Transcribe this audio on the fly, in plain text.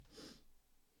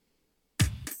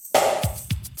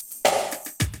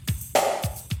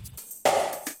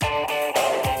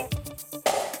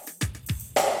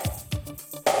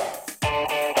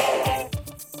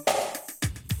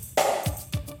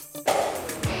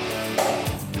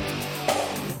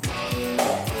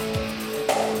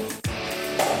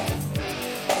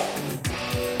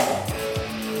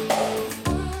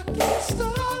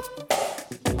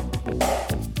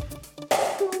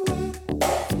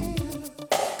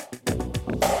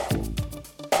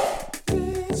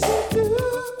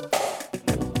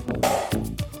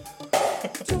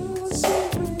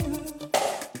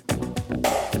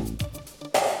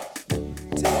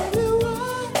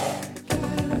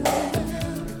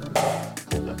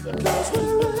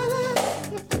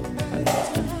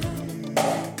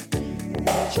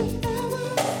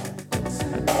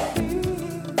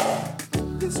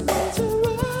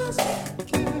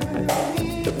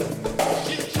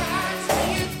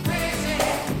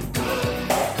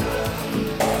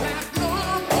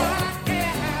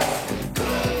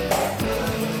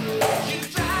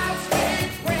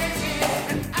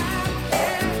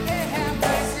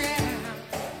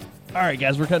All right,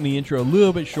 guys, we're cutting the intro a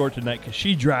little bit short tonight because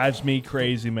she drives me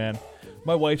crazy, man.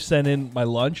 My wife sent in my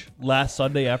lunch last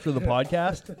Sunday after the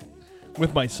podcast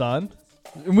with my son.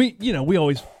 And we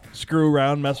always screw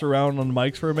around, mess around on the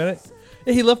mics for a minute.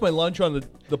 And he left my lunch on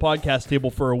the podcast table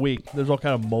for a week. There's all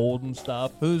kind of mold and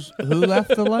stuff. Who left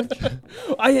the lunch?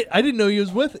 I didn't know he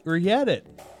was with it or he had it.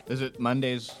 Is it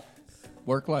Monday's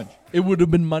work lunch? It would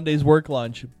have been Monday's work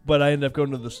lunch, but I ended up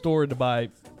going to the store to buy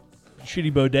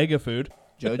shitty bodega food.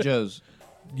 JoJo's.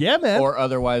 Yeah, man. Or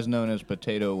otherwise known as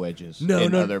potato wedges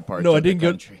in other parts of the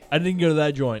country. I didn't go to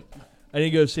that joint. I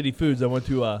didn't go to City Foods. I went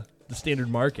to the Standard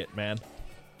Market, man.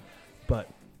 But,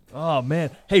 oh,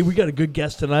 man. Hey, we got a good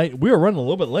guest tonight. We are running a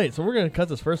little bit late, so we're going to cut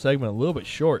this first segment a little bit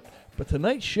short. But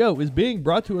tonight's show is being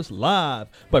brought to us live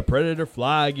by Predator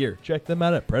Fly Gear. Check them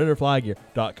out at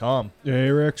PredatorFlyGear.com.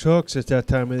 Hey, Rex Hooks. It's that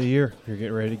time of the year. You're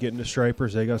getting ready to get into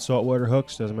stripers. They got saltwater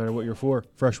hooks. Doesn't matter what you're for.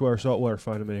 Freshwater, saltwater.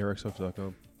 Find them at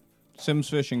ARXHooks.com. Sims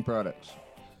Fishing Products.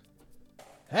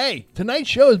 Hey, tonight's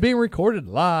show is being recorded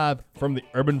live from the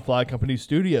Urban Fly Company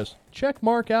studios. Check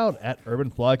Mark out at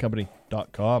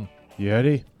UrbanFlyCompany.com.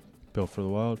 Yeti. Built for the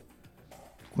wild.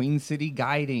 Queen City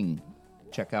Guiding.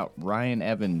 Check out Ryan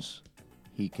Evans.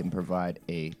 He can provide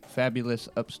a fabulous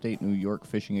upstate New York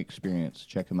fishing experience.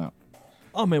 Check him out.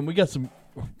 Oh, man, we're going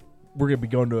to be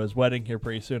going to his wedding here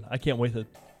pretty soon. I can't wait to...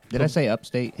 Did I say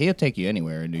upstate? He'll take you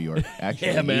anywhere in New York.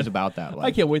 Actually, yeah, man. He's about that life.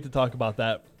 I can't wait to talk about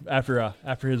that after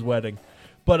his wedding.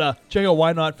 But check out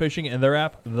Why Not Fishing and their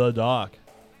app, The Dock.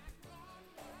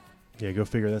 Yeah, go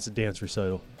figure. That's a dance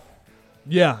recital.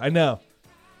 Yeah, I know.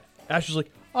 Ash was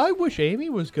like, I wish Amy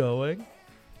was going.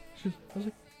 I was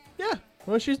like, yeah,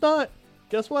 well, she's not.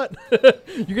 Guess what?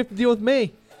 You get to deal with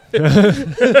me.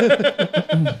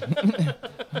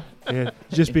 Yeah,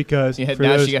 just because. Yeah,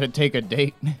 now she got to take a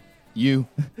date. You.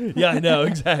 Yeah, I know,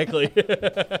 exactly.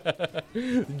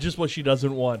 Just what she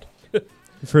doesn't want.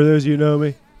 For those of you who know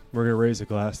me, we're going to raise a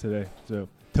glass today. So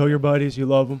tell your buddies you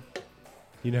love them.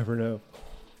 You never know.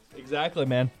 Exactly,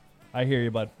 man. I hear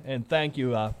you, bud. And thank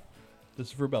you. This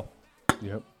is for Bill.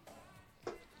 Yep.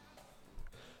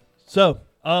 So,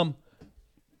 other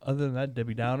than that,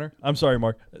 Debbie Downer. I'm sorry,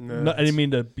 Mark. No, I didn't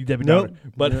mean to be Debbie Nope. Downer,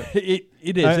 but it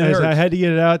is. I had to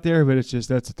get it out there, but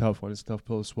that's a tough one. It's a tough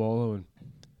pill to swallow, and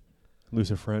lose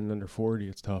a friend under 40.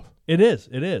 It's tough. It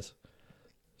is.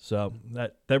 So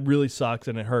that really sucks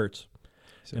and it hurts.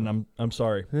 So, and I'm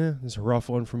sorry. Yeah, it's a rough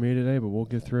one for me today, but we'll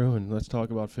get through and let's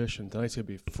talk about fishing. Tonight's gonna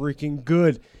be freaking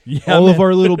good. Yeah, all of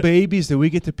our little babies that we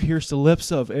get to pierce the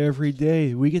lips of every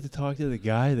day. We get to talk to the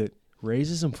guy that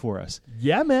raises them for us.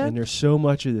 Yeah, man. And there's so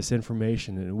much of this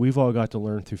information, and we've all got to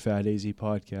learn through Fat AZ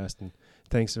podcast. And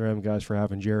thanks to them guys for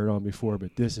having Jared on before,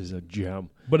 but this is a gem.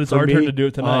 But it's our turn to do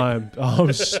it tonight.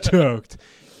 I'm stoked.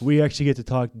 We actually get to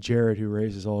talk to Jared, who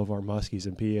raises all of our muskies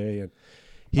in PA, and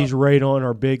he's right on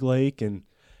our big lake. And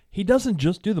he doesn't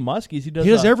just do the muskies; he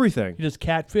does everything. He does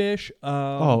catfish.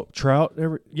 Trout. Trout.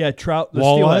 The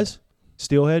walleyes,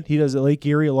 steelhead. He does at Lake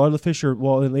Erie. A lot of the fish are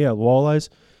walleyes.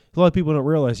 A lot of people don't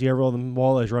realize you have all the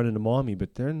walleyes run into mommy,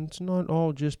 but then it's not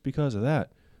all just because of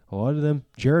that. A lot of them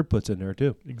Jared puts in there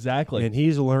too. Exactly. And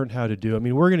he's learned how to do. I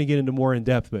mean, we're going to get into more in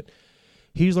depth, but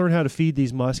he's learned how to feed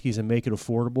these muskies and make it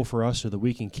affordable for us so that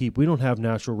we can keep. We don't have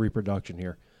natural reproduction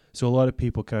here. So a lot of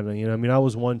people kind of, I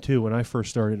was one too. When I first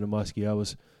started in muskie, I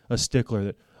was a stickler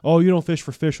that, you don't fish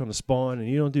for fish on the spawn and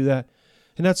you don't do that.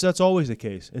 And that's always the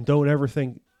case. And don't ever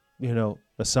think,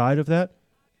 aside of that.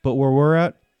 But where we're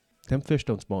at, them fish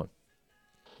don't spawn.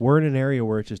 We're in an area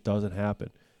where it just doesn't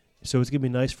happen. So it's going to be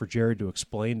nice for Jared to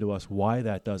explain to us why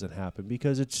that doesn't happen,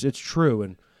 because it's true,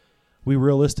 and we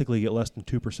realistically get less than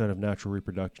 2% of natural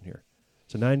reproduction here.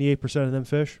 So 98% of them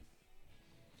fish,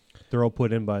 they're all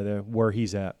put in by where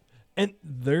he's at. And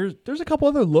there's a couple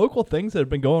other local things that have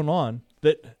been going on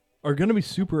that are going to be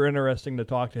super interesting to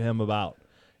talk to him about,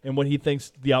 and what he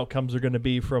thinks the outcomes are going to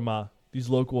be from these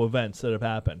local events that have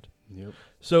happened. Yep.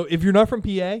 So if you're not from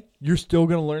PA, you're still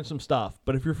going to learn some stuff.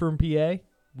 But if you're from PA,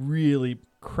 really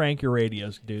crank your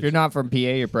radios, dude. If you're not from PA,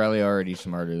 you're probably already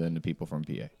smarter than the people from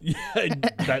PA.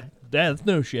 Yeah, that's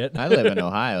no shit. I live in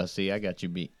Ohio. See, I got you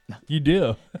beat. You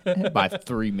do. By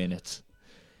 3 minutes.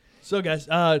 So, guys,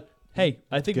 hey,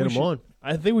 I think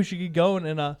we should get going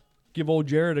and give old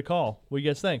Jared a call. What do you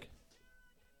guys think?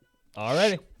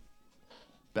 Alrighty.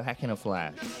 Back in a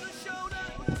flash.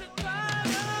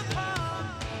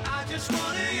 I just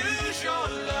wanna use your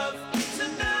love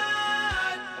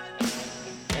tonight.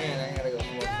 Man, I gotta go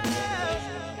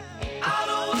I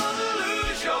don't wanna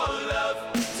lose your love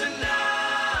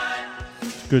tonight.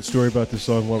 Good story about this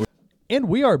song. And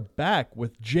we are back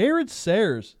with Jared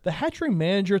Sayers, the hatchery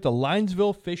manager at the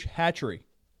Linesville Fish Hatchery.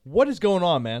 What is going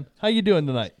on, man? How you doing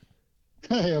tonight?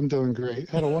 Hey, I'm doing great.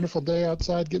 Had a wonderful day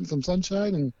outside getting some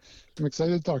sunshine, and I'm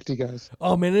excited to talk to you guys.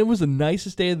 Oh, man, it was the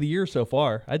nicest day of the year so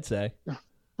far, I'd say.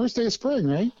 First day of spring,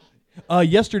 right?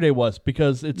 Yesterday was,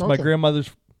 because it's my Okay. grandmother's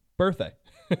birthday.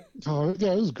 Oh,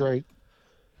 yeah, it was great.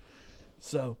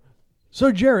 So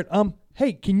Jared,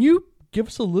 hey, can you give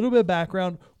us a little bit of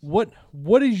background? What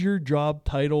is your job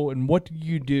title, and what do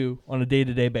you do on a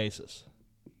day-to-day basis?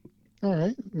 All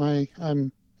right,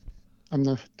 I'm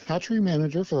the hatchery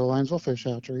manager for the Linesville Fish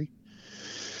Hatchery.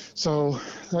 So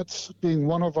that's being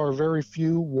one of our very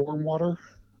few warm water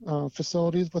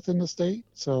facilities within the state.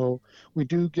 So we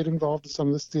do get involved in some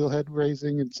of the steelhead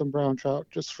raising and some brown trout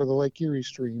just for the Lake Erie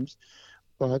streams.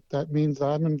 But that means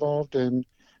I'm involved in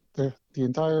the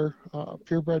entire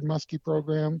purebred muskie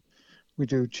program. We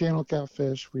do channel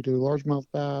catfish, we do largemouth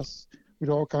bass, we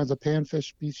do all kinds of panfish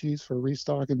species for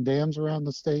restocking dams around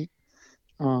the state.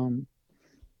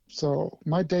 So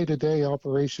my day-to-day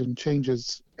operation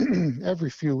changes every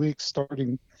few weeks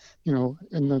starting, in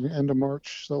the end of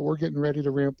March. So we're getting ready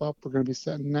to ramp up. We're going to be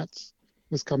setting nets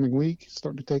this coming week,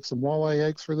 starting to take some walleye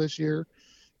eggs for this year.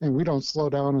 And we don't slow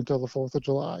down until the 4th of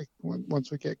July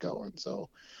once we get going. So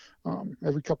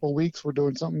every couple of weeks we're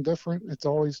doing something different. It's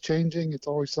always changing. It's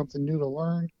always something new to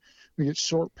learn. We get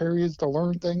short periods to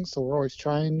learn things, so we're always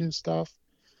trying new stuff.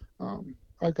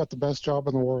 I've got the best job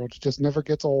in the world. It just never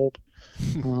gets old.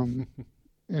 And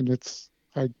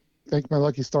I thank my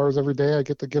lucky stars every day. I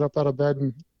get to get up out of bed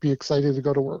and be excited to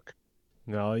go to work.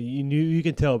 No, you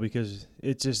can tell because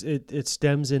it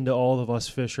stems into all of us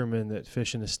fishermen that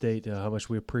fish in the state how much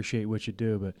we appreciate what you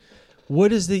do. But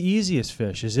what is the easiest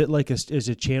fish? Is it is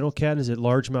it channel cat? Is it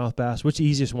largemouth bass? What's the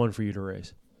easiest one for you to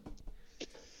raise?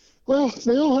 Well,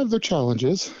 they all have their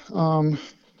challenges.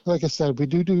 Like I said, we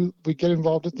get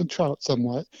involved with the trout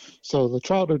somewhat. So the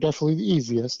trout are definitely the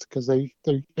easiest because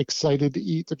they're excited to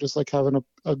eat. They're just like having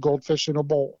a goldfish in a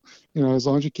bowl. As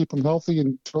long as you keep them healthy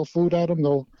and throw food at them,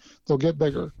 they'll get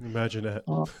bigger. Imagine that.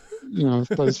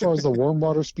 But as far as the warm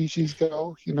water species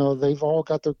go, they've all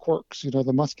got their quirks. The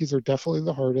muskies are definitely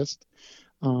the hardest.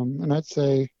 And I'd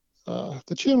say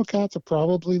the channel cats are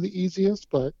probably the easiest,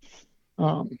 but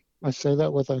I say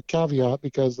that with a caveat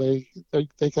because they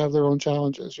have their own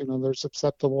challenges. They're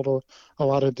susceptible to a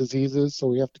lot of diseases, so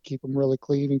we have to keep them really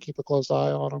clean and keep a close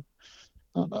eye on them,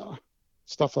 and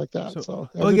stuff like that. So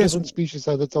every different species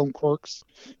has its own quirks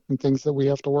and things that we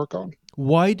have to work on.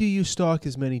 Why do you stock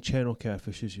as many channel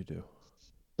catfish as you do?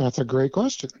 That's a great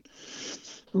question.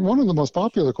 One of the most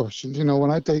popular questions, when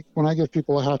I give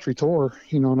people a hatchery tour,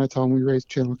 and I tell them we raise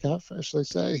channel catfish, they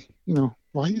say,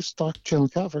 why do you stock channel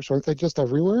catfish? Aren't they just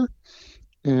everywhere?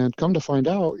 And come to find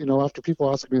out, after people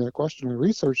ask me that question, I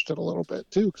researched it a little bit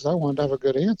too, because I wanted to have a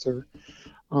good answer.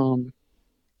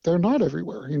 They're not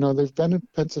everywhere. They've been in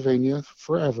Pennsylvania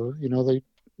forever.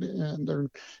 They're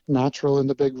natural in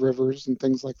the big rivers and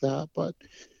things like that. But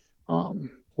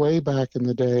way back in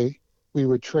the day, we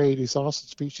would trade these sausage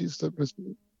species that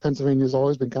Pennsylvania's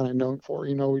always been kind of known for.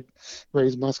 We'd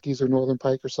raise muskies or northern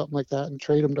pike or something like that and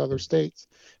trade them to other states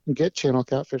and get channel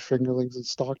catfish fingerlings and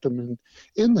stock them in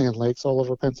inland lakes all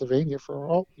over Pennsylvania for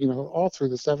all through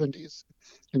the 70s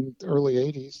and early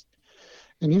 80s.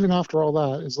 And even after all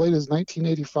that, as late as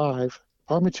 1985,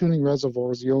 Palmatuning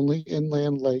Reservoir is the only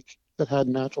inland lake that had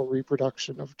natural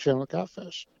reproduction of channel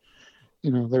catfish.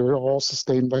 They were all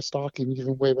sustained by stocking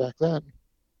even way back then.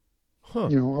 Huh.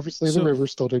 Obviously the river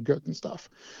still did good and stuff.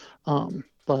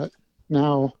 But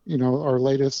now, our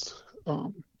latest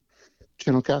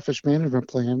channel catfish management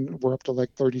plan, we're up to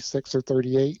like 36 or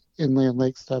 38 inland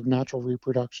lakes that have natural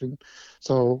reproduction.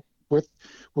 So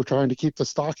we're trying to keep the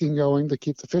stocking going to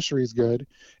keep the fisheries good,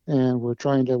 and we're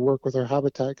trying to work with our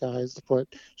habitat guys to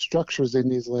put structures in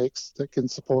these lakes that can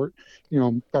support,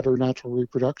 better natural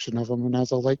reproduction of them. And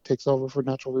as a lake takes over for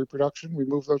natural reproduction, we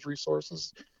move those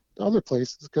resources to other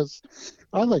places, because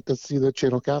I like to see the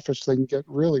channel catfish thing get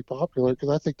really popular, because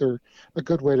I think they're a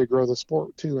good way to grow the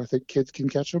sport too. I think kids can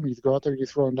catch them. You go out there, you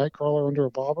throw a night crawler under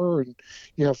a bobber, and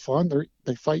you have fun.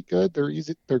 They fight good. They're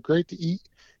easy. They're great to eat.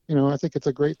 I think it's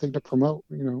a great thing to promote.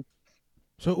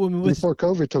 So before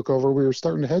COVID took over, we were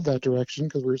starting to head that direction,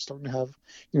 because we were starting to have,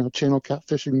 channel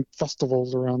catfishing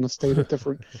festivals around the state at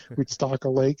different. We'd stock a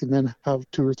lake and then have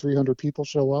 200 or 300 people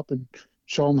show up and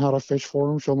show them how to fish for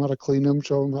them, show them how to clean them,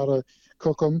 show them how to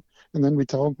cook them. And then we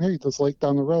tell them, hey, this lake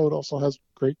down the road also has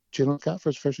great channel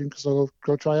catfish fishing, so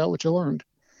go try out what you learned.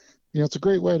 It's a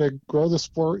great way to grow the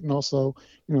sport and also,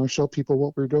 show people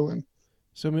what we're doing.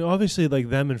 So, I mean, obviously, like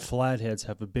them and flatheads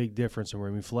have a big difference. I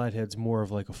mean, flathead's more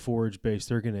of like a forage base.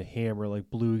 They're going to hammer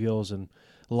like bluegills and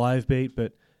live bait.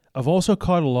 But I've also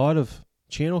caught a lot of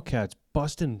channel cats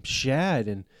busting shad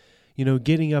and,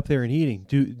 getting up there and eating.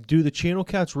 Do the channel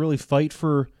cats really fight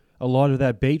for a lot of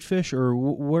that bait fish, or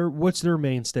what's their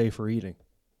mainstay for eating?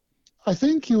 I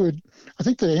think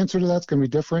the answer to that's going to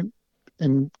be different,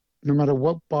 and no matter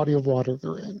what body of water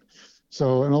they're in.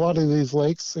 So in a lot of these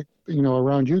lakes,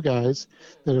 around you guys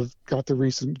that have got the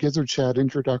recent gizzard shad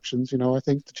introductions, I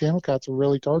think the channel cats are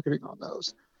really targeting on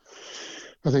those.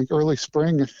 I think early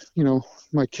spring,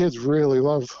 my kids really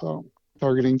love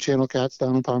targeting channel cats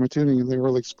down in Palmatooning in the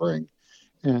early spring.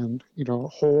 And,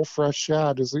 whole fresh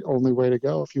shad is the only way to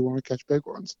go if you want to catch big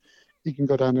ones. You can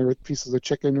go down there with pieces of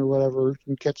chicken or whatever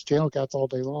and catch channel cats all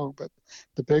day long, but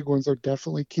the big ones are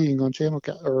definitely keying on channel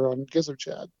cat or on gizzard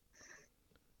shad.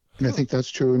 And I think that's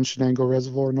true in Shenango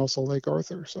Reservoir and also Lake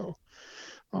Arthur. So,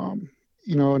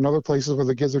 in other places where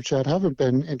the gizzard shad haven't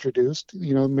been introduced,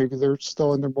 maybe they're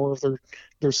still in more of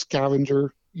their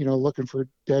scavenger, looking for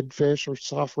dead fish or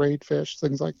soft rayed fish,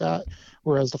 things like that.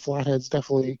 Whereas the flatheads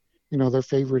definitely, their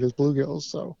favorite is bluegills.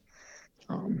 So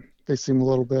they seem a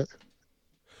little bit,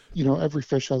 every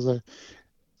fish has a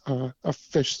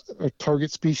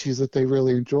target species that they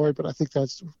really enjoy, but I think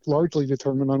that's largely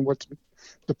determined on what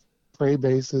the prey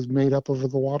base is made up of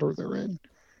the water they're in.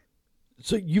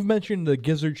 So you've mentioned the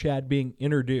gizzard shad being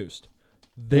introduced.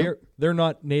 They're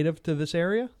not native to this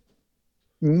area?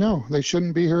 No, they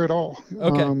shouldn't be here at all.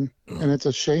 Okay. And it's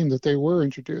a shame that they were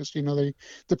introduced.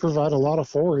 They provide a lot of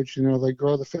forage. They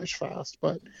grow the fish fast.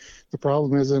 But the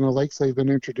problem is in the lakes they've been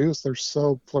introduced, they're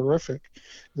so prolific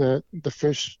that the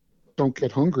fish don't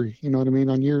get hungry. You know what I mean?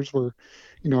 On years where,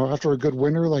 after a good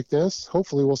winter like this,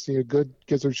 hopefully we'll see a good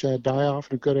gizzard shad die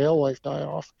off and a good alewife die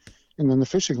off, and then the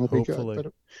fishing will be good.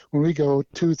 But when we go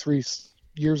 2-3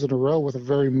 years in a row with a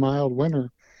very mild winter,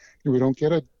 we don't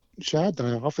get a shad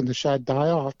die off, and the shad die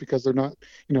off because they're not,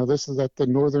 this is at the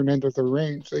northern end of their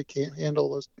range. They can't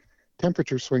handle those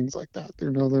temperature swings like that.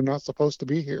 They're not supposed to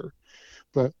be here.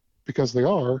 But because they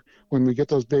are, when we get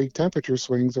those big temperature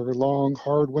swings or a long,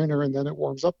 hard winter and then it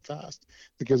warms up fast,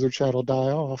 the gizzard shad will die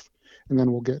off, and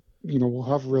then we'll get, we'll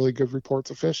have really good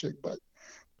reports of fishing. But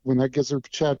when that gizzard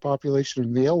shad population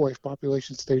and the alewife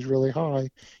population stays really high,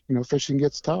 fishing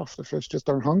gets tough. The fish just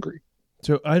aren't hungry.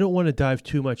 So I don't want to dive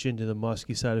too much into the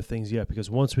musky side of things yet, because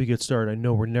once we get started, I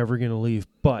know we're never going to leave.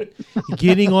 But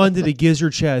getting onto the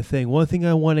gizzard shad thing, one thing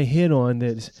I want to hit on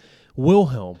is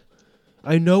Wilhelm.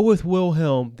 I know with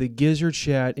Wilhelm, the gizzard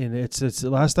shad, and it's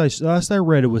last I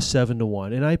read it was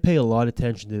 7-1, and I pay a lot of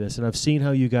attention to this, and I've seen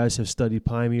how you guys have studied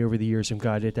Pyme over the years and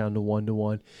got it down to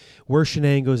 1-1, where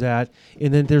Shenango's at,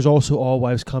 and then there's also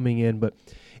Alewives coming in. But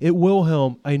at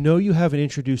Wilhelm, I know you haven't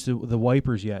introduced the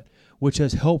wipers yet, which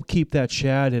has helped keep that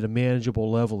shad at a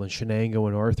manageable level in Shenango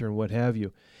and Arthur and what have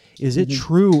you. Is it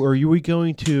true, or are we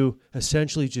going to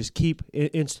essentially just keep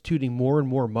instituting more and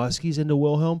more muskies into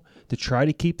Wilhelm to try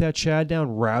to keep that shad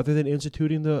down rather than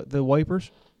instituting the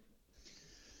wipers?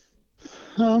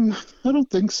 I don't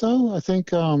think so. I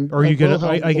think. Are you gonna?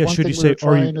 I guess should you say?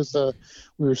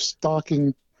 We're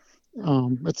stocking.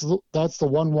 That's the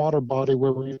one water body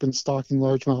where we've been stocking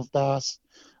largemouth bass,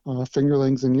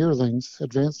 fingerlings and yearlings,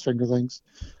 advanced fingerlings,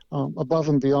 above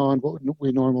and beyond what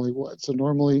we normally would. So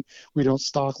normally we don't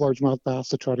stock largemouth bass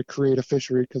to try to create a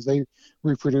fishery because they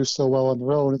reproduce so well on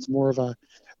their own. It's more of a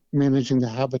managing the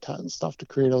habitat and stuff to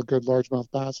create a good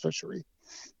largemouth bass fishery.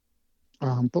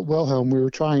 But Wilhelm, we were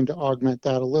trying to augment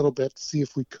that a little bit to see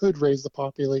if we could raise the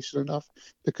population enough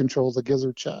to control the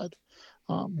gizzard shad.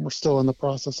 We're still in the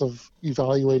process of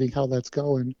evaluating how that's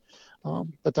going,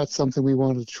 but that's something we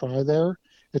wanted to try there.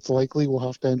 It's likely we'll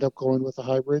have to end up going with the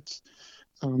hybrids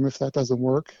if that doesn't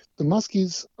work. The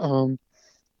muskies,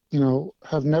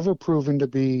 have never proven to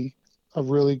be a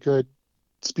really good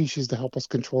species to help us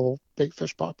control big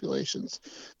fish populations.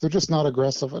 They're just not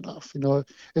aggressive enough.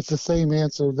 It's the same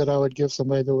answer that I would give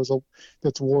somebody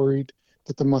that's worried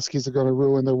that the muskies are going to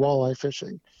ruin their walleye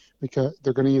fishing because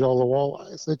they're going to eat all the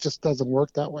walleyes. It just doesn't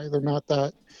work that way. They're not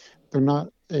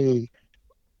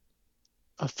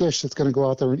a fish that's going to go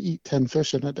out there and eat 10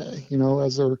 fish in a day.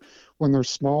 When they're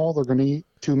small, they're going to eat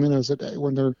 2 minnows a day.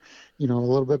 When they're, a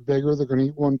little bit bigger, they're going to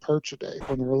eat 1 perch a day.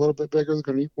 When they're a little bit bigger, they're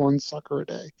going to eat 1 sucker a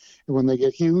day. And when they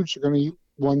get huge, they're going to eat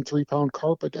 1 3-pound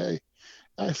carp a day.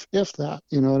 If that,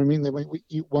 you know what I mean? They might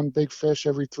eat 1 big fish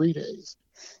every 3 days.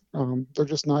 They're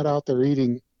just not out there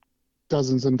eating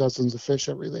dozens and dozens of fish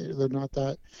every day. They're not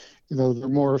that, they're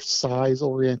more size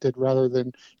oriented rather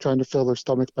than trying to fill their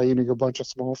stomachs by eating a bunch of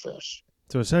small fish.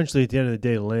 So essentially, at the end of the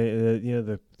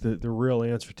day, the real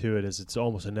answer to it is it's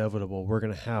almost inevitable. We're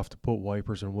going to have to put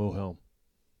wipers in Wilhelm.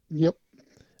 Yep.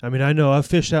 I mean, I know I've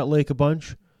fished that lake a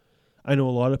bunch. I know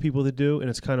a lot of people that do, and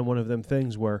it's kind of one of them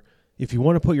things where if you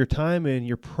want to put your time in,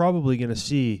 you're probably going to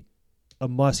see a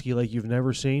muskie like you've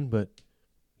never seen, but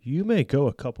you may go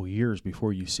a couple years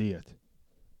before you see it.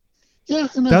 Yeah,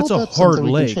 and That's I a hope that's hard something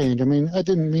we lake. can change. I mean, I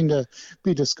didn't mean to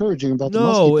be discouraging about the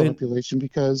No, muskie and population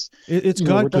because It's we're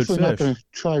got good definitely not going fish.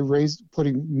 to try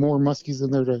putting more muskies in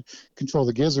there to control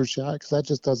the gizzard shad because that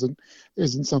just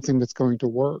isn't something that's going to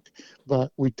work.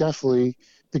 But we definitely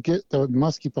the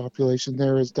muskie population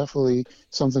there is definitely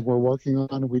something we're working on,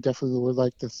 and we definitely would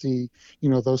like to see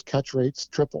those catch rates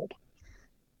tripled.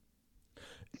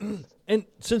 And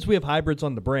since we have hybrids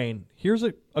on the brain, here's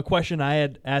a question I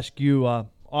had asked you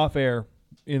off air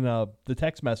in the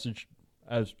text message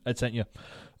as I sent you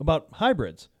about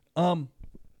hybrids. Our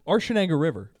Shenango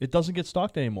River, it doesn't get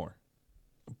stocked anymore,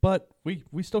 but we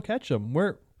still catch them.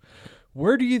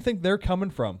 Where do you think they're coming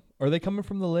from? Are they coming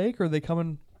from the lake? Or are they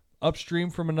coming upstream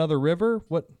from another river?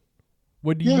 What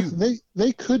do you? Yeah,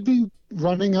 they could be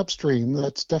running upstream.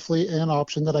 That's definitely an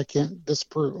option that I can't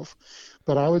disprove.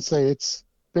 But I would say it's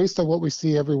based on what we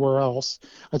see everywhere else.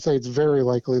 I'd say it's very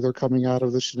likely they're coming out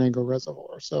of the Shenango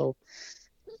Reservoir. So,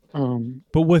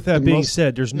 But with that and being most-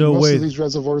 said, there's and no most way. of these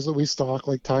reservoirs that we stock,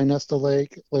 like Ty Nesta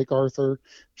Lake, Lake Arthur,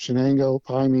 Shenango,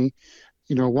 Pyme,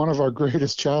 one of our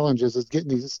greatest challenges is getting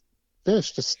these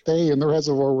fish to stay in the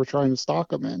reservoir we're trying to stock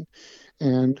them in.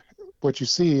 And what you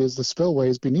see is the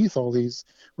spillways beneath all these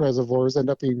reservoirs end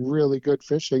up being really good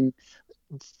fishing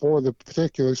for the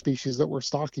particular species that we're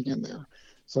stocking in there.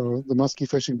 So the muskie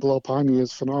fishing below Pyme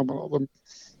is phenomenal.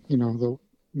 The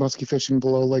muskie fishing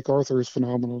below Lake Arthur is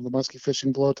phenomenal. The muskie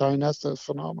fishing below Ty Nesta is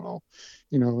phenomenal.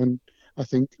 And I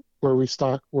think wherever we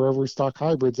stock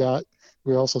hybrids at,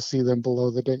 we also see them below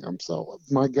the dam. So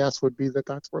my guess would be that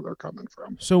that's where they're coming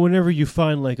from. So whenever you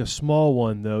find like a small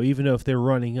one, though, even if they're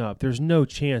running up, there's no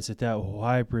chance that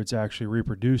hybrid's actually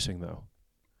reproducing, though.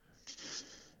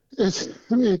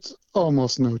 It's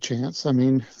almost no chance. I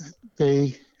mean,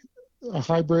 a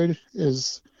hybrid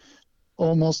is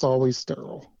almost always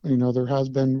sterile. There has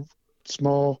been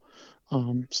small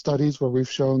studies where we've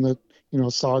shown that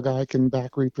saugeye can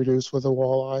back reproduce with a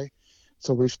walleye,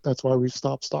 so that's why we've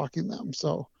stopped stocking them.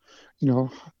 So, a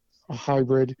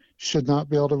hybrid should not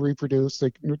be able to reproduce.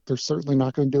 They're certainly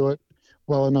not going to do it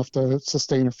well enough to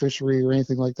sustain a fishery or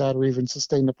anything like that, or even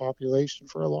sustain the population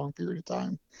for a long period of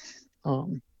time.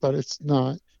 But it's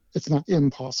not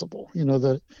impossible.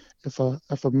 That if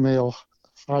a male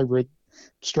hybrid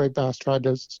striped bass tried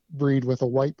to breed with a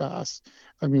white bass,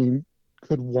 I mean,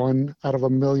 could 1 out of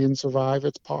 1,000,000 survive?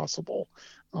 It's possible.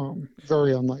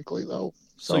 Very unlikely though.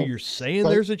 So you're saying but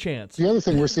there's a chance? The other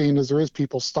thing we're seeing is there is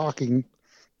people stocking,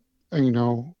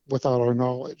 without our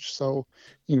knowledge. So,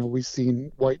 we've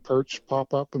seen white perch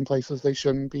pop up in places they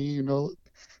shouldn't be.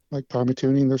 Like Pyme,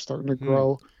 they're starting to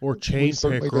grow. Or We chain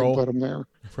certainly didn't pickerel. put them there.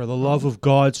 For the love of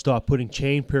God, stop putting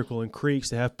chain pickerel in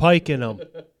creeks that have pike in them.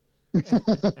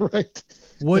 Right.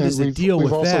 What And is the we've- deal with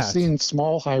We've also that? seen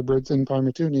small hybrids in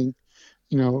Pyme tuning,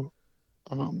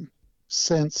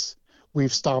 since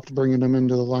we've stopped bringing them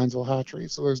into the Linesville hatchery.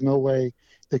 So there's no way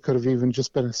they could have even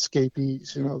just been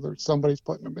escapees. Somebody's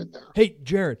putting them in there. Hey,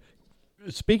 Jared,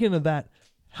 speaking of that,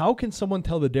 how can someone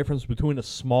tell the difference between a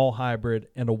small hybrid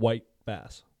and a white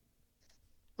bass?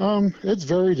 It's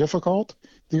very difficult.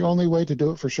 The only way to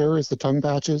do it for sure is the tongue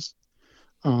patches.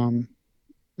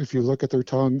 If you look at their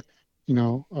tongue,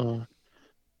 a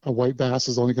white bass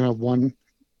is only going to have one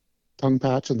tongue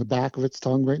patch in the back of its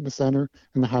tongue right in the center,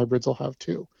 and the hybrids will have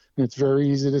two. And it's very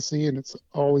easy to see, and it's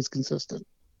always consistent.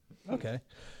 Okay.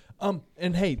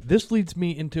 And hey, this leads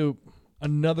me into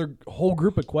another whole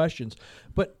group of questions.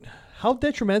 But how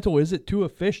detrimental is it to a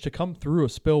fish to come through a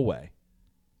spillway?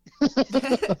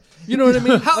 You know what I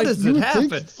mean? How Like, does You it would happen?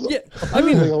 think Yeah, I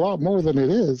mean, apparently a lot more than it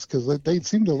is because they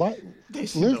seem to They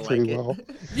seem live to pretty like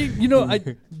it. well.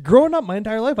 I growing up my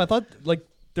entire life, I thought like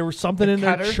there was something in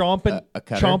there cutter? chomping A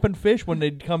cutter? chomping fish when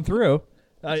they'd come through.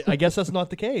 I guess that's not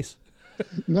the case.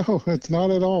 No, it's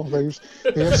not at all. They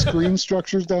have screen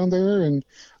structures down there, and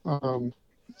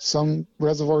some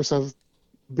reservoirs have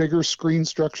bigger screen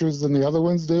structures than the other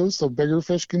ones do, so bigger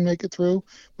fish can make it through.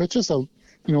 But it's just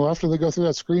after they go through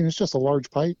that screen, it's just a large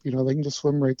pipe. They can just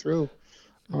swim right through.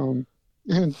 And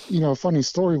a funny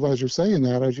story as you're saying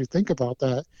that, as you think about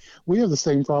that, we have the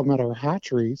same problem at our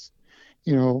hatcheries.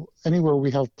 Anywhere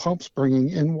we have pumps bringing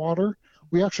in water,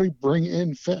 we actually bring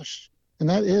in fish. And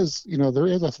that is, there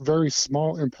is a very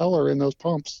small impeller in those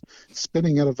pumps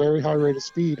spinning at a very high rate of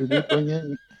speed, and we bring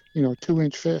in,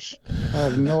 2-inch fish. I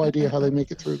have no idea how they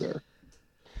make it through there.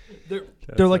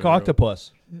 They're like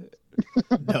octopus.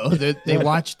 No, they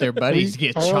watch their buddies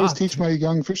get I always chopped. teach my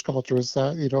young fish culturists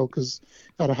that, because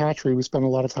at a hatchery we spend a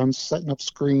lot of time setting up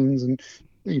screens and,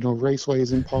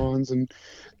 raceways and ponds and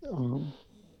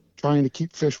trying to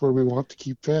keep fish where we want to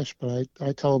keep fish. But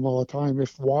I tell them all the time,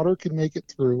 if water can make it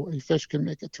through, a fish can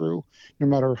make it through, no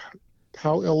matter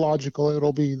how illogical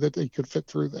it'll be that they could fit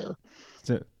through there.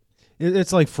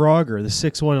 It's like Frogger, the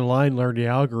 6'1" in line, learned the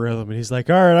algorithm, and he's like,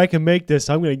 all right, I can make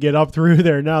this. I'm going to get up through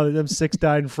there. Now that them 6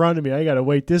 died in front of me, I got to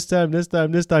wait this time,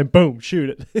 boom,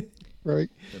 shoot it.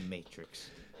 Right. The Matrix.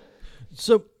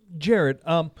 So, Jared,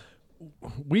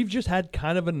 we've just had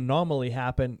kind of an anomaly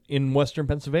happen in western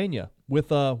Pennsylvania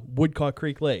with Woodcock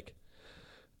Creek Lake.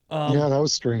 Yeah, that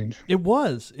was strange. It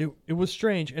was. It was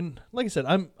strange. And like I said,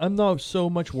 I'm not so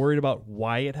much worried about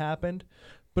why it happened,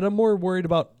 but I'm more worried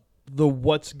about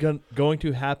what's going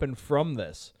to happen from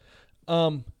this.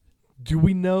 Do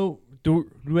we know? Do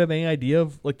we have any idea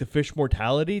of like the fish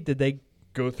mortality? Did they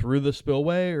go through the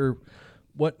spillway, or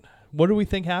what? What do we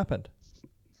think happened?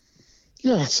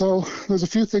 Yeah, so there's a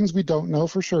few things we don't know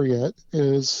for sure yet.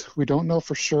 Is we don't know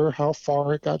for sure how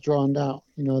far it got drawn down.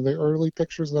 The early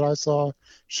pictures that I saw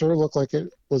sure looked like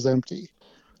it was empty.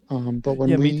 But when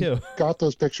Yeah, me we too. got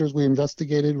those pictures, we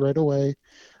investigated right away.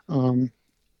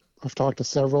 I've talked to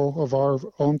several of our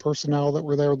own personnel that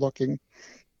were there looking.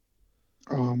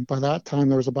 By that time,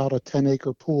 there was about a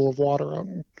 10-acre pool of water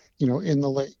in the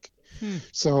lake.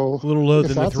 So A little lower if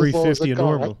than the that's as low as 350 it in got,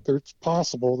 normal. it's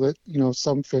possible that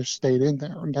some fish stayed in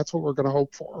there, and that's what we're going to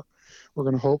hope for. We're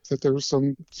going to hope that there's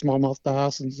some smallmouth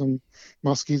bass and some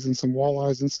muskies and some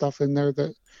walleyes and stuff in there,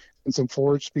 and some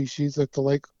forage species that the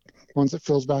lake, once it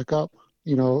fills back up,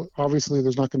 obviously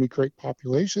there's not going to be great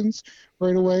populations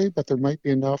right away, but there might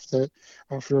be enough that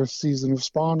after a season of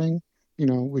spawning,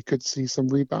 we could see some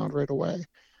rebound right away.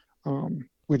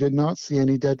 We did not see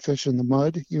any dead fish in the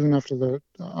mud, even after the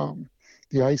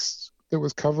ice that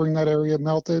was covering that area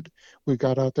melted. We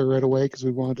got out there right away because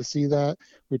we wanted to see that.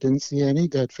 We didn't see any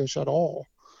dead fish at all,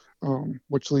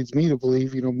 which leads me to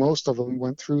believe, most of them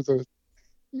went through the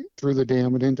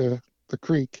dam and into the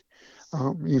creek.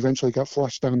 Eventually got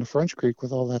flushed down to French Creek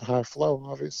with all that high flow,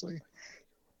 obviously.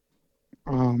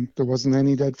 There wasn't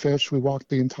any dead fish. We walked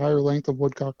the entire length of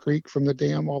Woodcock Creek from the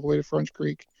dam all the way to French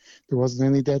Creek. There wasn't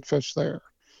any dead fish there.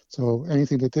 So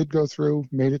anything that did go through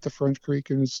made it to French Creek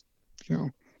and is,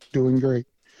 doing great.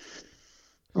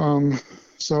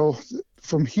 So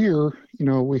from here,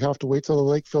 we have to wait till the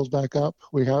lake fills back up.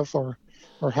 We have our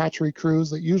hatchery crews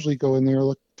that usually go in there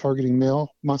targeting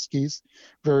male muskies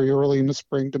very early in the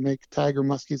spring to make tiger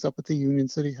muskies up at the Union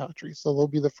City hatchery. So they'll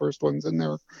be the first ones in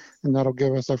there, and that'll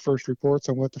give us our first reports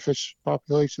on what the fish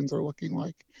populations are looking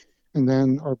like. And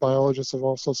then our biologists have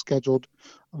also scheduled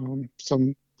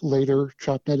some later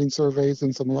trap netting surveys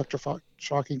and some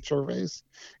electroshocking surveys,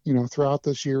 throughout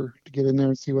this year to get in there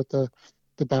and see what the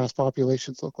bass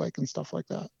populations look like and stuff like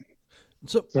that.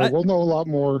 So We'll know a lot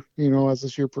more, as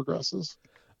this year progresses.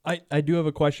 I do have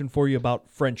a question for you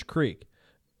about French Creek.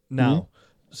 Now,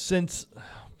 since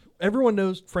everyone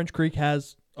knows French Creek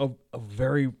has a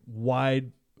very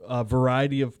wide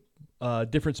variety of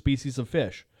different species of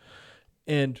fish,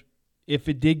 and if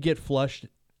it did get flushed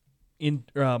in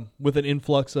with an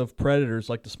influx of predators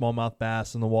like the smallmouth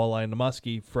bass and the walleye and the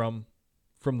muskie from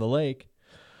the lake,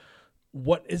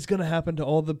 what is going to happen to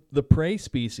all the prey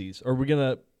species? Are we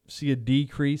going to see a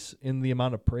decrease in the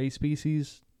amount of prey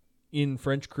species in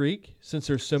French Creek since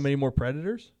there's so many more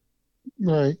predators?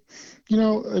 Right.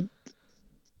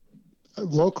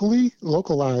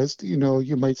 Localized,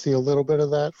 you might see a little bit of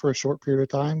that for a short period of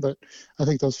time, but I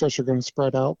think those fish are going to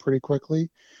spread out pretty quickly.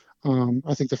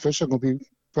 I think the fishing will be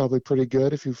probably pretty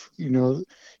good if you've,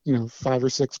 5 or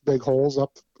 6 big holes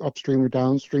upstream or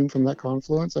downstream from that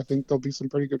confluence. I think there'll be some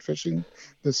pretty good fishing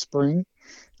this spring.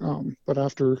 But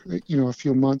after, a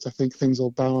few months, I think things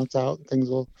will balance out and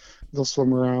they'll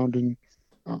swim around, and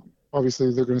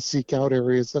obviously they're going to seek out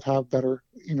areas that have better,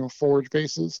 forage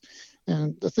bases.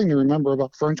 And the thing to remember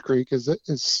about French Creek is it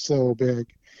is so big,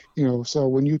 so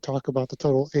when you talk about the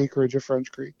total acreage of French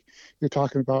Creek, you're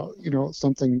talking about,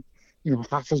 something,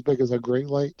 half as big as a Great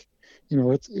Lake.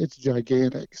 It's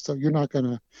gigantic. So you're not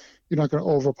gonna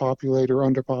overpopulate or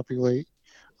underpopulate.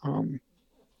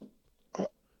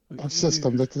 a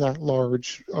system that's that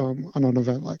large on an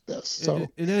event like this. So,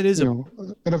 and that is in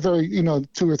a very,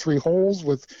 2 or 3 holes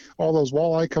with all those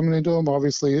walleye coming into them,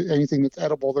 obviously anything that's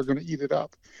edible, they're going to eat it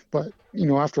up. But,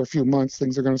 after a few months,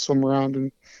 things are going to swim around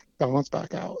and balance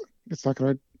back out. It's not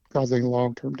going to cause any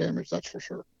long-term damage, that's for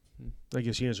sure. I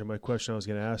guess you answered my question I was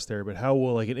going to ask there, but how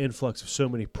will like an influx of so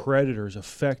many predators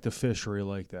affect a fishery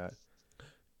like that?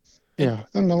 Yeah,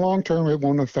 in the long term, it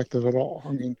won't affect it at all.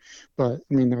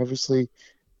 Obviously,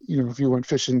 if you went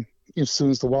fishing as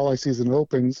soon as the walleye season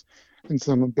opens in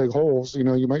some big holes,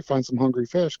 you might find some hungry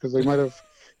fish because they might have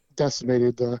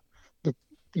decimated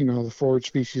the forage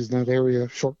species in that area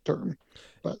short term.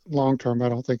 But long term, I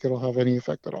don't think it'll have any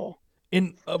effect at all.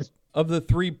 Of the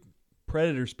 3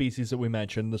 predator species that we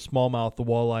mentioned, the smallmouth, the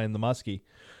walleye, and the muskie,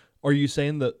 are you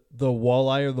saying that the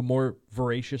walleye are the more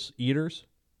voracious eaters?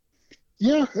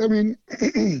 Yeah, I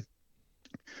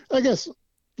guess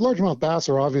largemouth bass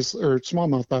or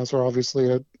smallmouth bass are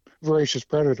obviously a voracious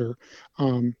predator.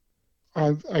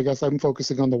 I guess I'm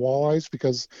focusing on the walleyes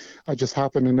because I just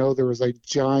happen to know there was a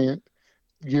giant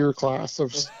year class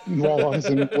of walleyes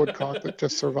and woodcock that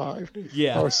just survived.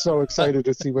 Yeah. I was so excited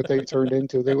to see what they turned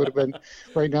into. They would have been,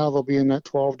 right now they'll be in that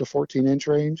 12 to 14 inch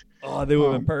range. Oh, they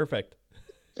would have been perfect.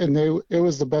 And it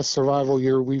was the best survival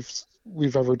year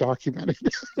we've ever documented.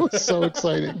 It was so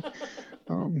exciting.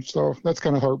 So that's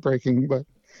kind of heartbreaking, but.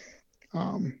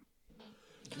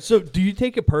 So do you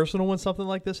take it personal when something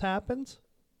like this happens?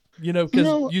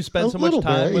 Because you spend so much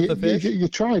time with the fish. You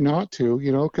try not to,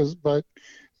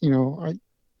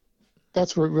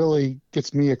 that's what really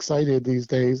gets me excited these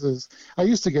days. Is I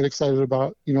used to get excited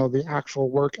about the actual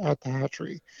work at the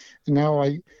hatchery, and now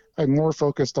I'm more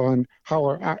focused on how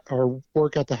our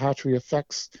work at the hatchery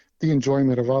affects the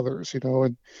enjoyment of others.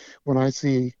 And when I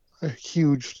see a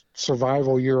huge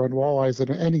survival year on walleyes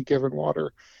in any given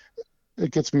water,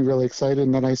 it gets me really excited.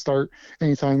 And then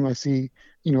anytime I see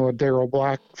a Darrell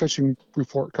Black fishing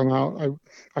report come out,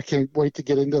 I can't wait to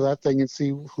get into that thing and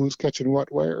see who's catching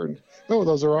what where. And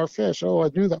those are our fish. Oh,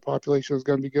 I knew that population was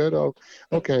going to be good. Oh,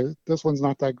 okay, this one's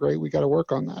not that great. We got to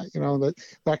work on that.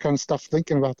 That kind of stuff.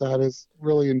 Thinking about that is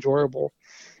really enjoyable.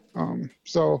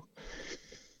 So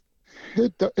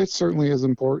it certainly is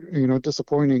important.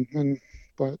 Disappointing,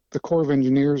 but the Corps of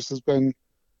Engineers has been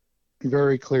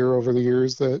very clear over the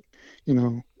years that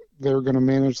they're going to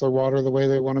manage their water the way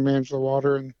they want to manage the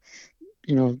water, and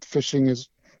fishing is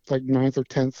like 9th or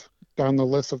 10th down the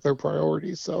list of their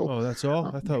priorities. So that's all.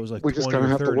 I thought it was like we just kind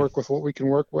of have to work with what we can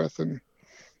work with, and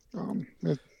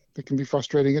it can be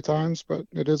frustrating at times, but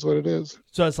it is what it is.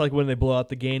 So it's like when they blow out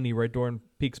the Gainey right during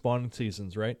peak spawning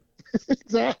seasons, right?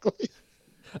 Exactly.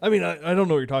 I don't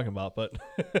know what you're talking about, but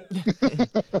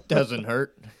doesn't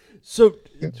hurt. So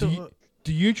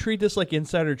do you treat this like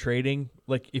insider trading?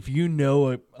 Like if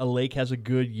a lake has a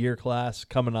good year class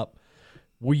coming up,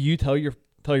 will you tell your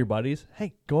buddies,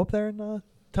 hey, go up there and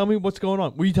tell me what's going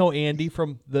on? Will you tell Andy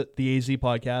from the AZ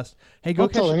podcast, hey, go I'll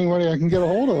tell anybody I can get a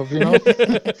hold of,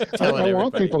 I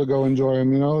want people to go enjoy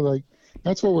them,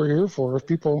 that's what we're here for. If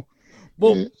people,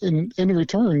 in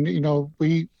return,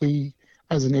 we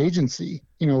as an agency,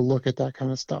 look at that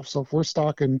kind of stuff. So if we're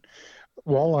stocking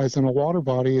walleyes in a water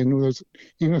body and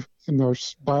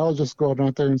there's biologists going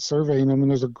out there and surveying them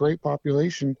and there's a great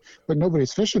population, but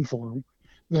nobody's fishing for them,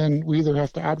 then we either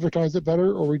have to advertise it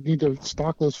better or we need to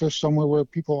stock those fish somewhere where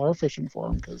people are fishing for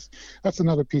them, because that's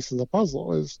another piece of the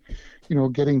puzzle is,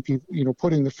 getting people,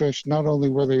 putting the fish not only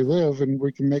where they live and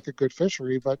we can make a good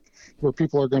fishery, but where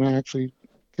people are going to actually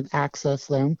can access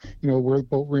them, where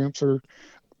boat ramps are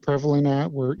prevalent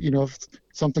at, where, if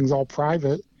something's all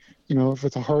private, if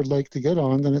it's a hard lake to get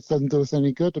on, then it doesn't do us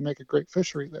any good to make a great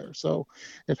fishery there. So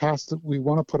we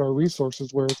want to put our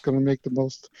resources where it's going to make the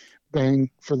most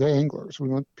bang for the anglers. We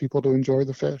want people to enjoy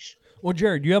the fish. Well,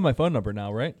 Jared, you have my phone number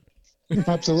now, right?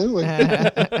 Absolutely.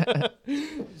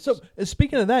 So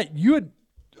speaking of that, you had,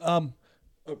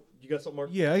 you got something more?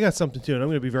 Yeah, I got something too, and I'm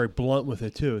going to be very blunt with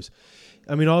it too.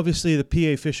 Obviously the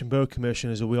PA Fish and Boat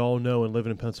Commission, as we all know and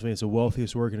living in Pennsylvania, is the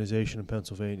wealthiest organization in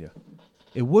Pennsylvania.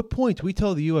 At what point do we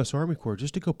tell the U.S. Army Corps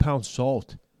just to go pound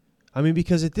salt?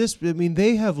 Because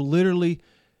they have literally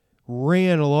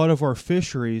ran a lot of our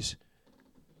fisheries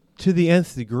to the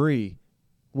nth degree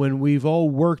when we've all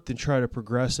worked and tried to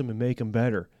progress them and make them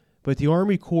better. But the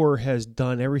Army Corps has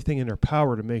done everything in their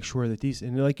power to make sure that these,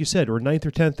 and like you said, we're 9th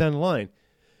or 10th down the line.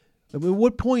 At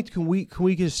what point can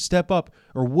we just step up,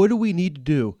 or what do we need to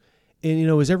do? And,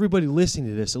 is everybody listening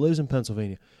to this that lives in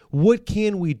Pennsylvania, what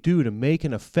can we do to make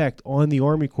an effect on the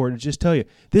Army Corps to just tell you,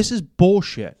 this is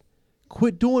bullshit.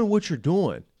 Quit doing what you're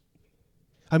doing.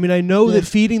 I mean, I know Yeah. that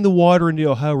feeding the water into the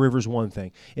Ohio River is one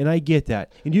thing, and I get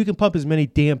that. And you can pump as many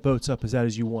damn boats up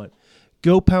as you want.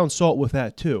 Go pound salt with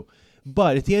that too.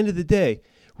 But at the end of the day,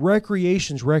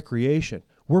 recreation's recreation.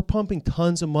 We're pumping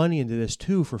tons of money into this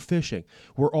too for fishing.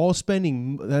 We're all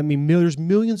spending, I mean, there's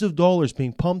millions of dollars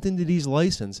being pumped into these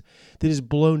licenses that is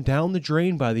blown down the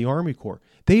drain by the Army Corps.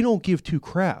 They don't give two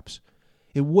craps.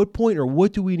 At what point or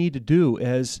what do we need to do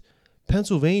as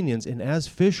Pennsylvanians and as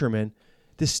fishermen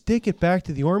to stick it back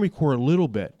to the Army Corps a little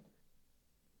bit?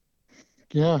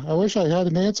 Yeah, I wish I had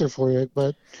an answer for you,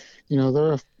 but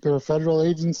they're a federal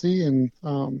agency, and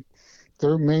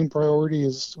their main priority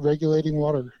is regulating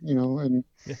water. And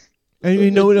And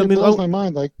you know what I it mean? blows my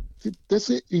mind. Like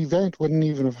this event wouldn't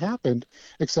even have happened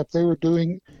except they were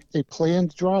doing a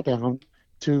planned drawdown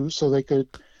so they could.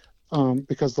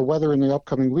 Because the weather in the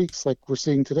upcoming weeks, like we're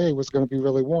seeing today, was going to be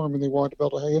really warm, and they wanted to be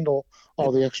able to handle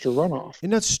all the extra runoff.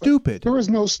 And that's stupid. There was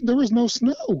no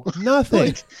snow.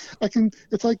 Nothing.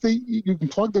 It's like you can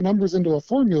plug the numbers into a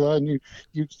formula and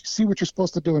you see what you're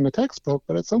supposed to do in the textbook,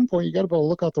 but at some point you got to be able to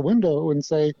look out the window and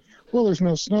say, well, there's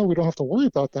no snow. We don't have to worry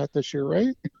about that this year,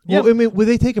 right? Well, I mean, would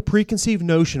they take a preconceived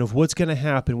notion of what's going to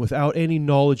happen without any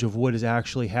knowledge of what is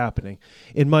actually happening?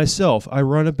 In myself, I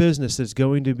run a business that's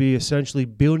going to be essentially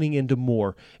building into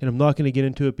more, and I'm not going to get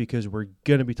into it because we're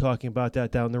going to be talking about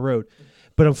that down the road.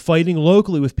 But I'm fighting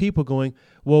locally with people going,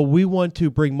 well, we want to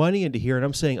bring money into here, and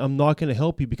I'm saying I'm not going to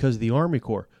help you because of the Army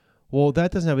Corps. Well,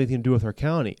 that doesn't have anything to do with our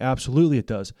county. Absolutely it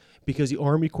does, because the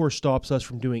Army Corps stops us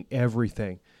from doing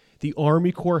everything. The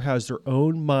Army Corps has their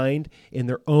own mind and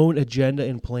their own agenda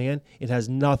and plan. It has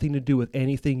nothing to do with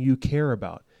anything you care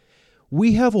about.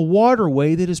 We have a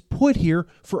waterway that is put here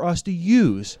for us to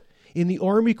use, and the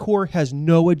Army Corps has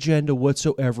no agenda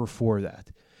whatsoever for that.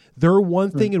 Their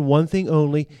one thing and one thing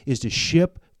only is to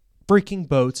ship freaking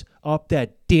boats up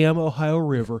that damn Ohio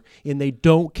River, and they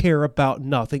don't care about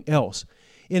nothing else.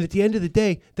 And at the end of the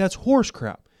day, that's horse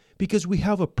crap, because we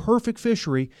have a perfect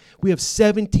fishery. We have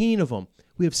 17 of them.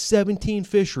 We have 17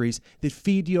 fisheries that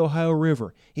feed the Ohio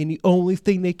River, and the only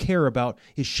thing they care about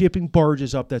is shipping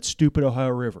barges up that stupid Ohio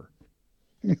River.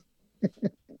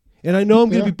 And I know I'm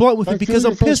going to be blunt with I it because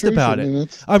feel I'm your pissed about frustration, and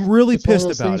it. I'm really it's one of pissed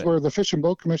those about things it. where the Fish and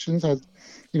Boat Commissions has,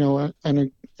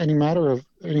 any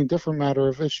different matter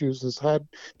of issues has had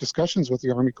discussions with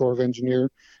the Army Corps of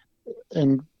Engineer,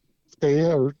 and they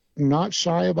are not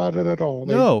shy about it at all.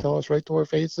 They No. tell us right to our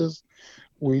faces,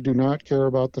 we do not care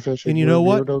about the fishing. And you We're know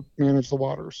what? here to manage the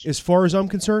waters. As far as I'm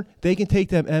concerned, they can take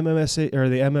them MMSA or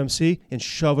the MMC and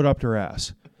shove it up their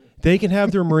ass. They can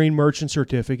have their Marine Merchant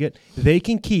Certificate. They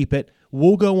can keep it.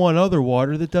 We'll go on other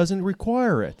water that doesn't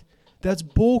require it. That's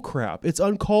bull crap. It's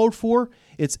uncalled for.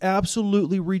 It's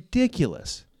absolutely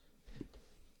ridiculous.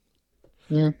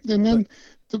 Yeah, and then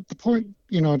the point,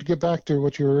 to get back to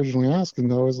what you were originally asking,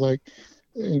 though, is like,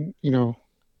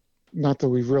 not that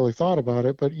we've really thought about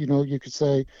it, but, you could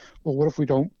say, well, what if we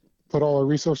don't put all our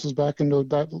resources back into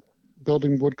that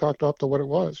building Woodcock up to what it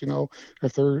was?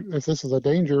 If this is a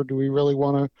danger, do we really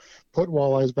want to put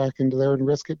walleyes back into there and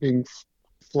risk it being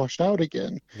flushed out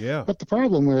again? Yeah. But the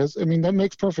problem is, that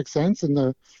makes perfect sense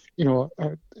in in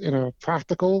a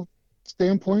practical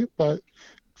standpoint, but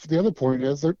the other point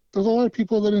is there's a lot of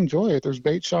people that enjoy it. There's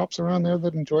bait shops around there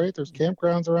that enjoy it. There's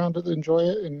campgrounds around it that enjoy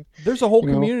it, and There's a whole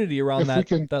community around if we that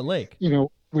can- that lake.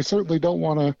 we certainly don't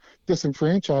want to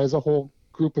disenfranchise a whole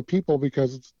group of people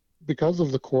because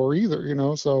of the Corps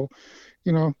either. So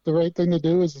the right thing to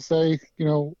do is to say,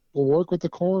 we'll work with the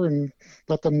Corps and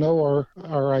let them know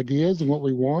our ideas and what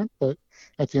we want, but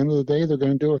at the end of the day, they're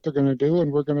going to do what they're going to do,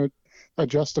 and we're going to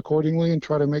adjust accordingly and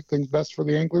try to make things best for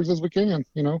the anglers as we can.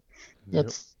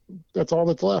 That's all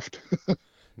that's left.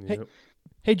 Yep.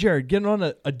 Hey, Jared, getting on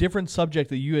a different subject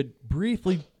that you had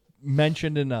briefly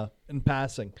mentioned in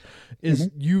passing is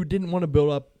you didn't want to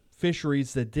build up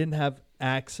fisheries that didn't have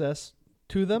access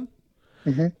to them.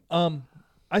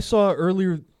 I saw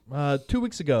earlier 2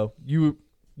 weeks ago you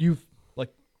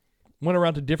went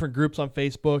around to different groups on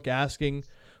Facebook asking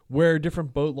where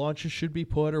different boat launches should be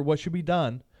put or what should be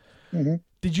done.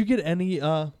 Did you get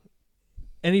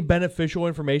any beneficial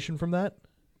information from that?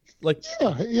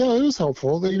 Yeah, it was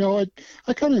helpful.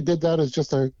 I kind of did that as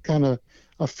just a kind of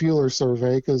a feeler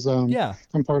survey because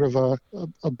I'm part of a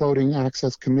boating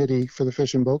access committee for the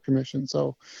Fish and Boat Commission.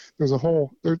 So there's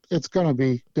it's going to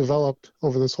be developed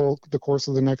over the course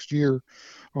of the next year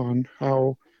on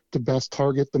how to best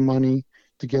target the money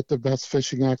to get the best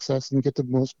fishing access and get the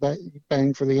most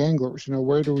bang for the anglers.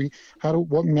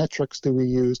 What metrics do we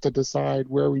use to decide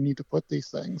where we need to put these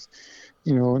things?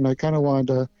 And I kind of wanted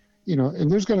to,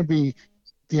 and there's going to be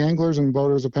the anglers and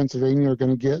boaters of Pennsylvania are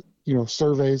going to get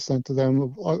surveys sent to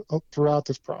them throughout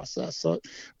this process. So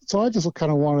I just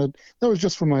kind of wanted, that was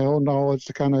just for my own knowledge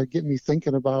to kind of get me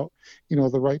thinking about,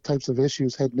 the right types of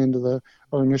issues heading into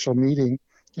our initial meeting.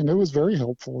 And it was very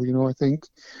helpful. I think,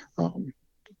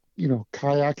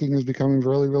 kayaking is becoming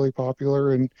really, really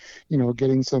popular, and,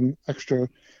 getting some extra,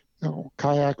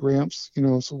 kayak ramps,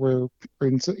 so where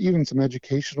even some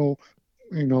educational,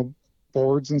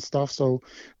 boards and stuff. So,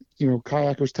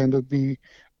 kayakers tend to be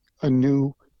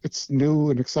it's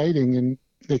new and exciting, and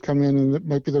they come in and it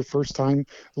might be their first time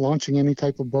launching any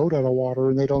type of boat out of water,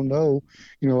 and they don't know,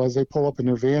 as they pull up in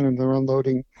their van and they're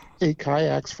unloading 8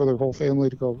 kayaks for their whole family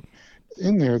to go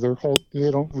in there,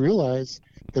 they don't realize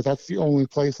that that's the only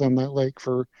place on that lake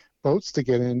for boats to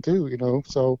get into.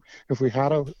 So if we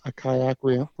had a kayak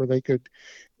ramp where they could,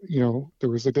 there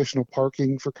was additional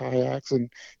parking for kayaks, and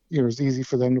it was easy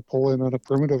for them to pull in on a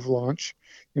primitive launch,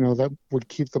 that would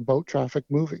keep the boat traffic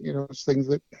moving. It's things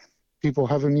that people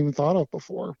haven't even thought of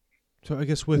before. So I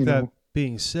guess with that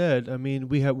being said, I mean,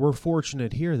 we're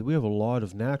fortunate here that we have a lot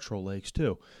of natural lakes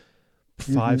too.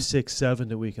 5, 6, 7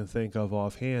 that we can think of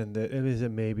offhand. That is,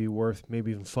 it may be worth maybe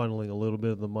even funneling a little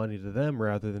bit of the money to them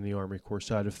rather than the Army Corps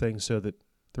side of things, so that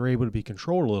they're able to be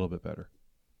controlled a little bit better.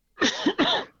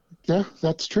 Yeah,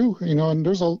 that's true. And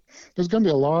there's going to be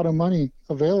a lot of money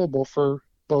available for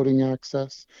boating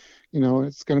access.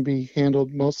 It's going to be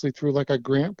handled mostly through like a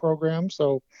grant program.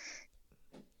 So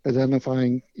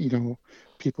identifying,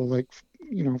 people like,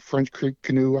 French Creek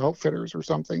Canoe Outfitters or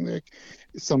something, like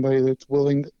somebody that's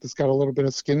got a little bit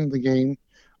of skin in the game,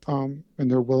 and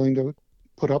they're willing to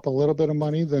put up a little bit of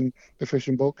money, then the Fish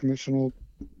and Boat Commission will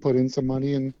put in some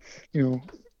money, and,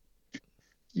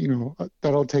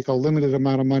 that'll take a limited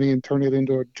amount of money and turn it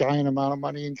into a giant amount of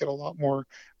money and get a lot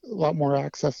more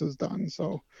accesses done.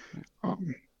 So,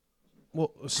 I'm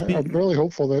really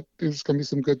hopeful that there's going to be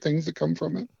some good things that come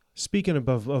from it. Speaking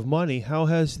of money, how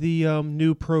has the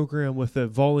new program with the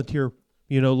volunteer,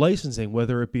 licensing,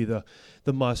 whether it be the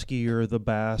muskie or the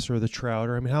bass or the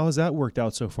trouter, how has that worked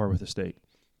out so far with the state?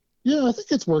 Yeah, I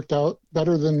think it's worked out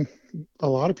better than a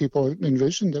lot of people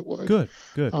envisioned it would. Good.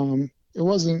 It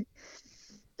wasn't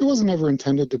ever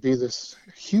intended to be this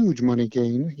huge money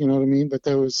gain, you know what I mean? But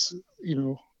there was,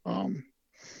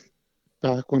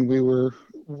 back when we were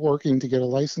working to get a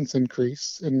license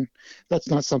increase, and that's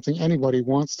not something anybody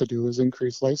wants to do, is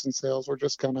increase license sales. We're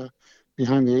just kind of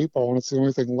behind the 8 ball, and it's the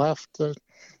only thing left to be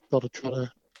able to try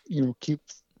to, keep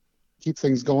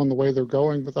things going the way they're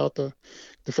going without the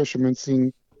fishermen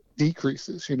seeing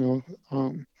decreases,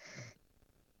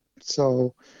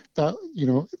 so that,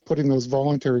 putting those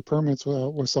voluntary permits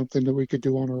was something that we could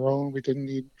do on our own. We didn't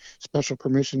need special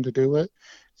permission to do it.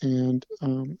 And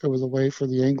it was a way for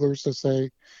the anglers to say,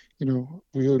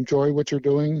 we enjoy what you're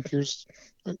doing. Here's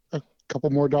a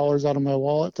couple more dollars out of my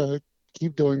wallet to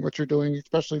keep doing what you're doing,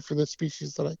 especially for this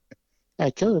species that I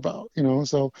care about,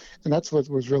 So, and that's what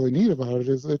was really neat about it,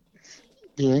 is that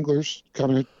the anglers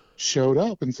kind of showed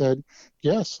up and said,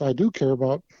 yes, I do care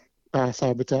about bass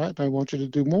habitat, and I want you to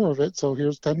do more of it. So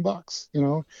here's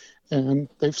 $10, and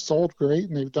they've sold great,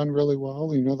 and they've done really well.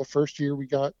 The first year we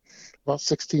got about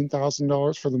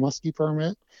 $16,000 for the muskie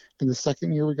permit, and the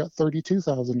second year we got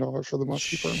 $32,000 for the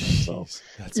muskie permit. So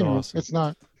that's awesome. It's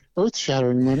not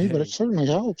earth-shattering money, but it certainly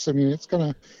helps. It's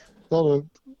going to build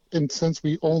and since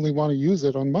we only want to use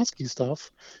it on muskie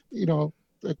stuff,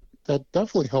 that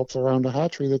definitely helps around a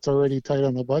hatchery that's already tight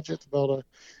on the budget to be able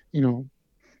to,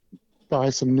 buy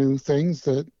some new things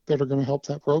that are going to help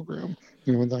that program.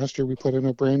 Last year we put in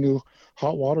a brand new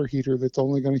hot water heater that's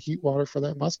only going to heat water for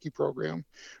that muskie program,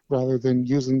 rather than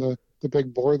using the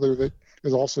big boiler that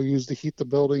is also used to heat the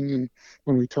building. And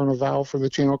when we turn a valve for the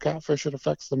channel catfish, it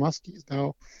affects the muskies.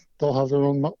 Now they'll have their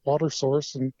own water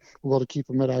source, and we'll be able to keep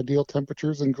them at ideal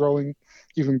temperatures and growing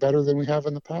even better than we have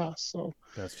in the past. So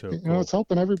that's so cool. It's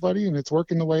helping everybody, and it's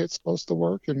working the way it's supposed to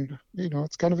work, and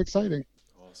it's kind of exciting.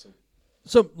 Awesome.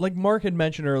 So, like Mark had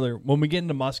mentioned earlier, when we get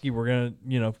into muskie, we're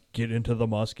gonna, get into the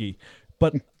muskie.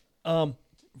 But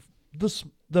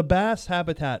the bass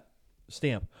habitat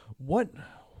stamp, what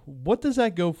does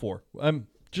that go for?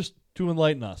 Just to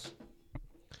enlighten us.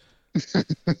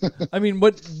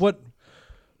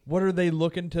 What are they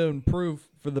looking to improve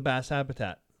for the bass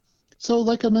habitat? So,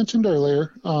 like I mentioned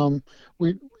earlier,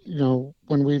 we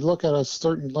when we look at a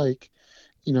certain lake,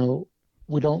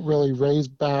 we don't really raise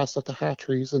bass at the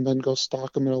hatcheries and then go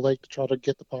stock them in a lake to try to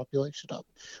get the population up.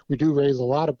 We do raise a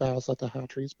lot of bass at the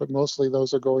hatcheries, but mostly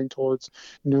those are going towards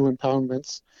new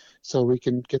impoundments, so we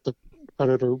can get the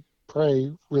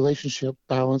predator-prey relationship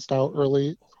balanced out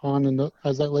early on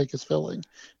as that lake is filling,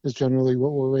 is generally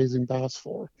what we're raising bass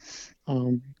for.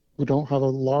 we don't have a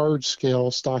large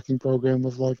scale stocking program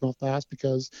of largemouth bass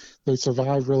because they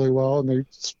survive really well and they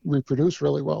reproduce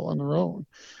really well on their own.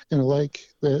 In a lake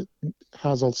that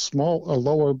has a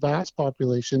lower bass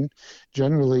population,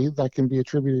 generally that can be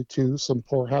attributed to some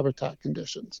poor habitat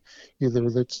conditions. Either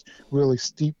that's really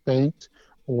steep banked,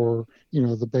 or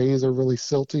the bays are really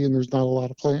silty and there's not a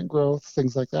lot of plant growth,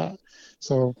 things like that.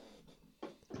 So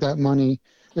that money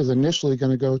is initially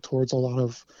going to go towards a lot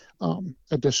of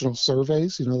additional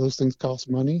surveys. Those things cost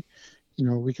money.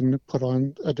 We can put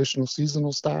on additional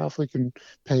seasonal staff. We can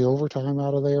pay overtime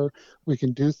out of there. We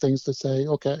can do things to say,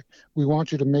 okay, we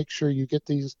want you to make sure you get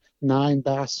these 9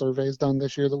 bass surveys done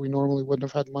this year that we normally wouldn't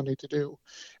have had money to do,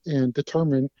 and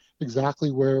determine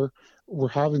exactly where we're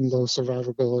having low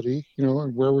survivability,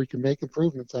 and where we can make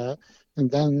improvements at.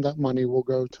 And then that money will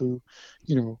go to,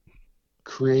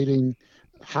 creating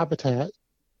habitat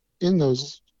in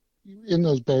those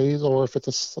bays, or if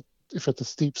it's a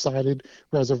steep-sided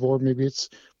reservoir, maybe it's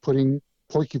putting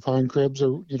porcupine cribs,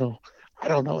 or I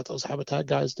don't know what those habitat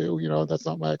guys do. That's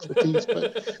not my expertise,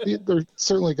 but they're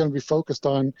certainly going to be focused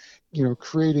on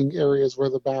creating areas where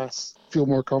the bass feel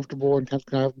more comfortable and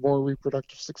can have more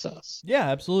reproductive success. Yeah,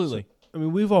 absolutely. I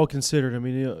mean, we've all considered. I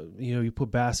mean, you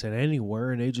put bass in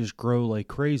anywhere and they just grow like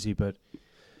crazy, but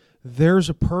there's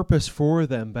a purpose for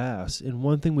them bass. And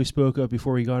one thing we spoke of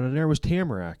before we got in there was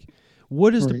tamarack.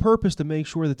 What is the purpose to make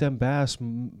sure that them bass,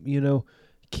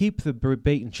 keep the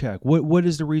bait in check? What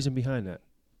is the reason behind that?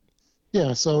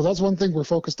 Yeah, so that's one thing we're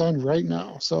focused on right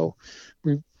now. So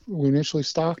we initially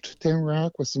stocked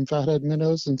tamarack with some fathead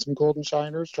minnows and some golden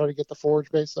shiners, try to get the forage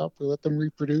base up. We let them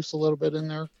reproduce a little bit in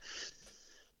there.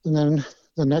 And then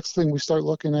the next thing we start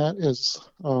looking at is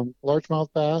largemouth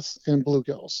bass and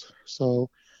bluegills. So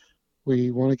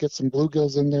we want to get some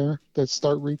bluegills in there that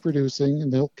start reproducing,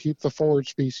 and they'll keep the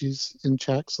forage species in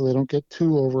check so they don't get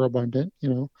too overabundant,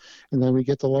 and then we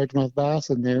get the largemouth bass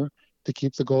in there to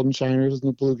keep the golden shiners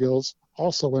and the bluegills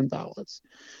also in balance.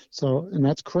 So, and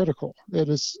that's critical. It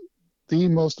is the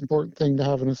most important thing to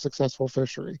have in a successful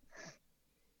fishery.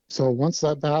 So once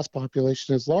that bass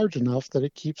population is large enough that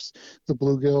it keeps the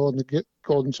bluegill and the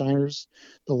golden shiners,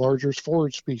 the larger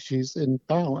forage species, in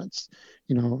balance,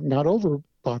 not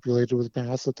overpopulated with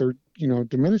bass that they're,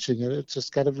 diminishing it. It's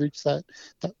just got to reach that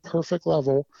perfect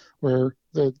level where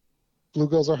the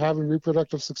bluegills are having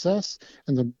reproductive success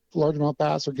and the largemouth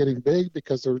bass are getting big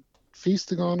because they're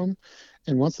feasting on them.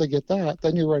 And once they get that,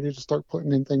 then you're ready to start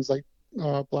putting in things like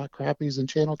black crappies and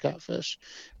channel catfish,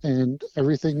 and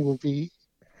everything will be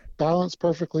balanced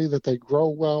perfectly, that they grow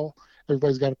well.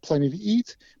 Everybody's got plenty to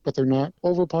eat, but they're not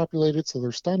overpopulated, so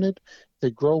they're stunted. They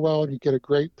grow well, and you get a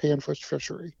great panfish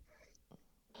fishery.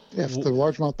 If the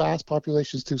largemouth bass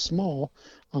population is too small,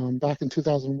 back in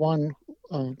 2001,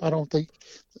 I don't think,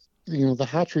 the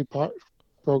hatchery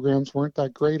programs weren't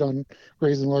that great on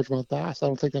raising largemouth bass. I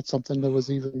don't think that's something that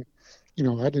was even,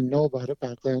 I didn't know about it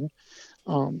back then.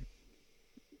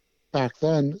 Back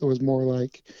then, it was more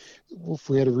like if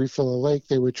we had to refill a lake,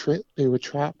 they would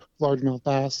trap largemouth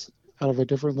bass out of a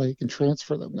different lake and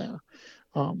transfer them there.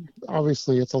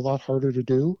 Obviously, it's a lot harder to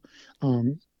do,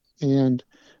 and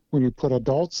when you put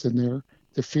adults in there,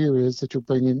 the fear is that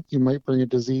you might bring a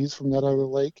disease from that other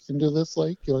lake into this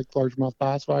lake, like largemouth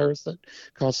bass virus that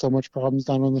caused so much problems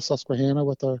down on the Susquehanna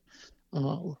with the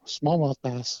smallmouth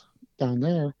bass down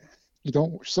there.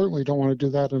 You certainly don't want to do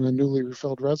that in a newly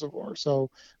refilled reservoir. So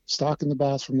stocking the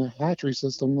bass from the hatchery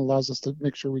system allows us to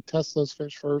make sure we test those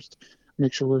fish first,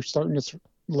 make sure we're starting this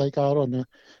lake out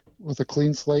with a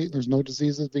clean slate and there's no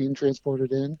diseases being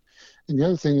transported in. And the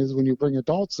other thing is, when you bring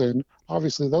adults in,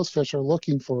 obviously those fish are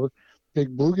looking for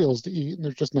big bluegills to eat, and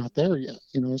they're just not there yet,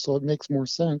 so it makes more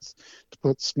sense to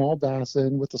put small bass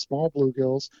in with the small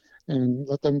bluegills and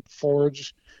let them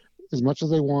forage as much as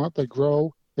they want. They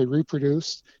grow, they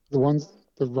reproduce. The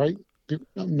right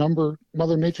number,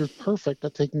 Mother Nature's perfect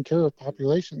at taking care of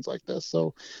populations like this.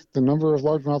 So the number of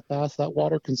largemouth bass that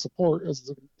water can support is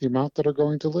the amount that are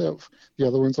going to live. The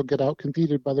other ones will get out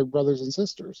competed by their brothers and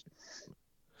sisters.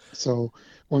 So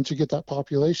once you get that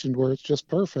population where it's just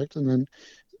perfect, and then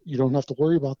you don't have to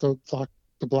worry about the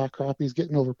black crappies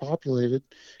getting overpopulated,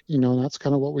 that's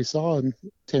kind of what we saw in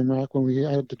Tamarack when we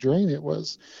had to drain it.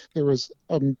 There was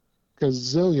a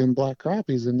gazillion black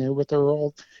crappies in there, but they were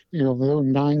all, they were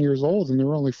 9 years old and they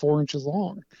were only 4 inches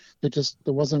long. There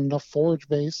wasn't enough forage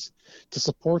base to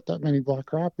support that many black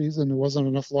crappies, and there wasn't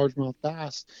enough largemouth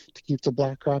bass to keep the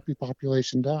black crappie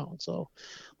population down. So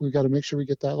we've got to make sure we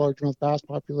get that largemouth bass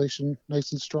population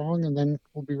nice and strong, and then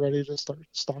we'll be ready to start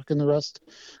stocking the rest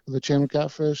of the channel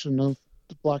catfish and the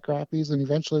black crappies, and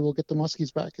eventually we'll get the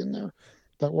muskies back in there.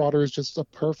 That water is just a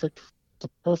perfect the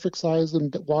perfect size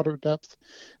and water depth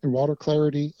and water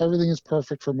clarity. Everything is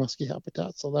perfect for muskie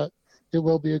habitat. So that it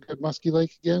will be a good muskie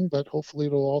lake again, but hopefully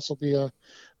it'll also be a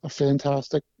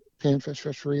fantastic panfish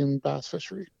fishery and bass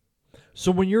fishery.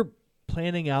 So when you're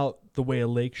planning out the way a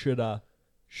lake should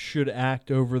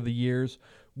act over the years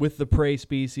with the prey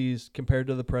species compared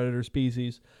to the predator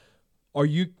species, are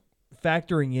you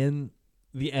factoring in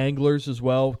the anglers as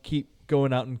well? Keep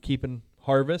going out and keeping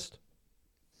harvest?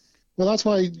 Well, that's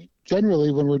why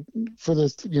generally when we're for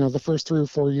this, the first 3 or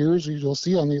 4 years, you'll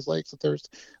see on these lakes that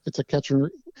it's a catch and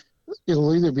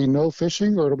it'll either be no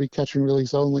fishing or it'll be catch and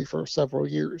release only for several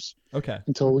years. Okay.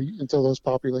 Until those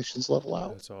populations level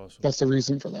out. That's awesome. That's the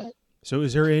reason for that. So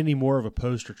is there any more of a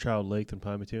poster child lake than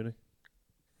Pymatuning?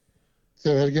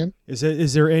 Say that again.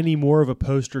 Is there any more of a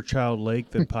poster child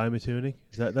lake than Pymatuning?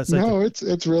 That's like no, it's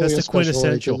really that's a the special lake,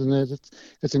 quintessential. isn't it?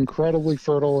 It's incredibly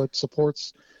fertile. It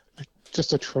supports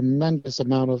just a tremendous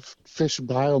amount of fish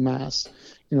biomass.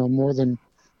 More than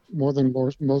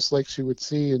most lakes you would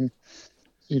see, and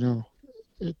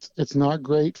it's not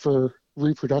great for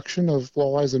reproduction of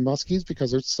walleyes and muskies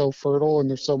because it's so fertile and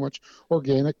there's so much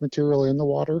organic material in the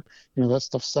water. That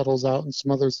stuff settles out and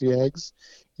smothers the eggs.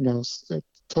 It's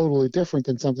totally different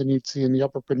than something you'd see in the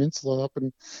Upper Peninsula up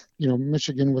in,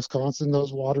 Michigan, Wisconsin.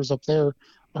 Those waters up there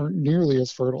aren't nearly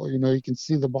as fertile. You can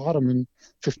see the bottom in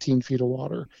 15 feet of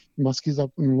water. Muskies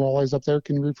up and walleyes up there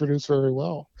can reproduce very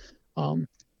well.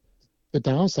 The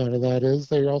downside of that is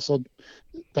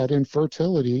that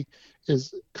infertility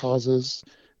causes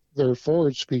their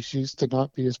forage species to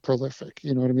not be as prolific.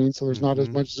 You know what I mean? So there's not as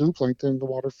much zooplankton in the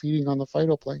water feeding on the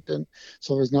phytoplankton.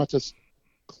 So there's not just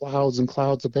clouds and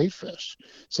clouds of bait fish.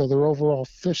 So their overall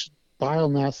fish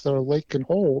biomass that a lake can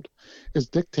hold is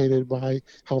dictated by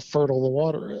how fertile the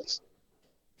water is.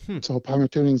 So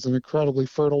Pymatuning is an incredibly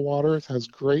fertile water. It has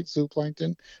great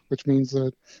zooplankton, which means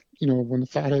that, when the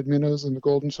fathead minnows and the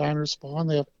golden shiners spawn,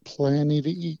 they have plenty to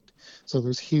eat. So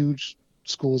there's huge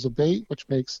schools of bait, which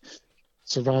makes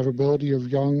survivability of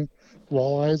young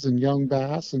walleyes and young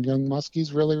bass and young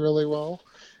muskies really, really well.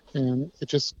 And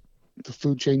the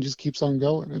food chain just keeps on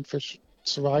going and fish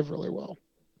survive really well.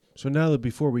 So now that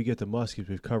before we get to muskies,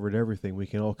 we've covered everything, we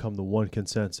can all come to one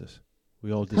consensus.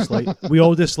 We all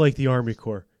dislike the Army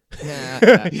Corps.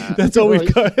 That's all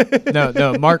we've got.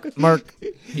 No, Mark,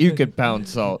 you could pound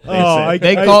salt.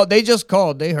 They just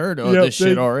called. They heard this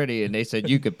shit already, and they said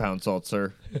you could pound salt,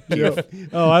 sir.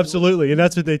 Oh, absolutely, and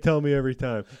that's what they tell me every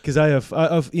time. Because I've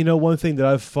one thing that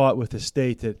I've fought with the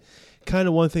state, that kind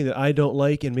of one thing that I don't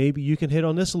like, and maybe you can hit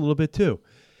on this a little bit too.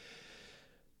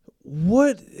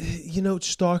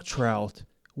 Stock trout.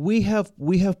 We have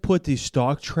put these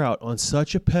stock trout on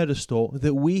such a pedestal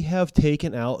that we have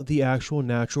taken out the actual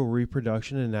natural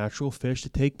reproduction and natural fish to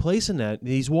take place in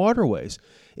these waterways.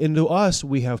 And to us,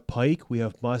 we have pike, we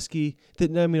have muskie.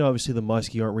 Obviously the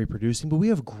muskie aren't reproducing, but we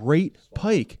have great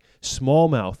pike,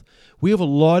 smallmouth. We have a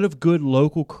lot of good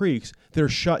local creeks that are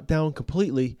shut down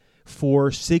completely for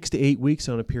 6 to 8 weeks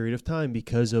on a period of time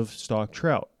because of stock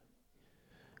trout.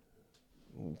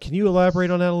 Can you elaborate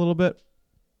on that a little bit?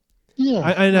 Yeah,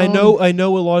 I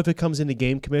know a lot of it comes into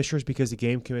game commissioners because the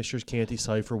game commissioners can't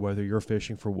decipher whether you're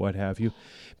fishing for what have you,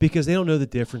 because they don't know the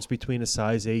difference between a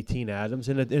size 18 Adams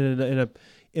and a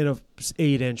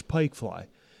 8-inch pike fly.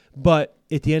 But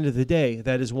at the end of the day,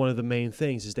 that is one of the main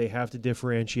things, is they have to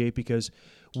differentiate, because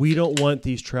we don't want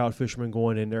these trout fishermen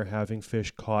going in there having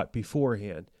fish caught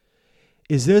beforehand.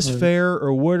 Is this fair,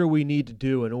 or what do we need to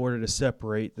do in order to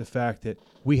separate the fact that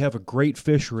we have a great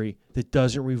fishery that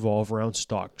doesn't revolve around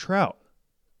stock trout?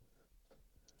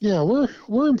 Yeah,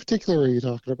 where in particular are you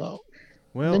talking about?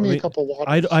 Well, Give me a couple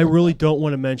waters. I really don't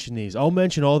want to mention these. I'll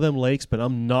mention all them lakes, but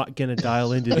I'm not going to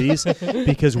dial into these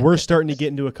because we're starting to get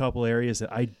into a couple areas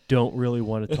that I don't really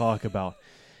want to talk about.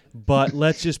 But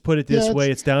let's just put it this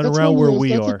way. It's down around where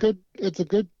we are. It's a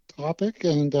good topic,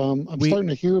 and I'm starting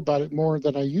to hear about it more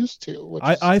than I used to.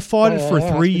 I fought it for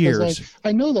 3 years.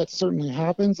 I know that certainly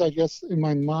happens. I guess in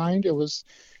my mind it wasn't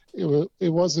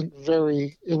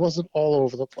all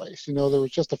over the place. There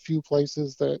was just a few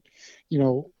places that,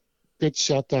 it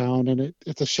shut down, and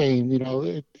it's a shame.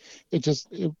 I guess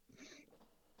it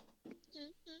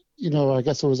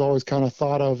was always kind of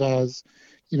thought of as,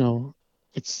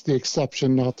 it's the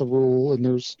exception, not the rule, and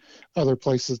there's other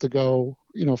places to go,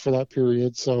 for that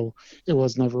period. So it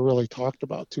was never really talked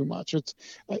about too much.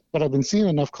 But I've been seeing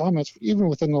enough comments, even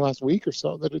within the last week or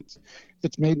so, that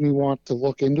it's made me want to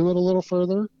look into it a little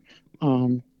further.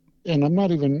 And I'm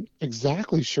not even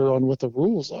exactly sure on what the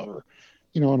rules are,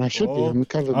 and I should be. I'm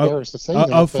kind of embarrassed to say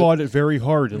that. I've fought it very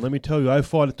hard, and let me tell you, I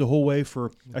fought it the whole way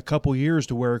for a couple years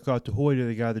to where it got to Hoy, to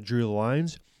the guy that drew the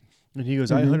lines. And he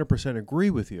goes, I 100% agree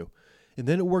with you. And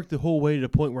then it worked the whole way to the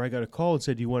point where I got a call and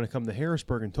said, do you want to come to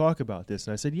Harrisburg and talk about this?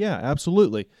 And I said, yeah,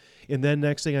 absolutely. And then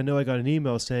next thing I know, I got an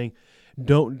email saying,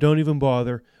 don't even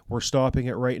bother. We're stopping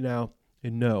it right now.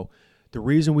 And no, the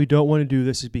reason we don't want to do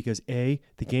this is because A,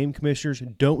 the game commissioners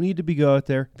don't need to be out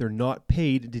there. They're not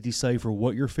paid to decipher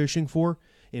what you're fishing for.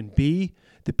 And B,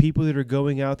 the people that are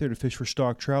going out there to fish for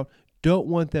stock trout don't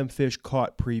want them fish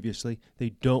caught previously. They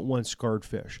don't want scarred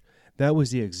fish. That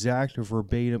was the exact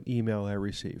verbatim email I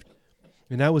received.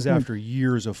 And that was after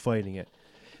years of fighting it.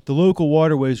 The local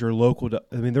waterways are local to,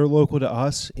 they're local to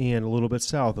us and a little bit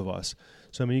south of us.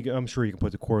 So, I'm sure you can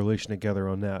put the correlation together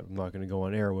on that. I'm not going to go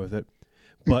on air with it.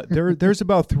 But there's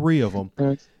about 3 of them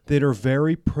that are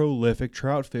very prolific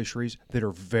trout fisheries that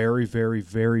are very, very,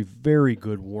 very, very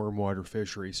good warm water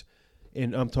fisheries.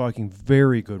 And I'm talking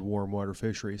very good warm water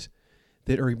fisheries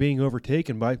that are being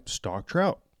overtaken by stock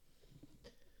trout.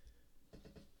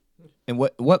 And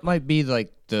what might be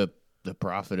like the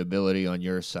profitability on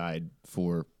your side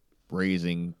for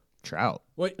raising trout?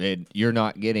 Wait. And you're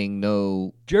not getting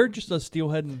no. Jared just does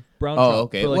steelhead and brown trout. Oh,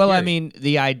 okay. for, like, Well, I Gary. mean,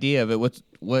 the idea of it.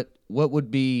 What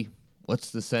would be?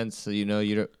 What's the sense? You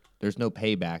don't. There's no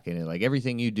payback in it. Like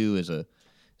everything you do is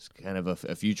kind of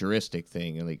a futuristic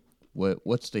thing. And like,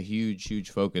 what's the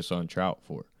huge focus on trout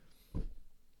for?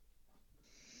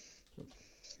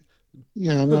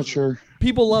 Yeah, I'm not sure.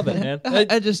 People love it, man.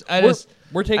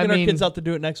 We're taking our kids out to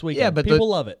do it next weekend. Yeah, but people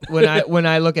love it. when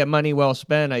I look at money well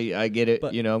spent, I get it.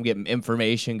 But- I'm getting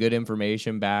good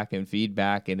information back and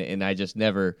feedback, and I just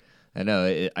never. I know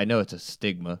it's a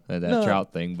stigma that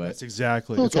trout thing, but That's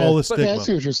exactly. It's Okay, all the but stigma. I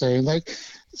see what you're saying. Like,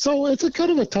 so it's a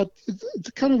kind of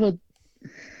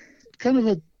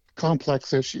a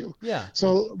complex issue. Yeah.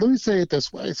 So let me say it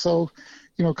this way. So,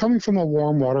 coming from a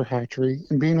warm water hatchery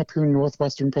and being up here in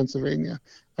northwestern Pennsylvania,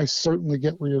 I certainly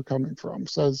get where you're coming from.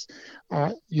 Says,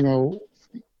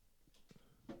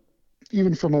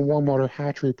 even from a warm water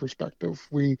hatchery perspective,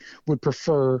 we would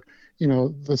prefer,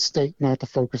 the state not to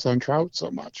focus on trout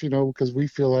so much, because we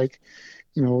feel like,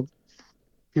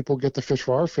 people get to fish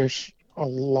for our fish a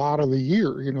lot of the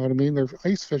year. You know what I mean? They're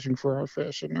ice fishing for our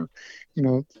fish, and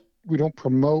they're, we don't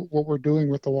promote what we're doing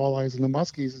with the walleyes and the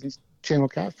muskies and channel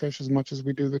catfish as much as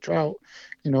we do the trout,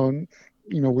 and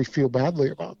we feel badly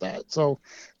about that. So,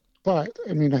 but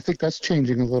I think that's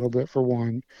changing a little bit for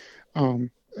one.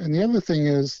 And the other thing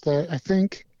is that I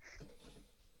think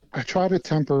I try to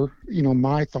temper,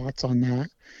 my thoughts on that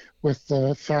with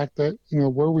the fact that,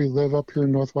 where we live up here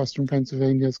in northwestern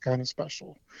Pennsylvania is kind of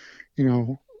special.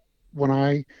 When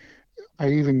I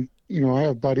even, I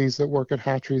have buddies that work at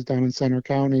hatcheries down in Center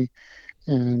County,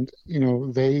 and,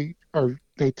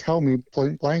 they tell me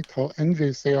point blank how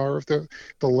envious they are of the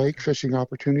lake fishing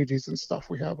opportunities and stuff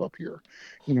we have up here.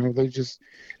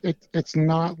 It's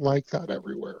not like that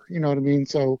everywhere. You know what I mean?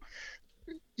 So,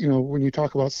 when you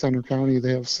talk about Center County,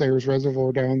 they have Sayers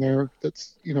Reservoir down there.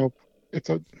 That's, it's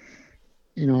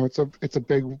a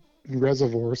big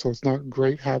reservoir, so it's not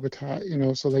great habitat,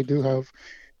 so they do have,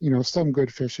 some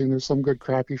good fishing. There's some good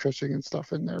crappie fishing and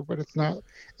stuff in there, but it's not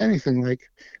anything like,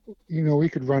 we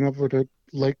could run up with a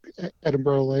Lake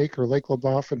Edinburgh Lake or Lake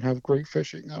LaBeouf and have great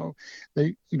fishing. A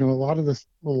lot of this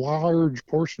large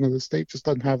portion of the state just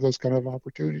doesn't have those kind of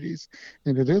opportunities,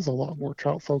 and it is a lot more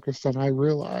trout focused than I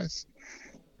realize.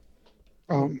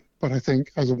 But I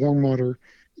think as a warm water,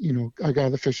 I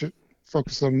got to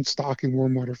focus on stocking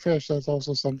warm water fish. That's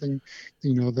also something,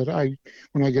 that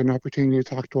when I get an opportunity to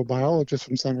talk to a biologist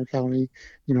from Center County,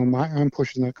 I'm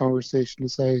pushing that conversation to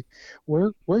say,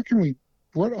 where can we,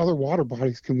 what other water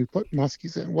bodies can we put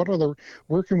muskies in?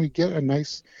 Where can we get a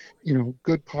nice,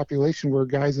 good population where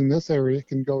guys in this area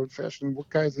can go and fish, and what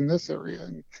guys in this area?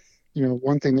 And,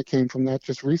 one thing that came from that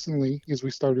just recently is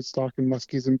we started stocking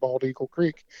muskies in Bald Eagle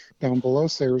Creek down below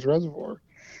Sayers Reservoir.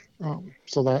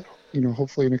 So that,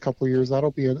 hopefully in a couple of years,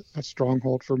 that'll be a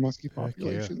stronghold for muskie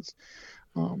populations.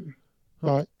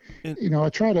 But, I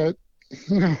try to,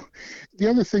 the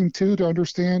other thing too to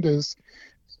understand is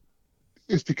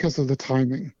because of the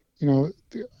timing,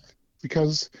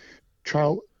 because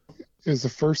trout is the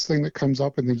first thing that comes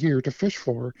up in the year to fish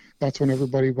for. That's when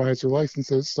everybody buys their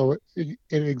licenses. So it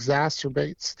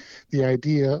exacerbates the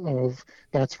idea of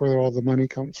that's where all the money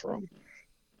comes from.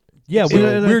 Yeah, So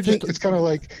we're just it's kind of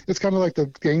like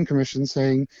the game commission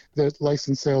saying that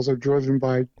license sales are driven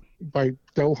by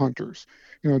doe hunters.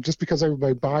 Just because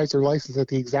everybody buys their license at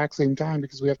the exact same time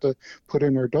because we have to put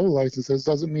in our doe licenses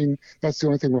doesn't mean that's the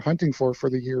only thing we're hunting for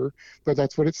the year, but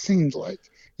that's what it seems like.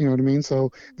 You know what I mean?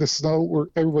 So the snow,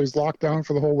 everybody's locked down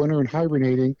for the whole winter and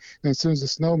hibernating, and as soon as the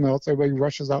snow melts, everybody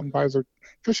rushes out and buys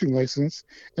fishing license,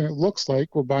 and it looks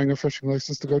like we're buying a fishing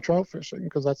license to go trout fishing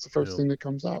because that's the first thing that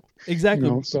comes up. Exactly.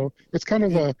 You know, so it's kind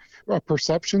of a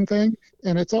perception thing,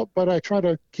 and it's up. But I try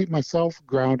to keep myself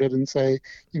grounded and say,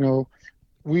 you know,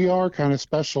 we are kind of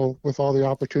special with all the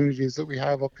opportunities that we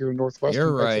have up here in Northwestern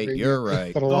You're right. Pennsylvania You're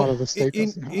right. that a lot of the state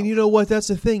doesn't have. And you know what? That's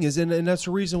the thing is, and that's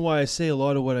the reason why I say a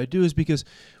lot of what I do is because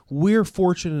we're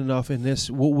fortunate enough in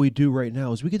this. What we do right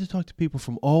now is we get to talk to people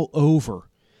from all over.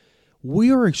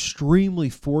 We are extremely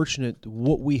fortunate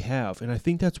what we have, and I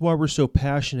think that's why we're so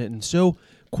passionate and so,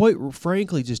 quite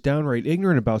frankly, just downright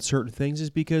ignorant about certain things.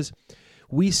 Is because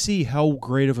we see how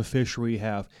great of a fishery you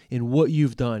have and what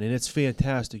you've done, and it's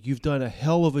fantastic. You've done a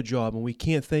hell of a job, and we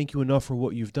can't thank you enough for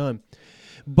what you've done.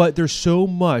 But there's so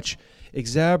much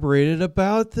exaggerated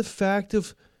about the fact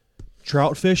of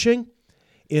trout fishing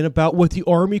and about what the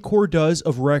Army Corps does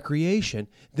of recreation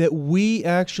that we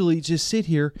actually just sit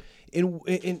here and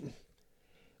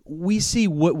we see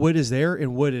what is there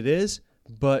and what it is,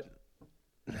 but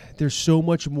there's so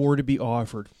much more to be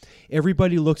offered.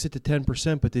 Everybody looks at the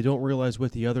 10%, but they don't realize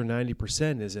what the other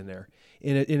 90% is in there.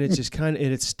 And it's just kind of,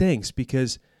 and it stinks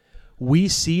because we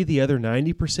see the other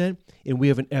 90% and we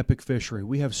have an epic fishery.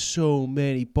 We have so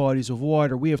many bodies of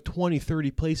water. We have 20,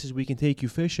 30 places we can take you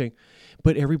fishing,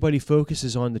 but everybody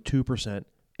focuses on the 2%,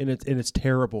 and it's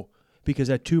terrible because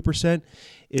that 2%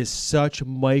 is such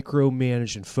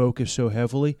micromanaged and focused so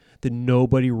heavily that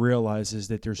nobody realizes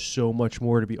that there's so much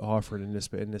more to be offered in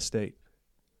this state.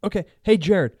 Okay. Hey,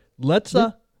 Jared, let's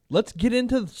get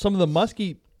into some of the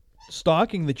muskie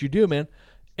stocking that you do, man.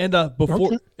 And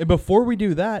before we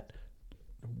do that,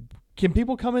 can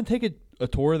people come and take a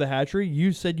tour of the hatchery?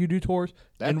 You said you do tours.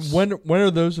 And when are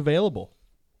those available?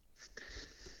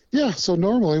 Yeah, so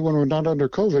normally when we're not under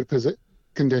COVID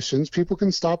conditions, people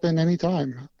can stop in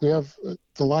anytime. We have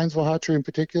the Lionsville hatchery in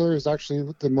particular is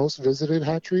actually the most visited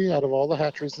hatchery out of all the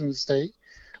hatcheries in the state.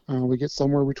 We get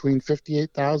somewhere between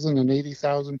 58,000 and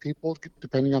 80,000 people,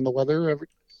 depending on the weather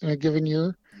in a given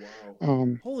year.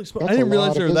 Wow. Holy smokes. I didn't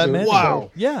realize there were that many.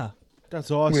 Wow. Yeah.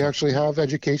 That's awesome. We actually have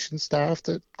education staff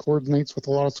that coordinates with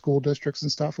a lot of school districts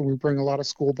and stuff, and we bring a lot of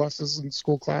school buses and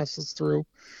school classes through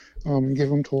and give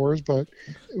them tours. But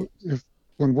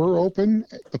when we're open,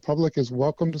 the public is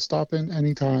welcome to stop in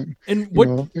anytime. And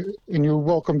and you're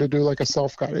welcome to do like a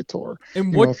self-guided tour.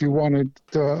 And if you wanted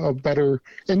a better,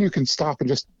 and you can stop and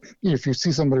just, if you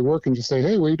see somebody working, just say,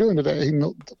 "Hey, what are you doing today?"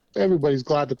 Everybody's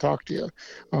glad to talk to you.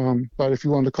 But if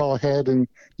you wanted to call ahead and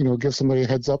give somebody a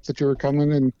heads up that you were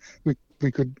coming, and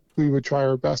we would try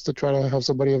our best to try to have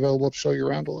somebody available to show you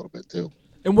around a little bit too.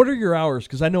 And what are your hours?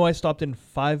 Because I know I stopped in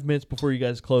 5 minutes before you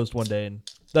guys closed one day, and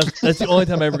that's the only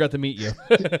time I ever got to meet you.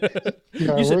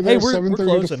 Yeah, you said, we're there we're 7:30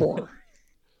 closing. to 4.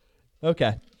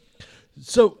 Okay.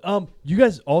 So you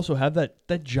guys also have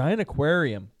that giant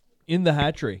aquarium in the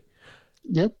hatchery.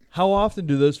 Yep. How often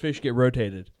do those fish get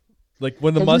rotated? Like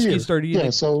when the Every year. muskies start eating?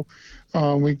 Yeah, so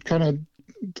we kind of,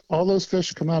 all those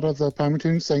fish come out of the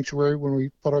Palmatoon Sanctuary when we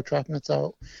put our trap nets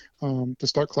out to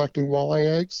start collecting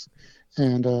walleye eggs.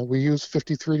 And we use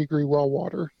 53-degree well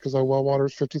water because our well water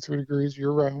is 53 degrees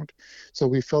year-round. So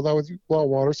we fill that with well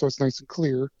water so it's nice and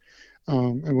clear.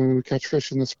 And when we catch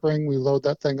fish in the spring, we load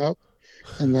that thing up.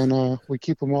 And then we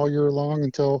keep them all year long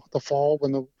until the fall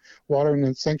when the water in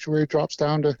the sanctuary drops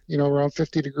down to, around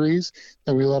 50 degrees.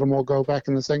 Then we let them all go back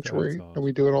in the sanctuary. That's awesome. And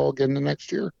we do it all again the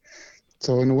next year.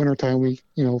 So in the wintertime, we,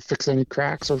 fix any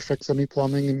cracks or fix any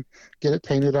plumbing and get it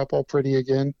painted up all pretty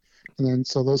again. And then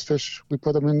so those fish, we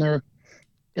put them in there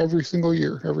every single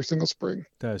year, every single spring.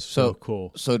 That's so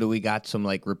cool. So do we got some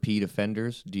like repeat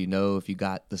offenders? Do you know if you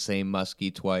got the same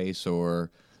muskie twice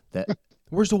or that?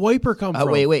 Where's the wiper come from?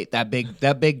 Wait. That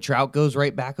big trout goes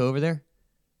right back over there?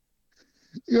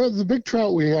 The big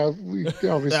trout we have, we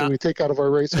take out of our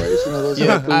raceways. Those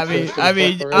Yeah, are I big fish that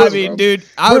we collect our I eggs mean, from. dude,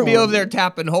 I would be over there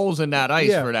tapping holes in that ice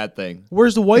Yeah. for that thing.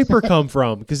 Where's the wiper come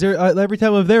from? Because every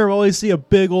time I'm there, I always see a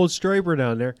big old striper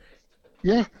down there.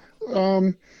 Yeah.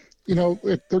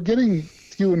 They're getting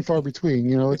few and far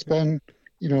between. It's been,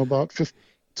 about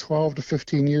 12 to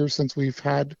 15 years since we've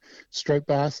had striped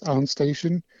bass on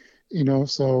station.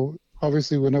 So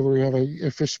obviously whenever we have a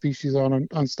fish species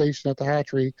on station at the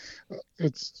hatchery,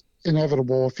 it's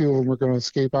inevitable a few of them are going to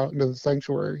escape out into the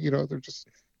sanctuary. They're just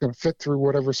going to fit through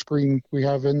whatever screen we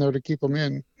have in there to keep them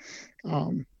in.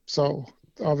 So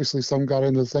obviously some got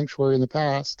into the sanctuary in the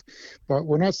past, but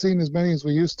we're not seeing as many as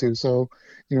we used to. So,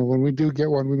 when we do get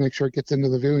one, we make sure it gets into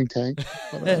the viewing tank.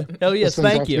 But, Hell yes, those things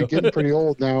thank have to you. be getting pretty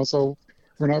old now, so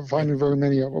we're not finding very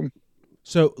many of them.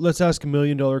 So let's ask $1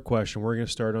 million question. We're going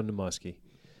to start on the muskie.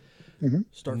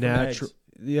 Start from eggs.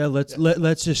 Yeah,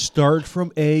 let's just start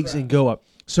from eggs and go up.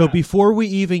 So before we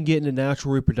even get into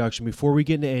natural reproduction, before we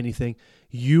get into anything,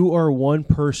 you are one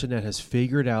person that has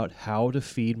figured out how to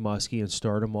feed muskie and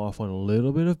start them off on a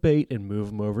little bit of bait and move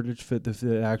them over to fit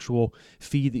the actual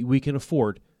feed that we can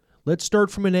afford. Let's start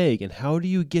from an egg, and how do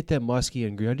you get that muskie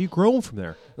and how do you grow them from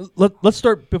there? Let's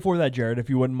start before that, Jared, if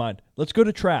you wouldn't mind. Let's go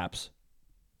to traps.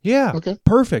 Yeah, Okay.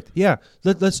 perfect. Yeah,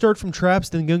 let's start from traps,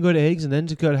 then go to eggs, and then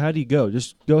just go. How do you go?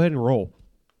 Just go ahead and roll.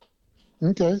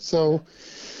 Okay, so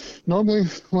normally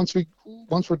once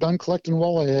we're done collecting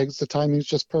walleye eggs, the timing's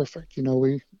just perfect.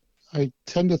 I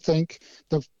tend to think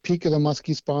the peak of the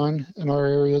muskie spawn in our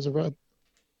area is around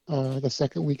the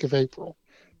second week of April.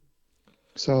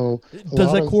 So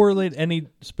Does that correlate any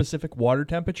specific water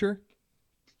temperature?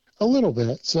 a little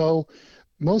bit. So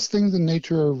most things in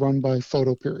nature are run by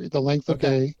photoperiod, the length of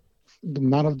Okay. day, the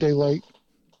amount of daylight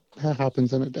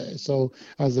happens in a day. So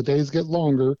as the days get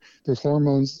longer, there's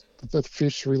hormones that the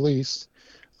fish release.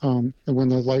 And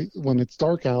when it's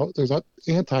dark out, there's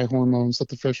anti-hormones that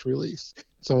the fish release.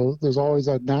 So there's always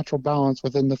a natural balance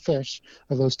within the fish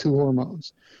of those two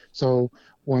hormones. So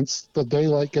once the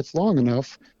daylight gets long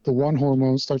enough, the one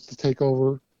hormone starts to take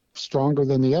over stronger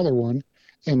than the other one,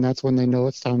 and that's when they know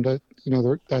it's time to,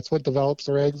 that's what develops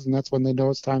their eggs, and that's when they know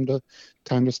it's time to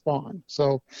spawn.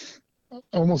 So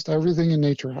almost everything in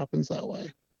nature happens that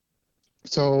way.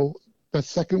 So the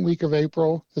second week of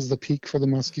April is the peak for the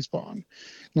muskie spawn.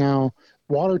 Now,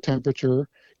 water temperature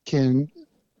can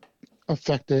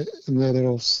affect it in that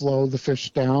it'll slow the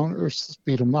fish down or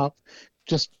speed them up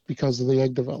just because of the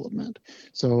egg development.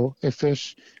 So a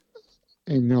fish,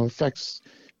 affects,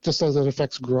 just as it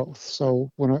affects growth.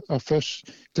 So when a fish,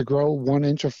 to grow 1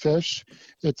 inch of fish,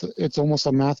 it's almost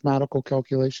a mathematical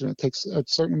calculation. It takes a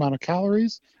certain amount of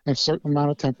calories and a certain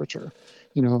amount of temperature.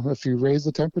 If you raise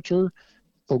the temperature,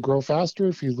 they'll grow faster.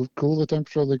 If you cool the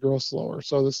temperature, they grow slower.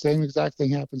 So the same exact thing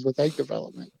happens with egg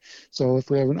development. So if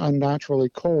we have an unnaturally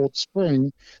cold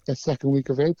spring, that second week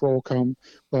of April will come,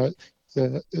 but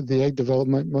the egg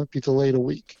development might be delayed a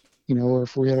week. Or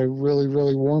if we had a really,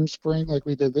 really warm spring like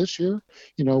we did this year,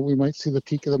 we might see the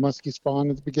peak of the muskie spawn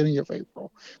at the beginning of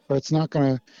April. But it's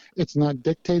not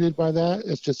dictated by that.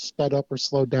 It's just sped up or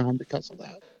slowed down because of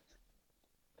that.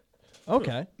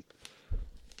 Okay.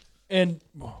 And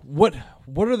what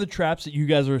are the traps that you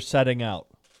guys are setting out?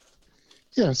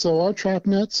 Yeah, so our trap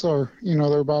nets are,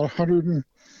 they're about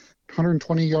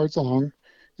 120 yards long.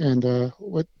 And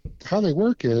how they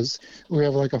work is we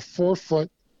have like a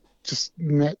 4-foot just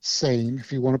net seine,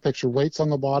 if you want to picture weights on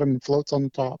the bottom and floats on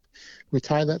the top. We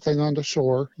tie that thing onto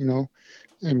shore,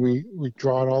 and we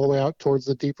draw it all the way out towards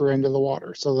the deeper end of the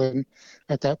water. So then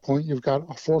at that point, you've got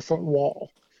a 4-foot wall.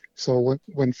 So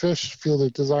when fish feel the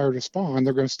desire to spawn,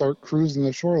 they're going to start cruising the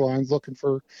shorelines looking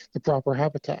for the proper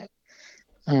habitat.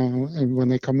 And when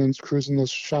they come in cruising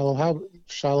those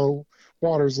shallow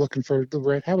waters looking for the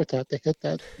right habitat, they hit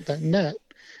that net,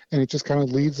 and it just kind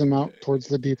of leads them out towards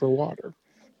the deeper water.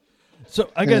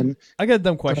 So I got a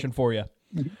dumb question for you.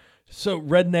 So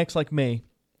rednecks like me,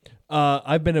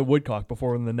 I've been at Woodcock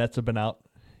before when the nets have been out.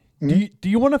 Do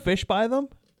you want to fish by them?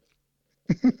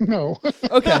 No.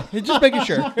 Okay, just making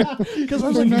sure. Because I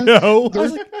was like, They're not- no. I They're,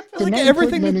 was like they're not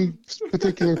everything. put in any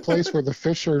particular place where the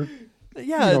fish are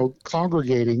Yeah.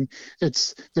 congregating.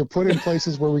 They're put in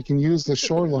places where we can use the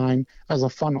shoreline as a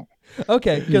funnel.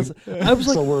 Okay. Because I was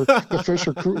like, So the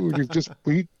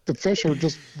fish are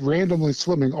just randomly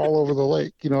swimming all over the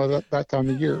lake. That time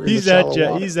of year. He's in the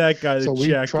shallow water. he's that guy that So we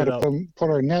jacked try it to up. put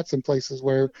our nets in places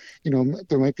where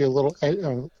there might be a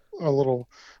little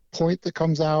point that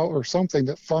comes out or something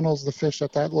that funnels the fish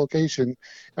at that location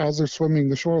as they're swimming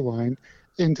the shoreline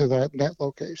into that net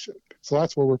location. So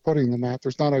that's where we're putting them at.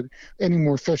 There's not any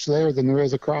more fish there than there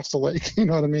is across the lake. You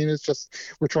know what I mean? It's just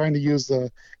we're trying to use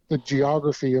the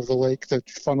geography of the lake to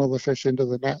funnel the fish into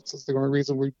the nets. It's the only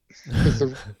reason is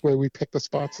the way we pick the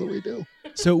spots that we do.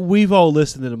 So we've all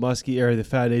listened to the Muskie Area, the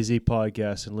Fat AZ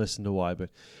podcast, and listened to why.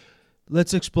 But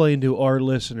let's explain to our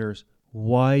listeners,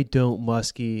 why don't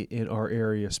muskie in our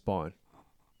area spawn?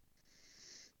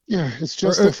 Yeah, it's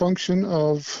just a function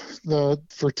of the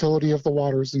fertility of the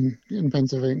waters in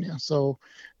Pennsylvania. So,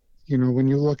 when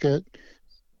you look at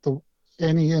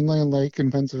any inland lake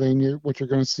in Pennsylvania, what you're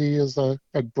going to see is a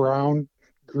brown,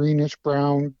 greenish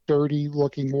brown, dirty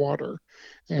looking water.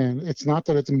 And it's not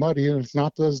that it's muddy, and it's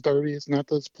not that it's dirty, it's not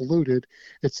that it's polluted,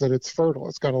 it's that it's fertile.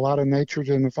 It's got a lot of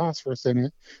nitrogen and phosphorus in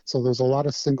it. So there's a lot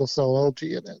of single cell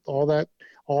algae in it. All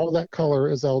that color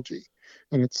is algae,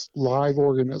 and it's live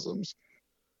organisms.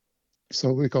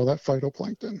 So we call that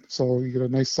phytoplankton. So you get a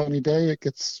nice sunny day, it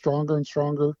gets stronger and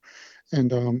stronger,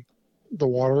 and the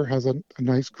water has a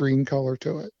nice green color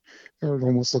to it, or it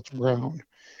almost looks brown.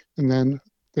 And then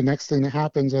the next thing that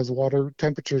happens as water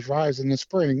temperatures rise in the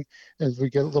spring is we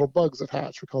get little bugs that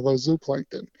hatch. We call those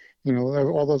zooplankton. You know,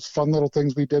 all those fun little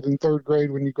things we did in third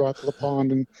grade when you go out to the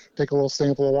pond and take a little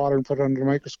sample of water and put it under the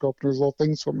microscope and there's little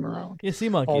things swimming around. Yeah, sea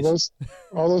All monkeys.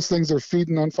 those things are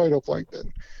feeding on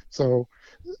phytoplankton. So,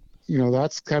 you know,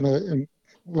 that's kind of, and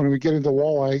when we get into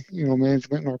walleye, you know,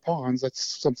 management in our ponds,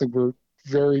 that's something we're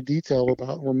very detailed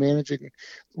about. We're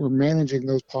managing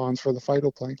those ponds for the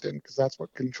phytoplankton because that's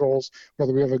what controls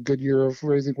whether we have a good year of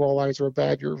raising walleyes or a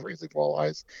bad year of raising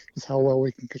walleyes, is how well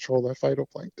we can control that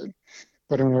phytoplankton.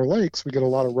 But in our lakes, we get a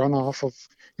lot of runoff of,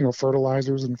 you know,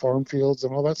 fertilizers and farm fields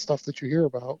and all that stuff that you hear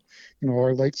about. You know,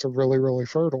 our lakes are really, really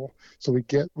fertile, so we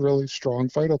get really strong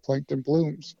phytoplankton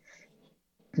blooms.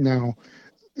 Now,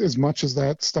 as much as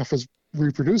that stuff is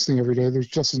reproducing every day, there's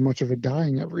just as much of it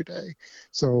dying every day.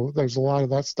 So there's a lot of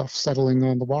that stuff settling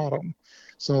on the bottom.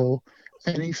 So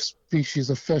any species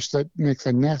of fish that makes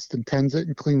a nest and tends it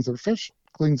and cleans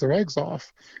their eggs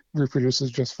off,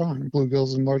 reproduces just fine.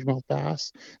 Bluegills and largemouth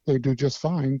bass, they do just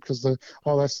fine because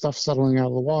all that stuff settling out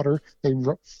of the water, they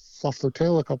fluff their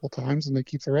tail a couple times and they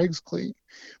keep their eggs clean.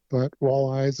 But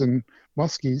walleyes and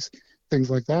muskies, things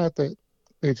like that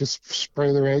they just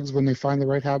spray their eggs when they find the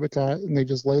right habitat and they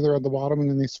just lay there at the bottom and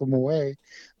then they swim away.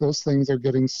 Those things are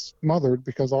getting smothered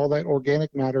because all that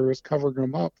organic matter is covering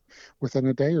them up within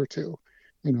a day or two.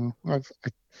 You know,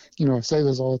 I say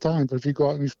this all the time, but if you go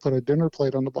out and you put a dinner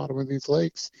plate on the bottom of these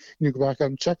lakes and you go back out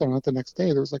and check on it the next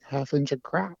day, there's like a half-inch of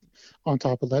crap on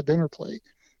top of that dinner plate.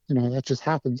 You know, that just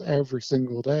happens every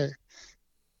single day.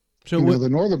 So You know, the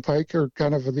northern pike are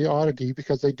kind of the oddity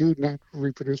because they do not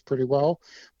reproduce pretty well,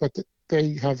 but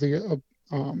they have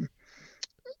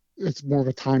it's more of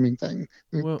a timing thing.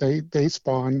 Well- They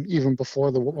spawn even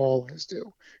before the walleyes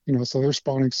do. You know, so they're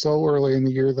spawning so early in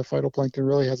the year the phytoplankton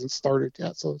really hasn't started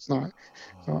yet, so it's not.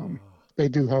 They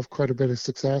do have quite a bit of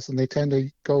success, and they tend to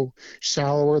go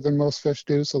shallower than most fish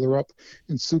do. So they're up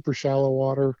in super shallow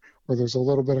water where there's a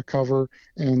little bit of cover,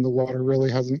 and the water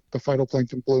really hasn't, the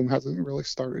phytoplankton bloom hasn't really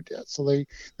started yet. So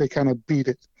they kind of beat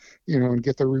it, you know, and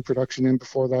get their reproduction in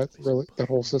before that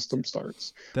whole system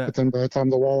starts. But then by the time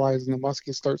the walleyes and the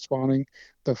muskies start spawning,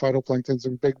 the phytoplankton's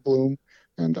in big bloom,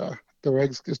 and their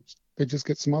eggs just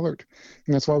get smothered.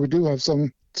 And that's why we do have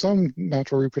some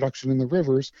natural reproduction in the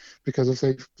rivers, because if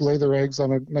they lay their eggs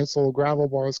on a nice little gravel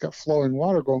bar that's got flowing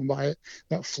water going by it,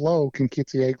 that flow can keep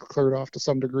the egg cleared off to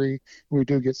some degree, and we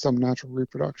do get some natural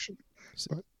reproduction.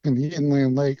 But in the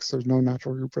inland lakes, there's no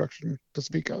natural reproduction to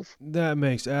speak of. That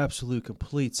makes absolute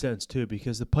complete sense too,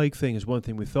 because the pike thing is one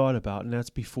thing we thought about, and that's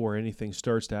before anything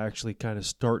starts to actually kind of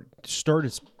start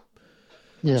its,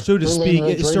 Yeah, so to they're speak, laying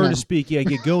eggs right so now. to speak, get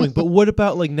going. But what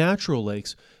about like natural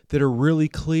lakes that are really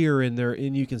clear in there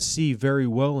and you can see very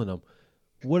well in them?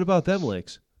 What about them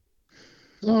lakes?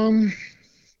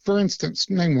 For instance,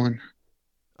 name one.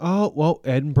 Oh, well,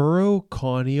 Edinburgh,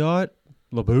 Conneaut,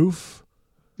 LaBouffe.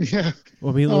 Yeah.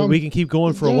 I mean, we can keep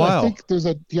going for a I while. think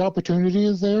the opportunity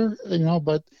is there, you know,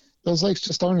 but those lakes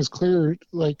just aren't as clear.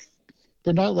 Like,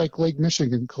 they're not like Lake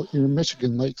Michigan,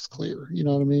 Michigan lakes clear. You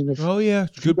know what I mean? Oh, yeah.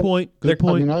 Good point. Good I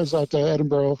point. mean, I was out to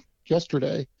Edinburgh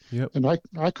yesterday, Yep. and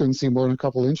I couldn't see more than a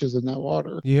couple inches in that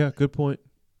water. Yeah, good point.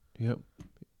 Yep.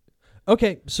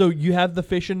 Okay, so you have the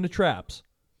fish in the traps.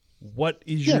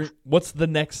 What's the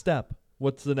next step?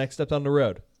 What's the next step on the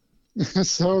road?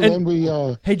 So And- then we,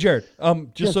 Hey Jared,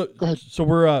 just Yeah, go ahead.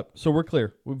 so we're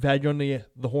clear. We've had you on the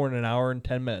horn an hour and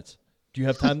 10 minutes. Do you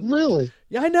have time? really,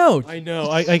 Yeah, I know. I know.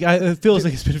 I it feels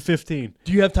like it's been 15.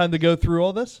 Do you have time to go through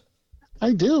all this?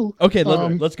 I do. Okay,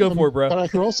 let's go for it, bro. But I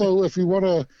could also, if you want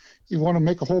to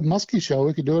make a whole muskie show,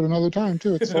 we could do it another time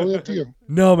too. It's totally up to you.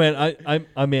 No, man,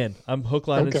 I'm in. I'm hook,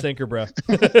 line, and Okay. sinker, bro.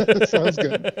 Sounds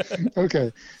good.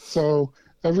 Okay, so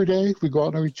every day we go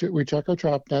out and we check our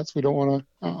trap nets. We don't want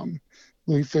to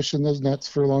leave fish in those nets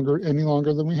for any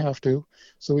longer than we have to.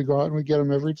 So we go out and we get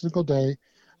them every single day.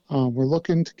 We're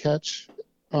looking to catch.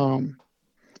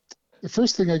 The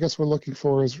first thing I guess we're looking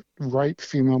for is ripe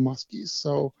female muskies.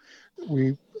 So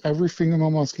every female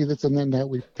muskie that's in that net,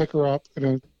 we pick her up in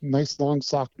a nice long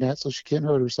sock net so she can't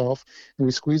hurt herself, and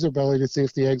we squeeze her belly to see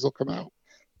if the eggs will come out.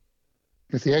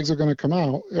 If the eggs are going to come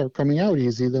out or coming out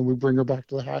easy, then we bring her back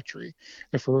to the hatchery.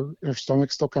 If her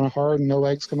stomach's still kind of hard and no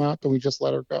eggs come out, then we just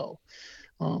let her go.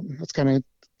 That's kind of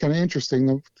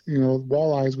interesting.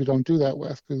 Walleyes we don't do that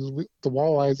with, because the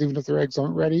walleyes, even if their eggs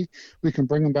aren't ready, we can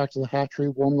bring them back to the hatchery,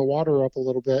 warm the water up a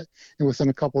little bit, and within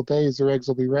a couple of days their eggs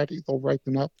will be ready. They'll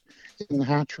ripen up in the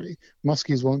hatchery.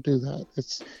 Muskies won't do that.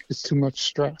 It's too much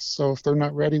stress. So if they're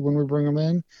not ready when we bring them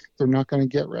in, they're not going to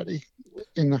get ready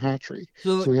in the hatchery.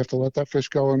 So So we have to let that fish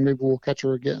go, and maybe we'll catch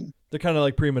her again. they're kind of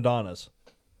like prima donnas.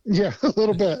 Yeah, a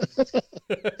little bit.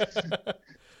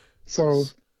 So,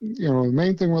 the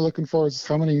main thing we're looking for is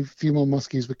how many female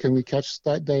muskies can we catch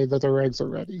that day that their eggs are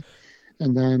ready.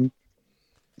 And then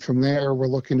from there, we're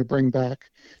looking to bring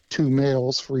back 2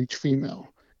 males for each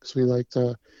female, because we like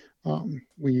to,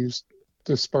 we use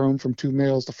the sperm from 2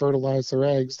 males to fertilize their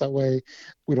eggs. That way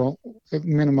it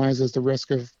minimizes the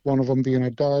risk of one of them being a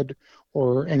dud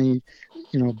or any,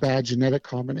 bad genetic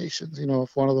combinations.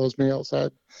 If one of those males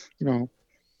had,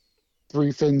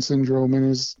 3-fin syndrome in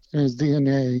his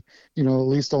DNA, at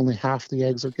least only half the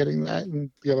eggs are getting that,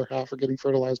 and the other half are getting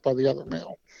fertilized by the other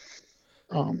male.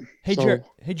 Hey, so-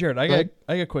 Jared, I got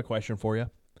a quick question for you.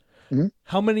 Mhm.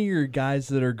 How many of your guys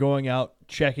that are going out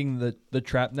checking the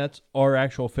trap nets are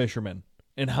actual fishermen?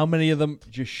 And how many of them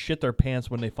just shit their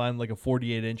pants when they find like a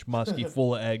 48-inch muskie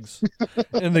full of eggs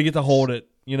and they get to hold it,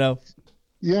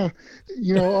 Yeah.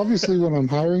 Obviously when I'm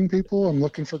hiring people, I'm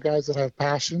looking for guys that have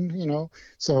passion,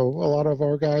 so a lot of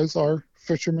our guys are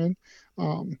fishermen.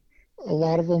 A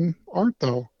lot of them aren't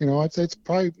though. I'd say it's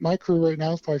probably, my crew right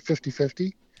now is probably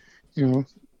 50-50.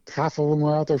 Half of them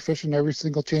are out there fishing every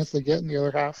single chance they get, and the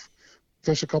other half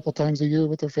fish a couple times a year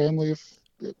with their family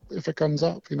if it comes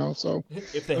up, so.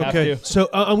 if they have Okay, to. so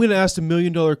I'm going to ask the $1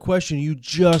 million question. You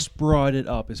just brought it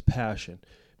up as passion,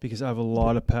 because I have a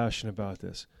lot of passion about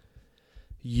this.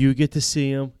 You get to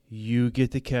see them, you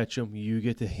get to catch them, you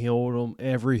get to hold them,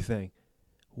 everything.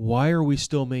 Why are we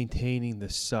still maintaining the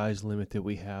size limit that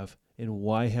we have, and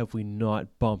why have we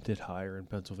not bumped it higher in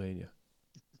Pennsylvania?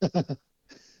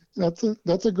 That's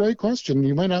a great question.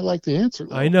 You might not like the answer,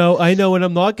 though. I know, and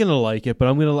I'm not going to like it, but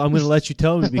I'm going to let you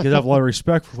tell me, because I have a lot of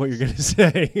respect for what you're going to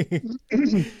say.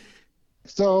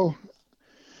 So,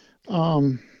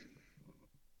 the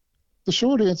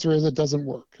short answer is it doesn't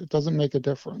work. It doesn't make a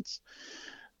difference,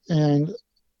 and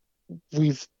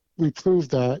we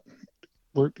proved that.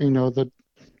 The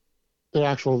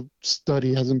actual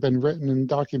study hasn't been written and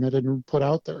documented and put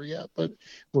out there yet, but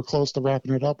we're close to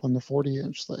wrapping it up on the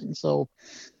 40-inch thing. So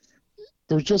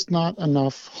there's just not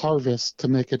enough harvest to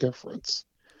make a difference.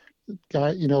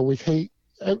 We hate,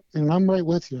 and I'm right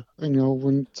with you.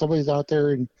 When somebody's out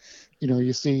there and,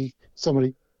 you see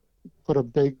somebody put a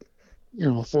big,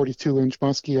 42-inch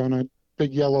muskie on a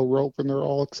big yellow rope and they're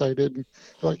all excited, and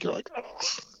you're like, oh,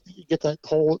 you get that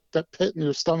pit in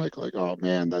your stomach, like, oh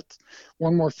man, that's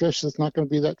one more fish that's not going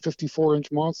to be that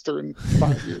 54-inch monster in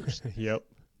 5 years. Yep.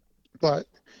 But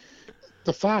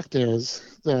the fact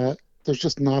is that there's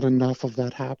just not enough of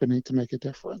that happening to make a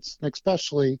difference. And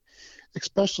especially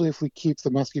if we keep the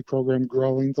muskie program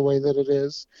growing the way that it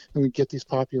is, and we get these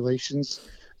populations,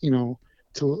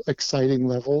 to exciting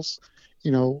levels,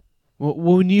 Well,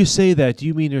 when you say that, do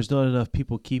you mean there's not enough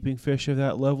people keeping fish at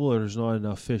that level, or there's not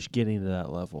enough fish getting to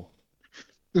that level?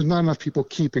 there's not enough people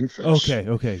keeping fish.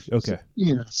 Okay.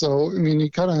 So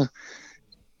you kind of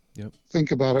Yep.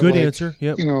 think about it. Good like, answer.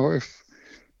 Yep. If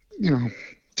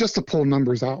just to pull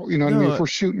numbers out, if we're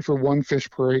shooting for 1 fish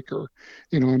per acre,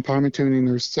 in Palmatooning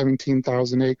there's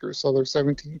 17,000 acres, so there's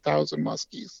 17,000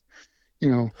 muskies.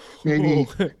 Maybe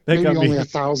That maybe got only me.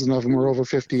 1,000 of them are over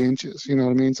 50 inches. You know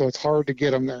what I mean? So it's hard to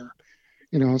get them there.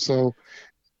 So,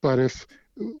 but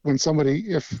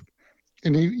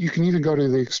and you can even go to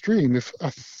the extreme. If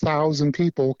 1,000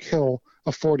 people kill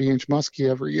a 40-inch muskie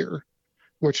every year,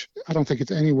 which I don't think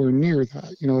it's anywhere near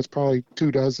that. It's probably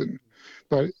 24.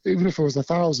 But even if it was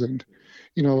 1,000,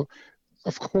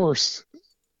 of course,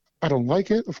 I don't like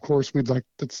it. Of course, we'd like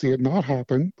to see it not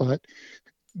happen. But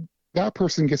that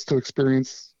person gets to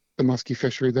experience the muskie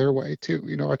fishery their way too.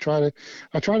 I try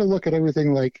to look at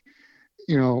everything like,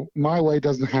 my way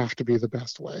doesn't have to be the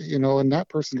best way, and that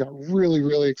person got really,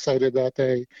 really excited that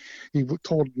day. He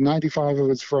told 95 of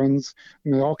his friends,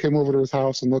 and they all came over to his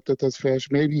house and looked at this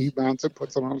fish. Maybe he mounts it,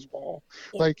 puts it on his ball.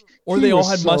 Or he they all was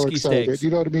had so muskie excited. steaks. You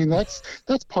know what I mean? That's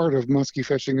part of muskie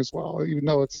fishing as well, even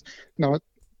though it's not,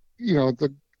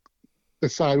 the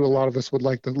side a lot of us would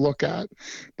like to look at.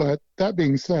 But that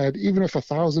being said, even if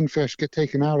 1,000 fish get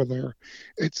taken out of there,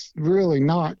 it's really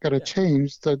not going to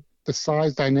change the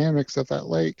size dynamics of that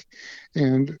lake.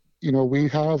 And we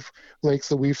have lakes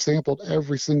that we've sampled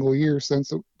every single year since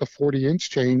the 40-inch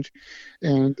change,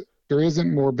 and there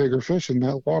isn't more bigger fish in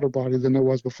that water body than there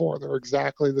was before. They're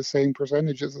exactly the same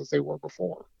percentages as they were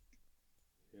before.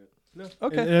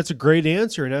 Okay. And that's a great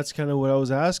answer, and that's kind of what I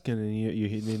was asking, and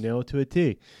you nailed it to a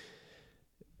T.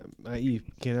 You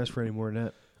can't ask for any more than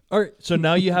that. All right. So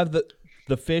now you have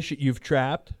the fish that you've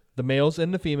trapped. The males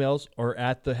and the females are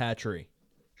at the hatchery.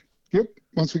 Yep.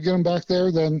 Once we get them back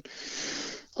there, then,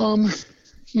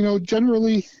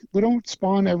 Generally, we don't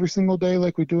spawn every single day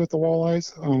like we do with the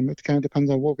walleyes. It kind of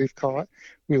depends on what we've caught.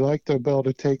 We like to be able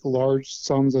to take large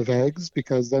sums of eggs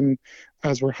because then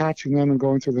as we're hatching them and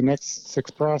going through the next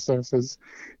 6 processes,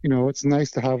 it's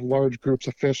nice to have large groups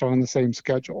of fish on the same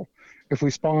schedule. If we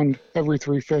spawn every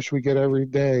 3 fish we get every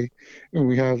day and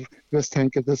we have this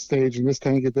tank at this stage and this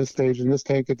tank at this stage and this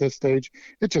tank at this stage,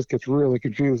 it just gets really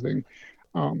confusing.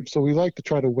 So we like to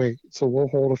try to wait. So we'll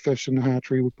hold a fish in the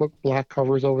hatchery. We put black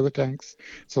covers over the tanks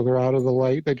so they're out of the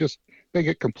light. They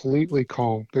get completely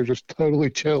calm. They're just totally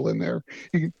chill in there.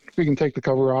 You can take the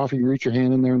cover off. You can reach your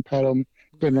hand in there and pet them.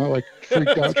 They're not like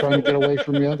freaked out trying to get away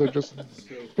from you.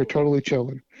 They're totally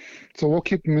chilling. So we'll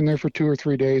keep them in there for 2 or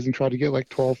 3 days and try to get like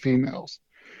 12 females.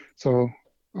 So,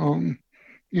 and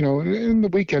the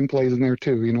weekend plays in there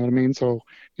too. You know what I mean? So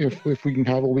if we can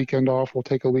have a weekend off, we'll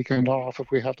take a weekend off.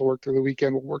 If we have to work through the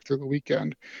weekend, we'll work through the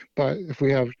weekend. But if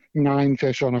we have 9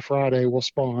 fish on a Friday, we'll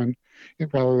spawn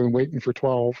rather than waiting for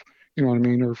 12. You know what I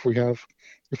mean? Or if we have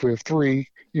 3,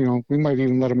 we might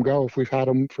even let them go if we've had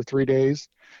them for 3 days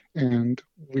and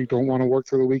we don't want to work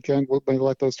through the weekend. We'll maybe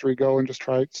let those 3 go and just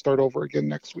start over again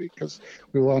next week because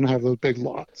we want to have those big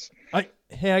lots. I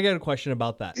got a question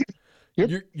about that.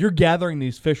 Yep. You're gathering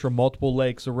these fish from multiple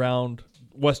lakes around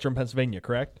western Pennsylvania,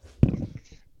 correct?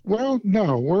 Well,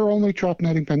 no, we're only trap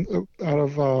netting out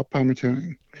of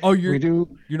Pymatuning. Oh, you're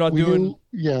not doing.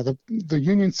 The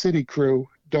Union City crew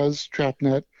does trap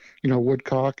net,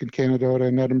 woodcock and Canadota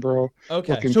and Edinburgh.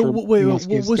 Okay. looking So for wait,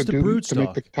 muskies what's to the brood to make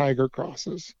stock? the tiger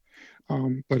crosses.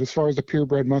 But as far as the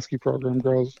purebred muskie program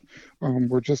goes,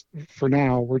 we're just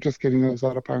getting those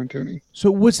out of Pymatuning. So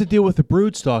what's the deal with the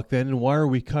brood stock then, and why are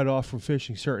we cut off from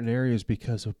fishing certain areas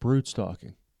because of brood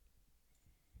stocking?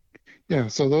 Yeah,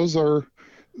 so those are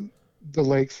the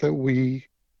lakes that we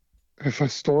have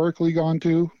historically gone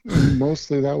to, and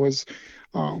mostly that was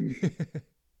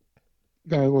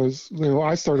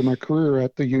I started my career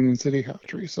at the Union City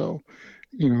hatchery. So,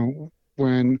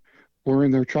 when we're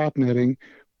in there trap netting,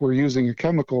 we're using a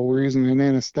chemical, we're using an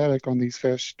anesthetic on these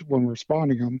fish when we're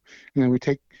spawning them, and then we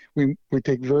take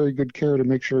very good care to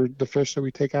make sure the fish that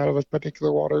we take out of a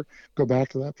particular water go back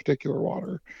to that particular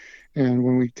water. And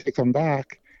when we take them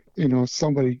back,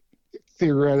 somebody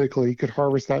theoretically could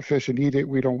harvest that fish and eat it.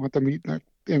 We don't want them eating that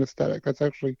anesthetic. It's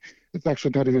actually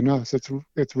not even us.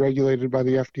 It's regulated by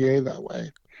the FDA that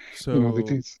way. So,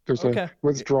 There's Okay. a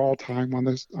withdrawal time on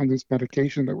this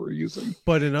medication that we're using.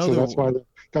 but in other So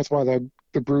that's why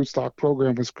the brood stock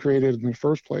program was created in the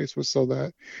first place, was so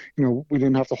that we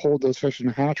didn't have to hold those fish in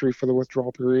a hatchery for the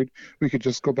withdrawal period. We could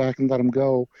just go back and let them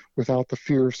go without the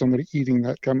fear of somebody eating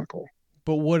that chemical.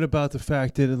 But what about the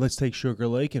fact that, let's take Sugar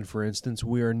Lake, and for instance,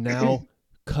 we are now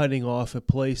cutting off a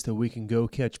place that we can go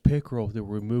catch pickerel, that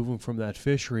we're moving from that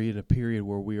fishery in a period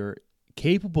where we are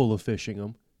capable of fishing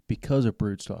them because of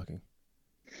brood stocking?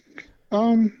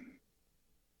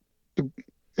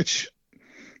 It's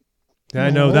I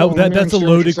know Well, let me that's a understand what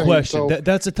loaded you're saying. question. So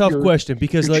That's a tough your- question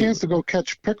because, your like, chance to go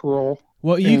catch pickerel.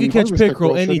 well, you and can catch harvest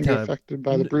pickerel shouldn't be anytime. affected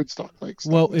by the broodstock lakes.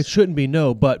 Well, it shouldn't be,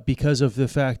 no, but because of the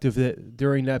fact of that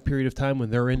during that period of time when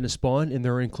they're in the spawn and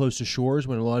they're in close to shores,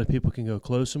 when a lot of people can go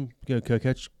close them,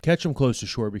 catch them close to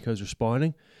shore because they're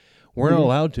spawning, we're not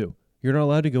allowed to. You're not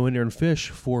allowed to go in there and fish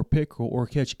for pickerel or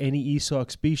catch any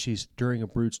ESOC species during a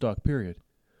broodstock period.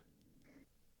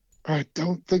 I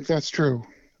don't think that's true.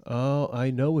 Oh,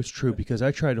 I know it's true because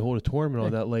I tried to hold a tournament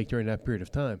on that lake during that period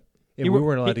of time, and He we wor-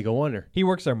 weren't allowed he- to go on there. He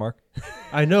works there, Mark.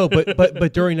 I know,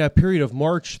 but during that period of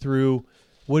March through,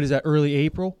 what is that, early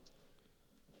April,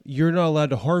 you're not allowed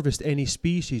to harvest any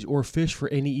species or fish for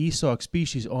any ESOC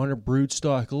species on a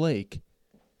broodstock lake.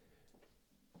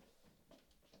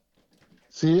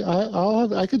 See,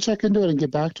 I could check into it and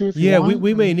get back to you if you Yeah, want.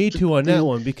 we may need to on that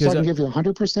one So because I can give you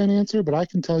 100% answer, but I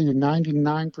can tell you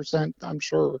 99%, I'm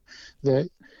sure, that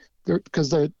because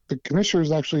the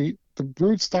commissioners actually, the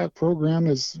broodstock program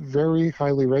is very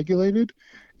highly regulated,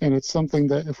 and it's something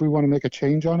that if we want to make a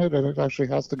change on it, and it actually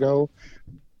has to go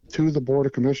to the Board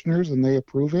of Commissioners and they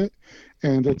approve it,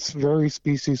 and it's very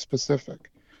species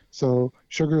specific. So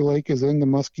Sugar Lake is in the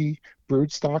muskie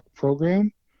broodstock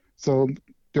program. So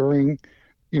during,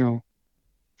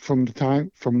 from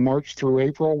March through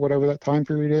April, whatever that time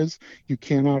period is, you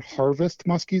cannot harvest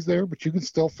muskies there, but you can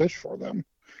still fish for them.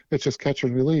 It's just catch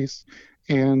and release.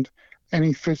 And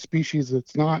any fish species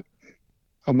that's not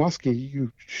a muskie,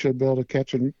 you should be able to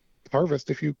catch and harvest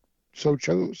if you so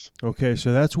chose. okay,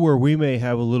 so that's where we may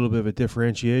have a little bit of a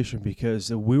differentiation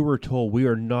because we were told we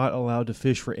are not allowed to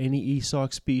fish for any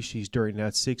ESOC species during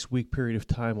that 6-week period of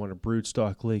time on a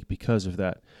broodstock lake because of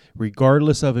that.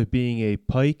 Regardless of it being a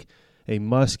pike, a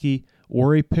muskie,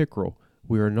 or a pickerel,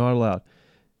 we are not allowed.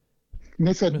 And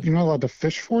they said you're not allowed to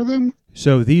fish for them.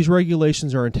 So these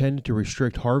regulations are intended to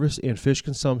restrict harvest and fish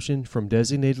consumption from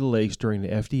designated lakes during the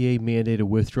FDA-mandated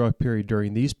withdrawal period.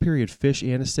 During these periods, fish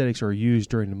anesthetics are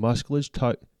used during the muskellunge,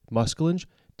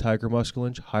 tiger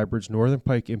muskellunge, hybrids, northern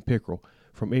pike, and pickerel.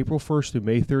 From April 1st to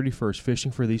May 31st,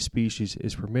 fishing for these species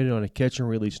is permitted on a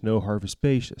catch-and-release, no-harvest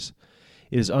basis.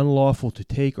 It is unlawful to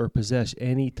take or possess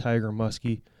any tiger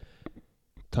muskie,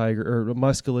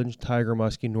 muskellunge, tiger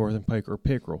muskie, northern pike, or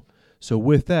pickerel. So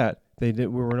with that, we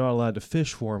were not allowed to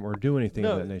fish for them or do anything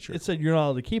of that nature. It said you're not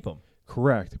allowed to keep them.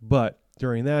 Correct. But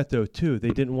during that, though, too, they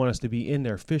didn't want us to be in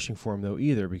there fishing for them, though,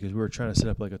 either, because we were trying to set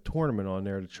up like a tournament on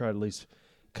there to try to at least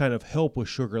kind of help with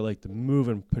Sugar Lake to move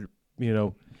and put,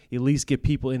 at least get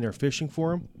people in there fishing for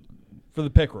them. For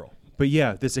the pickerel. But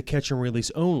yeah, this is a catch and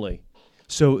release only.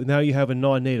 So now you have a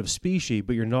non-native species,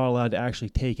 but you're not allowed to actually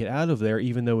take it out of there,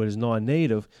 even though it is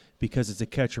non-native, because it's a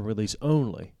catch and release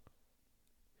only.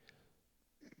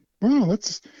 Wow,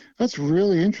 that's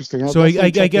really interesting. So I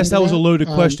guess that was a loaded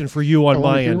question for you on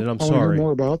my end, and I'm I want to sorry. hear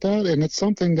more about that, and it's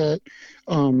something that,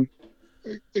 and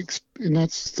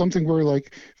that's something where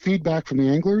like feedback from the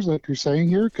anglers, like you're saying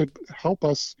here, could help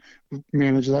us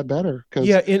manage that better. Because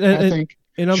Yeah, I think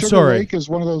and I'm Sugar sorry. Lake is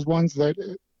one of those ones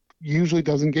that usually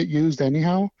doesn't get used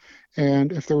anyhow,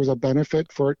 and if there was a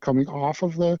benefit for it coming off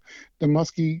of the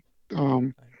muskie,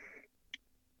 And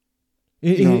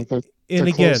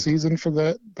the again, close season for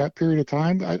that period of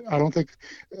time, I don't think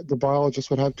the biologist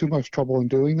would have too much trouble in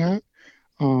doing that,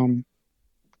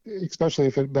 especially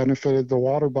if it benefited the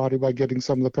water body by getting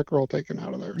some of the pickerel taken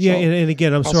out of there. yeah, So and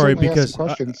again, I'm I'll sorry certainly ask because some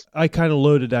questions. I kind of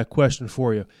loaded that question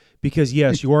for you. Because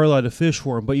yes, you are allowed to fish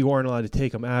for them, but you aren't allowed to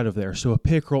take them out of there. So a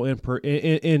pickerel is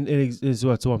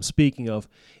what I'm speaking of.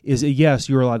 Is yes,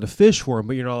 you're allowed to fish for them,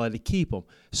 but you're not allowed to keep them.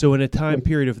 So in a time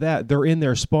period of that, they're in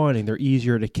there spawning. They're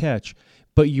easier to catch,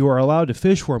 but you are allowed to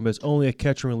fish for them. But it's only a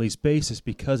catch and release basis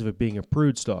because of it being a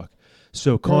brood stock.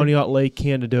 So Conneaut Lake,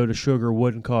 Canadota, Sugar,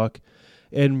 Woodcock,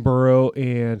 Edinburgh,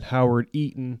 and Howard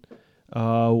Eaton,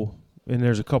 and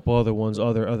there's a couple other ones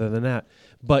other than that.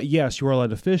 But yes, you are allowed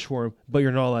to fish for them, but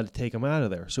you're not allowed to take them out of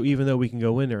there. So even though we can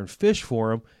go in there and fish for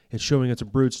them, it's showing it's a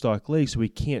broodstock lake, so we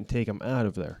can't take them out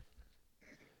of there.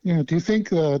 Yeah, do you think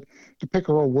the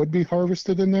pickerel would be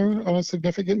harvested in there on a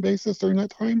significant basis during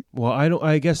that time? Well,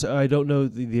 I guess I don't know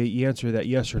the answer to that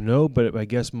yes or no, but I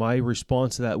guess my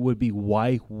response to that would be,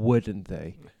 why wouldn't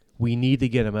they? We need to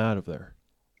get them out of there.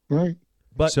 Right.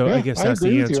 But So Yeah, I guess that's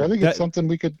agree the with answer. you. I think That- it's something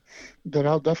that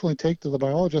I'll definitely take to the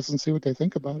biologists and see what they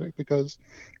think about it, because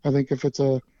I think if it's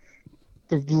the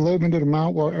limited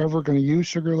amount we're ever going to use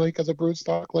Sugar Lake as a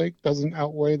broodstock lake doesn't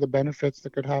outweigh the benefits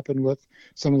that could happen with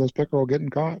some of those pickerel getting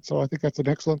caught. So I think that's an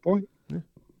excellent point.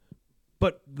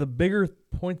 But the bigger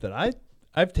point that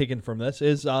I've taken from this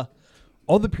is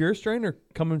all the pure strain are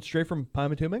coming straight from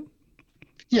Pymatuming.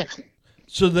 Yeah.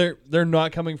 So they're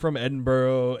not coming from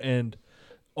Edinburgh and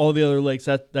all the other lakes.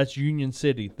 That's Union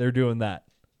City. They're doing that.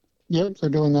 Yep, they're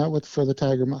doing that for the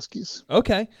tiger muskies.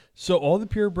 Okay. So all the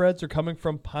purebreds are coming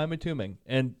from Pymatuming,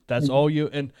 and that's all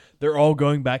and they're all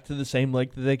going back to the same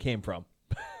lake that they came from.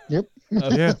 Yep.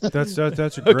 yeah, that's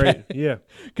a great yeah.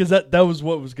 Because that was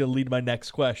what was going to lead my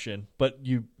next question, but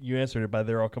you answered it by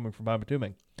they're all coming from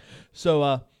Pymatuming.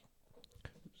 So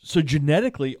so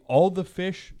genetically, all the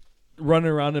fish running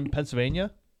around in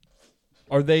Pennsylvania,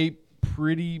 are they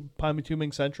pretty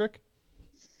Pymatuming centric?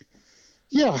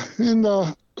 Yeah, and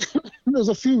there's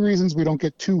a few reasons we don't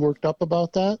get too worked up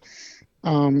about that.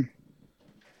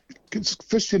 'Cause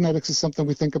fish genetics is something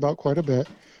we think about quite a bit.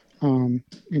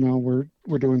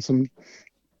 We're doing some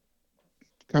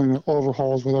kind of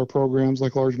overhauls with our programs,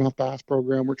 like largemouth bass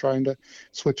program. We're trying to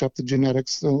switch up the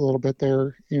genetics a little bit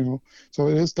there. So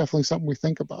it is definitely something we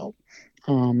think about.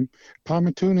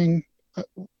 Pymatooning,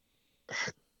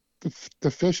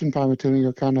 the fish in Pymatooning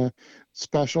are kind of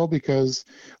special because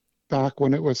back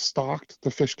when it was stocked, the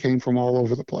fish came from all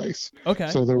over the place. Okay.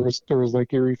 So there was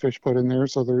Lake Erie fish put in there.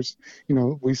 So there's,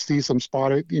 we see some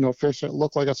spotted, fish that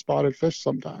look like a spotted fish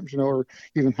sometimes, or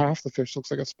even half the fish looks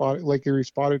like a spotted Lake Erie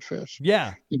spotted fish.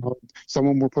 Yeah. Some of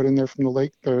them were put in there from the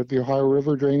lake, the Ohio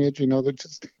River drainage.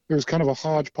 There was kind of a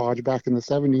hodgepodge back in the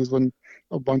 70s when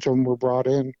a bunch of them were brought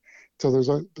in. So there's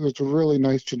a really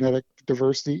nice genetic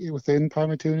diversity within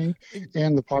Pymatooning,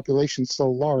 and the population's so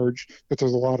large that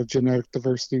there's a lot of genetic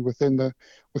diversity within the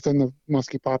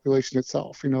muskie population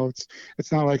itself.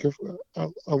 It's not like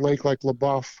a lake like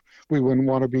LaBeouf, we wouldn't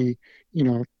want to be,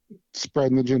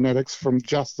 spreading the genetics from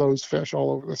just those fish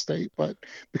all over the state. But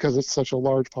because it's such a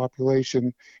large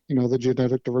population, the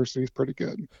genetic diversity is pretty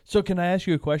good. So can I ask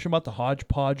you a question about the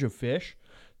hodgepodge of fish?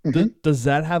 Mhm. Does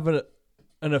that have an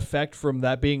effect from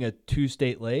that being a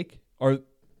 2-state lake? are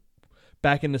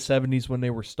back in the 70s when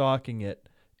they were stocking it,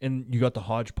 and you got the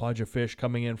hodgepodge of fish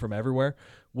coming in from everywhere.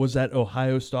 Was that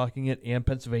Ohio stocking it and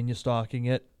Pennsylvania stocking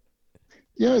it?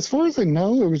 Yeah, as far as I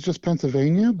know, it was just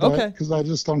Pennsylvania, but Okay. because I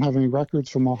just don't have any records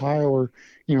from Ohio or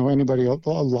anybody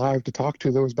alive to talk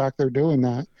to that was back there doing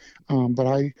that. But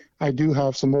I do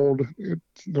have some old,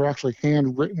 they're actually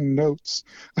handwritten notes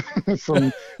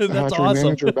from the That's hatchery awesome.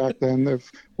 manager back then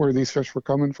of where these fish were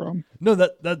coming from. No,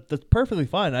 that's perfectly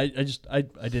fine. I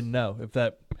didn't know if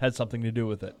that had something to do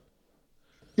with it.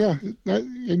 Yeah,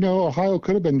 Ohio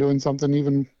could have been doing something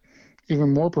even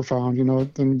more profound,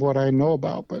 than what I know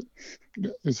about. But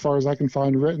as far as I can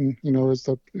find written, is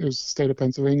the state of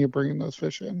Pennsylvania bringing those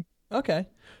fish in. Okay.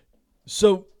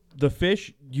 So the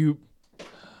fish,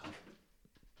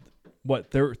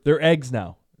 they're eggs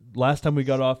now. Last time we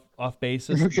got off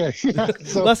basis. Okay. Yeah.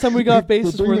 So Last time we got off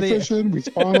basis, we bring were the they? fish in, we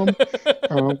spawn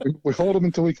them, we hold them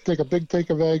until we can take a big take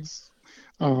of eggs.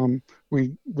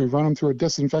 We run them through a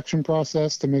disinfection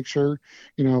process to make sure,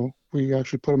 we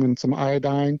actually put them in some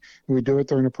iodine, and we do it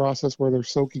during a process where they're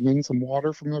soaking in some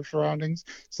water from their surroundings,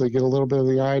 so they get a little bit of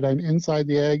the iodine inside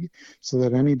the egg, so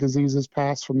that any diseases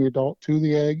pass from the adult to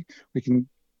the egg.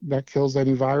 That kills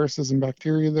any viruses and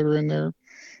bacteria that are in there,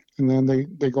 and then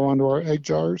they go onto our egg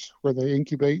jars where they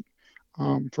incubate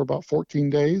for about 14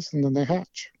 days, and then they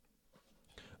hatch.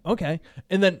 Okay.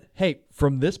 And then, hey,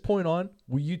 from this point on,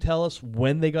 will you tell us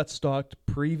when they got stocked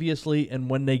previously and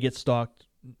when they get stocked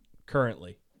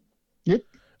currently? Yep.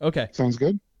 Okay. Sounds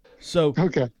good. So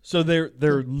Okay.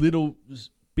 they're little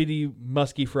bitty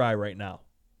musky fry right now.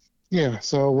 Yeah.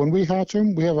 So when we hatch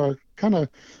them, we have a kind of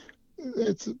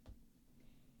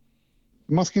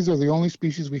muskies are the only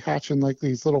species we hatch in like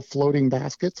these little floating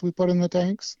baskets we put in the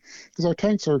tanks, because our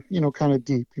tanks are kind of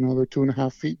deep. They're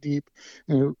 2.5 feet deep,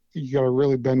 and you got to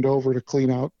really bend over to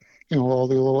clean out all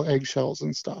the little eggshells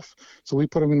and stuff. So we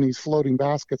put them in these floating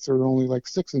baskets that are only like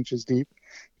 6 inches deep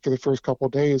for the first couple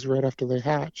of days right after they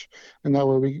hatch, and that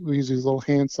way we use these little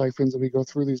hand siphons and we go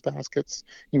through these baskets,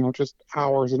 just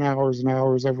hours and hours and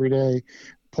hours every day,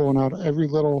 pulling out every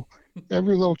little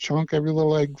chunk, every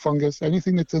little egg, fungus,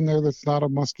 anything that's in there that's not a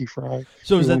musky fry.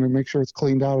 So we want to make sure it's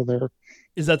cleaned out of there.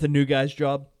 Is that the new guy's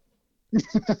job?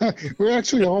 We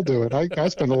actually all do it. I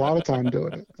spend a lot of time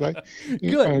doing it.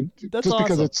 Good. That's just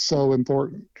because awesome. it's so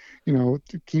important, to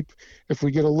keep. If we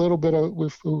get a little bit of,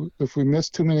 if we miss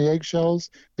too many eggshells,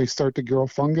 they start to grow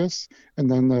fungus,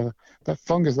 and then that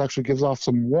fungus actually gives off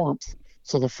some warmth.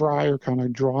 So the fry are kind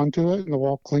of drawn to it, and they'll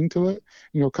all cling to it.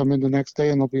 Come in the next day,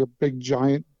 and there'll be a big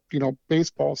giant,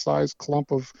 baseball-sized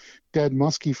clump of dead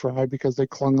musky fry because they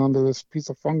clung onto this piece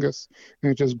of fungus,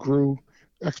 and it just grew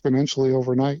exponentially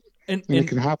overnight. And it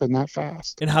can happen that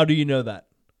fast. And how do you know that?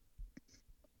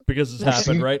 Because it's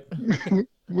happened, right? What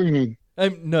do you mean?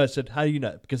 No, I said, how do you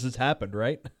know? Because it's happened,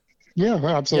 right? Yeah,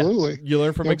 absolutely. Yeah, you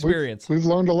learn from experience. We've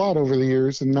learned a lot over the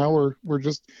years, and now we're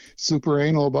just super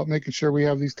anal about making sure we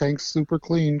have these tanks super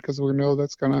clean, because we know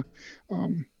that's gonna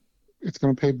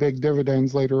pay big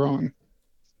dividends later on.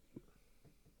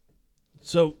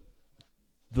 So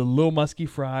the little musky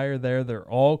fry are there. They're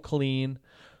all clean.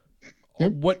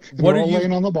 Yep. What they're are all you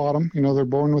laying on the bottom? They're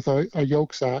born with a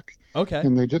yolk sac. Okay.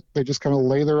 And they just kind of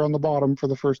lay there on the bottom for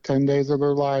the first 10 days of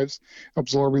their lives,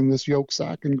 absorbing this yolk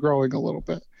sac and growing a little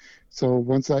bit. So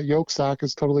once that yolk sac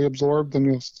is totally absorbed,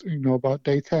 then about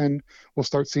day 10, we'll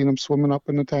start seeing them swimming up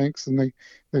in the tanks. And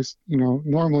they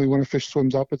normally when a fish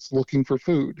swims up, it's looking for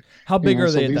food. How big are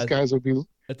so they these guys would be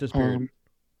at this period?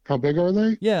 How big are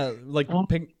they? Yeah, like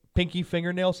pinky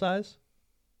fingernail size?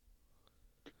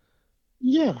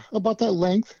 Yeah, about that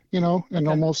length, and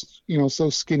almost,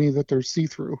 so skinny that they're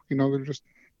see-through. They're just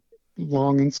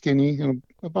long and skinny, and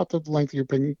about the length of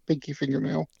your pinky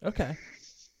fingernail. Okay.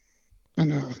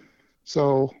 And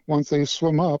so once they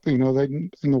swim up, they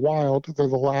in the wild, they're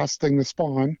the last thing to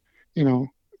spawn. And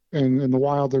in the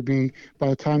wild, by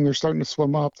the time they're starting to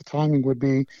swim up, the timing would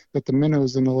be that the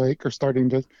minnows in the lake are starting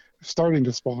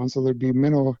to spawn. So there'd be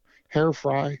minnow hair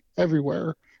fry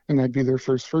everywhere, and that'd be their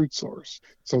first food source.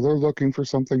 So they're looking for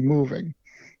something moving.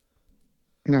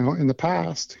 Now, in the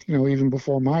past, even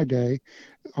before my day,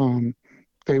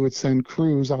 they would send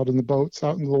crews out in the boats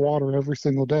out into the water every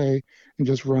single day and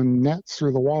just run nets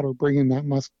through the water, bringing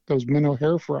those minnow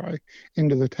hair fry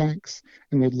into the tanks.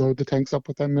 And they'd load the tanks up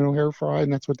with that minnow hair fry,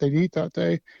 and that's what they'd eat that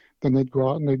day. Then they'd go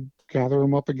out and they'd gather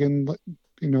them up again,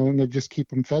 and they'd just keep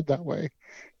them fed that way,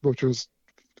 which was,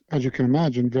 as you can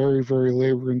imagine, very, very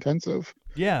labor intensive.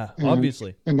 Yeah,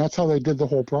 obviously. And that's how they did the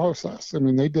whole process. I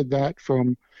mean, they did that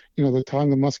from, the time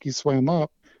the muskies swam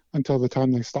up until the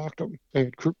time they stocked them. They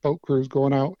had boat crews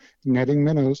going out netting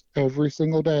minnows every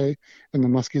single day, and the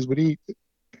muskies would eat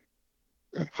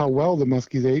how well the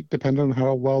muskies ate depended on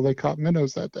how well they caught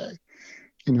minnows that day.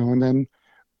 And then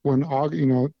when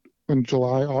when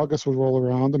July, August would roll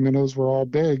around, the minnows were all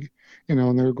big,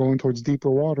 and they were going towards deeper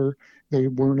water. They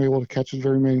weren't able to catch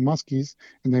very many muskies,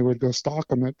 and they would go stock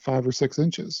them at 5 or 6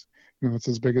 inches. It's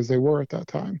as big as they were at that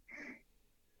time.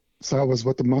 So that was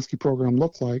what the muskie program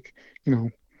looked like,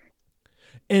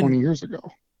 20 years ago.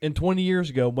 And 20 years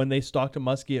ago, when they stocked a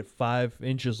muskie at 5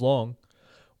 inches long,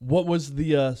 what was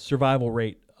the survival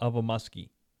rate of a muskie?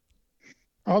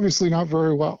 Obviously not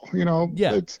very well.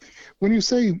 Yeah. It's, when you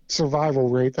say survival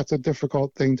rate, that's a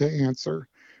difficult thing to answer.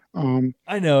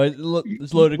 I know it's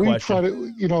a loaded we question. try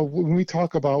to, when we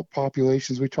talk about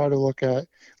populations, we try to look at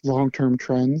long-term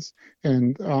trends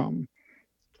and,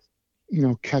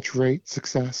 catch rate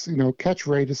success. Catch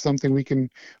rate is something we can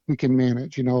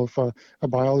manage. If a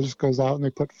biologist goes out and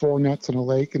they put 4 nets in a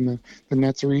lake and the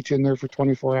nets are each in there for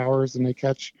 24 hours and they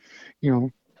catch,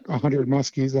 100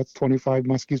 muskies, that's 25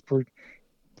 muskies per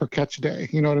catch day.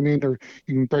 You know what I mean? Or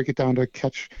you can break it down to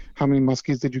catch, how many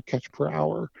muskies did you catch per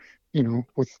hour?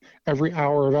 With every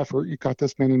hour of effort, you got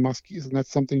this many muskies, and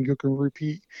that's something you can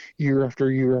repeat year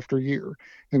after year after year.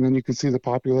 And then you can see the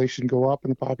population go up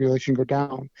and the population go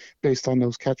down based on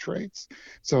those catch rates.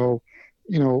 So,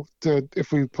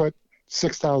 if we put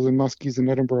 6,000 muskies in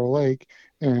Edinburgh Lake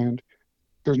and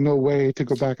there's no way to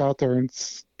go back out there and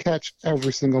catch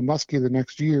every single muskie the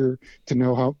next year to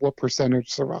know what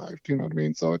percentage survived. You know what I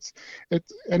mean? So it's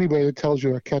anybody that tells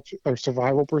you a catch or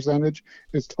survival percentage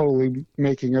is totally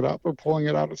making it up or pulling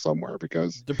it out of somewhere,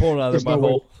 because They're pulling it out of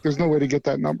their there's no way to get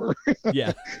that number.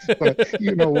 Yeah. But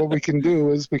what we can do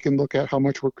is we can look at how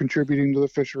much we're contributing to the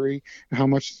fishery and how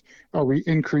much are we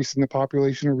increasing the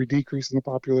population, or we decreasing the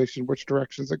population, which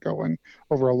directions it going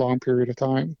over a long period of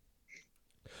time.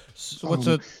 But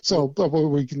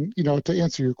we can, to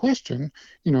answer your question,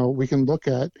 we can look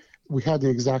at, we had the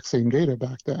exact same data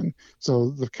back then.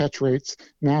 So the catch rates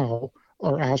now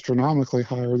are astronomically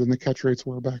higher than the catch rates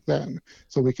were back then.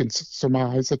 So we can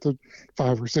surmise that the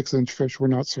 5 or 6 inch fish were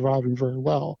not surviving very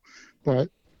well. But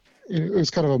it was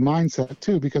kind of a mindset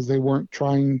too, because they weren't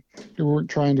trying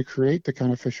to create the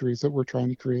kind of fisheries that we're trying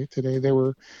to create today. They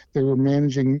were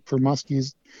managing for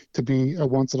muskies to be a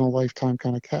once in a lifetime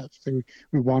kind of catch. They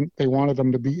wanted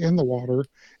them to be in the water,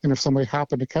 and if somebody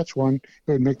happened to catch one,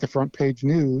 it would make the front page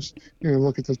news.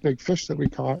 Look at this big fish that we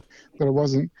caught. But it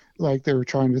wasn't like they were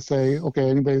trying to say, okay,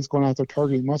 anybody that's going out there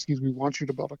targeting muskies, we want you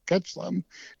to be able to catch them.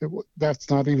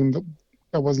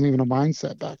 That wasn't even a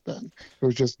mindset back then. It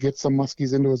was just get some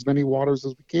muskies into as many waters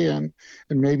as we can,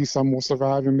 and maybe some will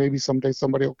survive, and maybe someday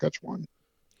somebody will catch one.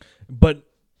 But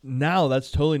now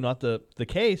that's totally not the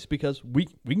case, because we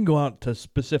can go out to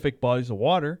specific bodies of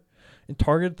water and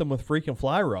target them with freaking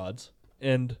fly rods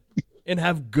and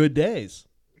have good days.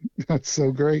 That's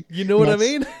so great. You know what I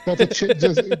mean? That's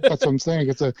what I'm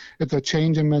saying. It's a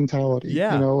change in mentality.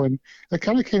 Yeah. And it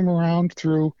kind of came around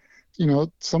through,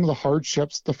 some of the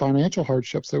hardships, the financial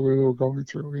hardships that we were going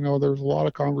through. There was a lot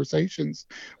of conversations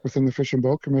within the Fish and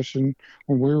Boat Commission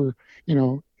when we were,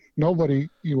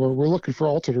 we're looking for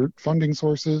alternate funding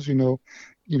sources. A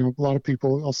lot of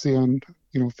people I'll see on,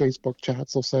 Facebook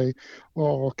chats, they'll say,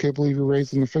 "Oh, I can't believe you're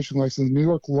raising the fishing license. New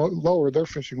York lowered their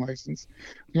fishing license."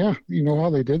 Yeah, you know how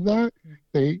they did that?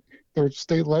 Their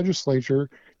state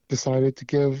legislature decided to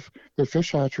give their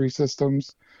fish hatchery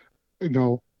systems,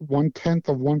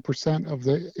 0.1% of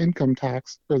the income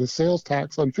tax or the sales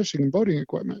tax on fishing and boating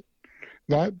equipment.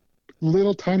 That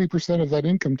little tiny percent of that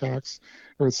income tax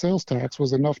or sales tax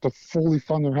was enough to fully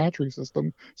fund their hatchery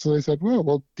system. So they said, well,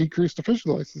 we'll decrease the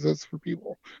fishing licenses for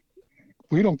people.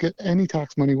 We don't get any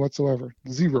tax money whatsoever,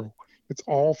 zero. It's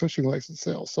all fishing license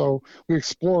sales. So we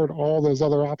explored all those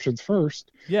other options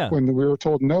first. Yeah. When we were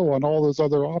told no on all those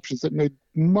other options, that made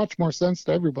much more sense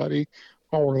to everybody.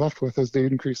 All we're left with is the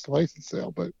increased license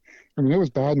sale. But I mean, it was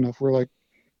bad enough. We're like,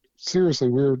 seriously,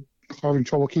 we were having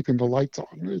trouble keeping the lights on.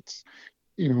 It's,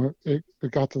 it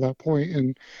got to that point,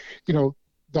 and,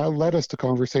 that led us to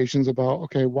conversations about,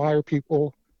 okay, why are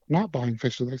people not buying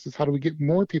fishing licenses? How do we get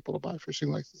more people to buy fishing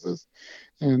licenses?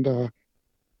 And a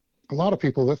lot of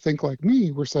people that think like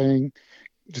me were saying,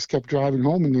 just kept driving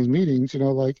home in these meetings,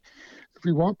 like, if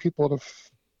we want people to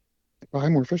buy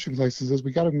more fishing licenses,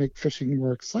 we got to make fishing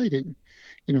more exciting.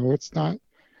 It's not,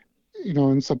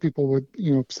 and some people would,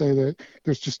 say that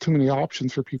there's just too many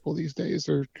options for people these days.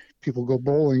 Or people go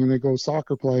bowling and they go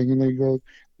soccer playing and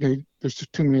there's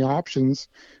just too many options,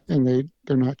 and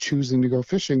they're not choosing to go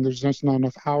fishing. There's just not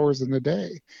enough hours in the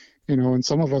day, and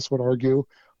some of us would argue,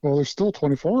 Well, there's still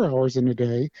 24 hours in a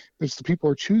day. It's the people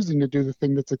are choosing to do the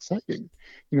thing that's exciting.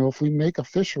 If we make a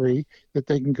fishery that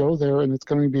they can go there and it's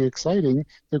going to be exciting,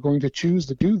 they're going to choose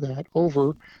to do that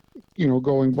over,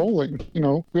 going bowling.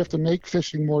 We have to make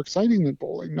fishing more exciting than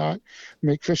bowling, not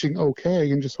make fishing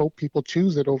okay and just hope people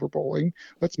choose it over bowling.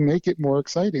 Let's make it more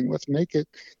exciting. Let's make it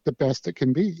the best it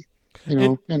can be.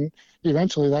 And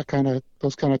eventually those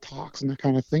kind of talks and that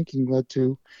kind of thinking led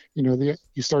to, you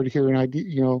started hearing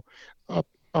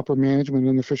upper management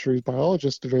in the fisheries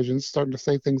biologist divisions starting to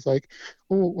say things like,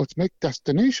 "Oh, let's make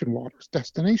destination waters."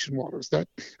 That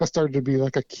started to be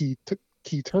like a key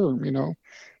term,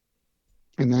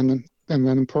 and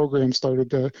then programs started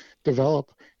to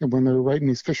develop. And when they were writing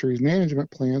these fisheries management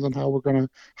plans on how we're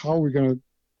gonna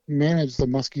manage the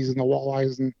muskies and the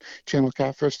walleyes and channel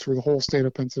catfish through the whole state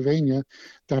of Pennsylvania,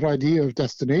 that idea of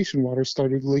destination waters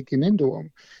started leaking into them.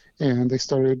 And they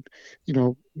started,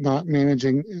 not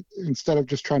managing, instead of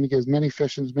just trying to get as many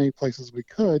fish in as many places as we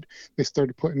could, they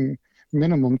started putting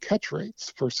minimum catch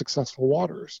rates for successful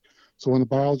waters. So when the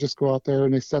biologists go out there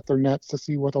and they set their nets to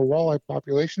see what the walleye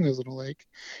population is in a lake,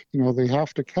 they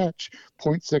have to catch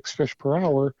 0.6 fish per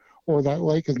hour, or that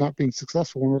lake is not being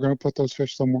successful and we're going to put those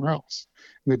fish somewhere else.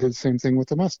 And they did the same thing with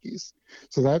the muskies.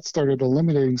 So that started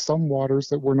eliminating some waters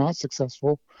that were not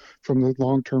successful from the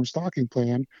long-term stocking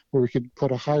plan, where we could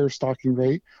put a higher stocking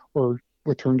rate or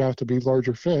what turned out to be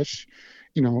larger fish,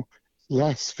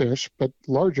 less fish, but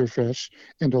larger fish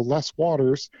into less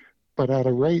waters, but at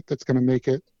a rate that's going to make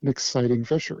it an exciting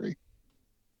fishery.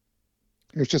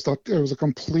 It was a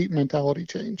complete mentality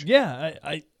change. Yeah,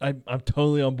 I'm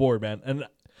totally on board, man. And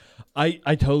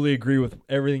I totally agree with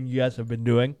everything you guys have been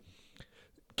doing.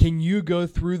 Can you go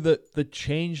through the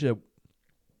change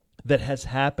that has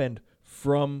happened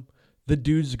from the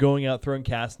dudes going out throwing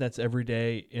cast nets every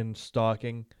day in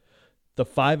stocking the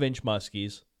 5-inch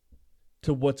muskies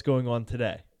to what's going on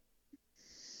today?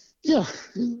 Yeah,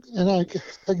 and I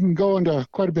can go into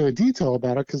quite a bit of detail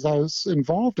about it because I was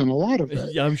involved in a lot of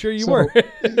it. Yeah, I'm sure you were.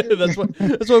 That's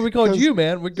why we called you,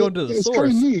 man. We're going to the it's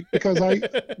source. It's kind of neat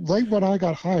because when I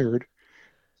got hired,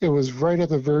 it was right at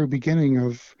the very beginning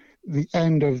of the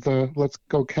end of the let's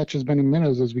go catch as many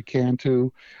minnows as we can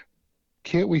to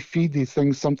can't we feed these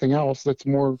things something else that's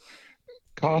more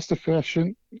cost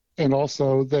efficient and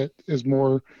also that is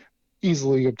more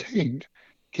easily obtained?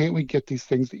 Can't we get these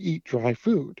things to eat dry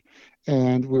food?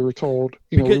 And we were told,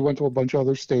 we went to a bunch of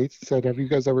other states and said, have you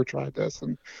guys ever tried this?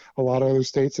 And a lot of other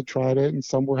states had tried it and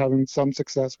some were having some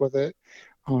success with it.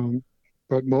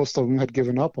 But most of them had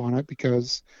given up on it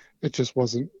because it just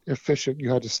wasn't efficient.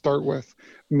 You had to start with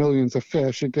millions of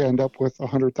fish and to end up with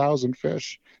 100,000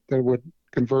 fish that would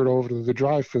convert over to the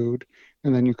dry food,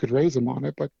 and then you could raise them on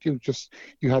it. But you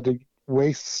had to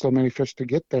waste so many fish to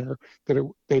get there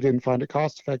that they didn't find it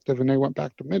cost effective, and they went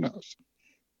back to minnows.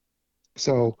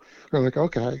 So we're like,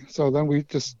 okay. So then we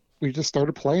just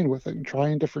started playing with it and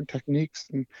trying different techniques.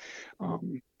 And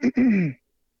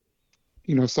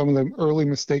some of the early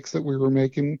mistakes that we were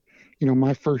making,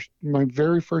 my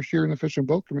very first year in the Fish and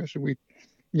Boat Commission,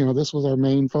 this was our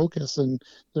main focus. And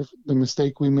the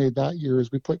mistake we made that year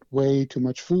is we put way too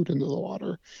much food into the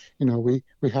water. We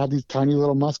had these tiny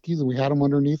little muskies and we had them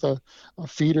underneath a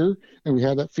feeder, and we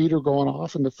had that feeder going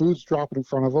off and the food's dropping in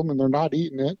front of them and they're not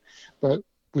eating it. But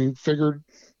we figured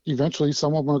eventually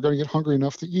some of them are going to get hungry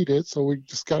enough to eat it. So we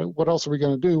just what else are we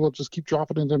going to do? We'll just keep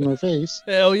dropping it in their face.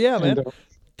 Hell yeah, man.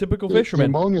 Typical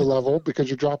fisherman. The ammonia level, because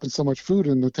you're dropping so much food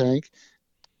in the tank,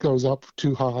 goes up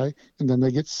too high, and then they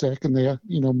get sick, and they,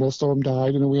 most of them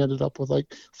died, and then we ended up with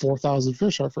like 4,000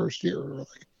 fish our first year. We're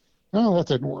like, oh, that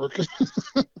didn't work.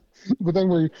 But then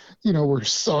we're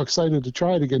so excited to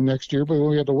try it again next year, but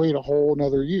we had to wait a whole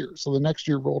another year. So the next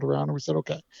year rolled around, and we said,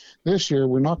 okay, this year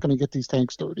we're not going to get these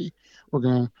tanks dirty. We're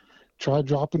going to try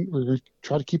dropping. We're going to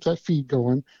try to keep that feed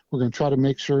going. We're going to try to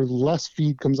make sure less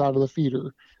feed comes out of the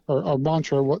feeder. Our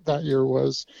mantra that year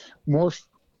was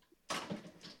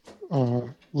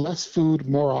less food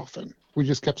more often. We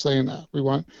just kept saying that. We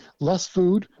want less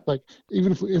food. Like,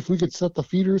 even if we could set the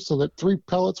feeders so that 3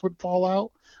 pellets would fall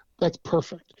out, that's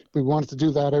perfect. We wanted to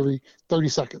do that every 30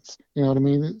 seconds. You know what I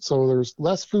mean? So there's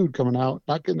less food coming out,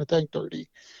 not getting the tank dirty,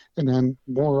 and then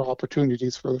more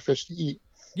opportunities for the fish to eat.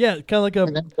 Yeah, kind of like a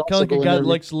guy that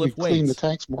likes to lift weights. Clean the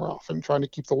tanks more often, trying to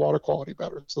keep the water quality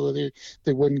better so that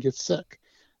they wouldn't get sick.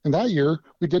 And that year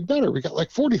we did better. We got like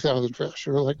 40,000 fish.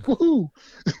 We were like, woohoo!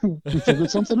 We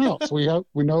figured something else. We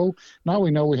know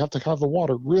we have to have the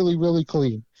water really, really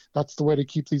clean. That's the way to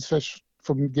keep these fish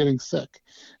from getting sick.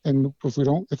 And if they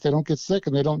don't get sick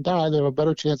and they don't die, they have a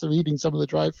better chance of eating some of the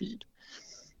dry feed.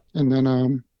 And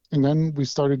then we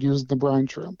started using the brine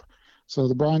shrimp. So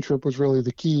the brine shrimp was really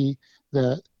the key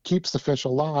that keeps the fish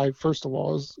alive. First of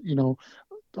all, is,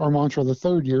 our mantra the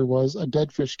third year was a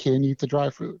dead fish can't eat the dry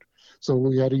food. So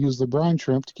we had to use the brine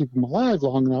shrimp to keep them alive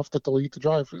long enough that they'll eat the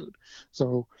dry food.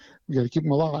 So we got to keep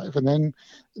them alive. And then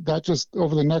that just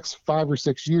over the next 5 or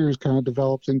 6 years kind of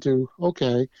developed into,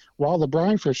 okay, while the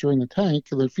brine fish are in the tank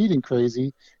and they're feeding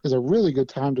crazy, is a really good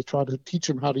time to try to teach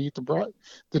them how to eat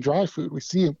the dry food.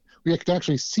 We can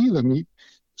actually see them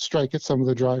strike at some of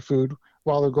the dry food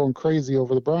while they're going crazy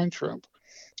over the brine shrimp.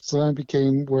 So then it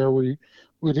became where we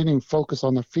didn't even focus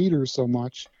on the feeders so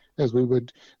much as we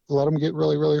would let them get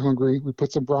really, really hungry. We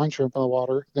put some brine shrimp in the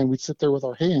water. Then we'd sit there with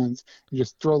our hands and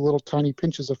just throw little tiny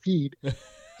pinches of feed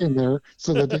in there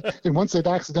so that and once they'd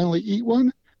accidentally eat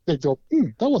one, they'd go,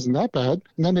 that wasn't that bad.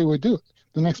 And then they would do it.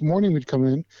 The next morning we'd come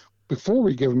in. Before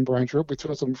we give them brine shrimp, we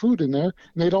throw some food in there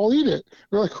and they'd all eat it.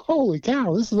 We're like, holy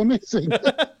cow, this is amazing.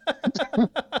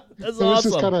 That's So it's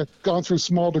just awesome. kind of gone through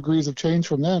small degrees of change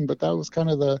from then, but that was kind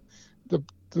of the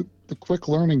quick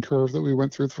learning curve that we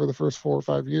went through for the first 4 or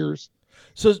 5 years.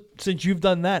 So since you've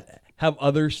done that, have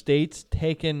other states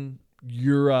taken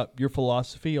your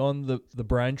philosophy on the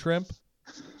brine shrimp?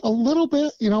 A little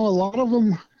bit, a lot of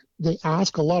them, they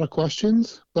ask a lot of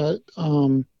questions, but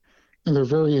and they're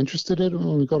very interested in it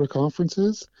when we go to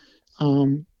conferences.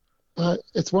 But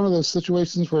it's one of those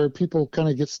situations where people kind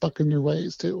of get stuck in their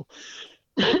ways too.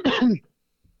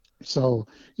 So,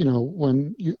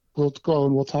 when we'll go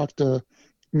and we'll talk to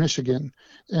Michigan,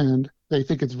 and they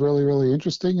think it's really, really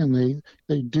interesting, and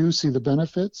they do see the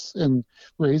benefits in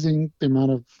raising the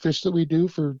amount of fish that we do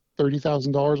for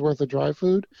 $30,000 worth of dry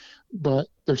food, but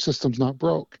their system's not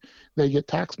broke. They get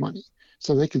tax money.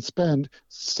 So they can spend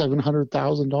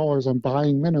 $700,000 on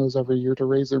buying minnows every year to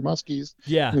raise their muskies.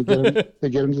 Yeah. And they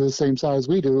get them to the same size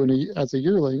we do as a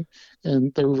yearling,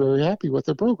 and they're very happy with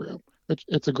their program.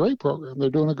 It's a great program. They're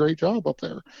doing a great job up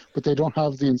there, but they don't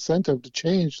have the incentive to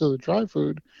change to the dry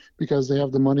food because they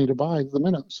have the money to buy the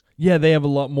minnows. Yeah, they have a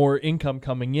lot more income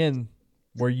coming in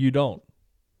where you don't.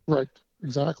 Right,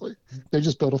 exactly. They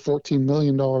just built a $14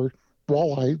 million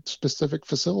walleye specific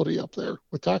facility up there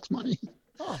with tax money.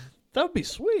 Oh, that would be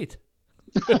sweet.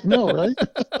 I know, right?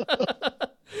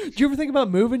 Do you ever think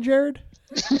about moving, Jared?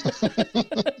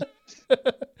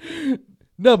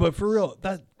 No, but for real,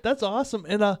 that's awesome.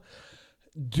 And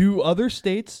do other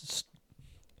states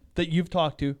that you've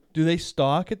talked to, do they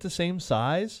stock at the same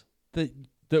size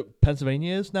that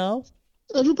Pennsylvania is now?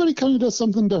 Everybody kind of does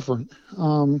something different.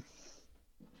 The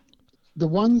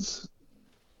ones,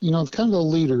 kind of the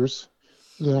leaders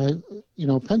that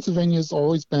Pennsylvania's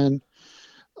always been.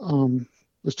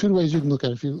 There's two ways you can look at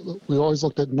it. We always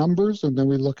looked at numbers, and then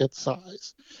we look at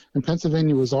size. And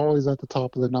Pennsylvania was always at the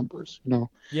top of the numbers,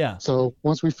 Yeah. So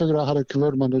once we figured out how to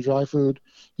convert them into dry food,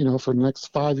 for the next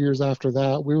 5 years after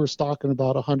that, we were stocking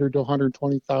about 100 to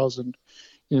 120,000,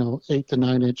 8 to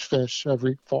 9 inch fish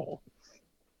every fall.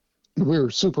 We were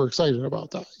super excited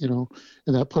about that, and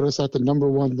that put us at the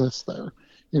number one list there,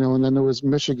 and then there was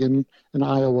Michigan and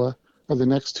Iowa are the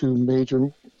next two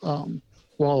major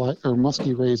walleye or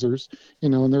muskie raisers,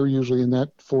 and they're usually in that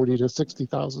 40 to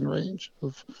 60,000 range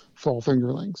of fall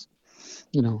fingerlings,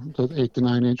 the 8 to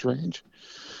 9 inch range.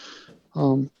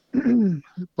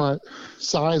 But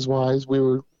size wise, we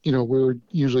were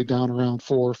usually down around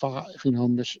 4 or 5.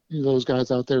 Those guys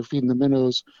out there feeding the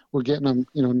minnows were getting them,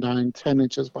 9, 10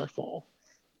 inches by fall.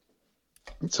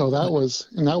 So that was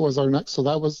our next. So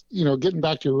that was, getting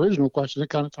back to your original question, it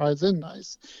kind of ties in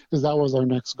nice, is that was our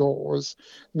next goal. Was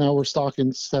now we're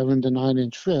stocking 7 to 9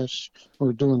 inch fish.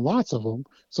 We're doing lots of them.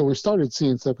 So we started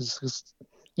seeing some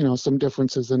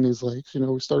differences in these lakes.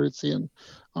 We started seeing,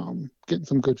 getting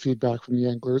some good feedback from the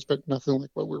anglers, but nothing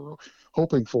like what we were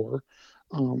hoping for.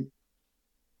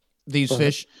 These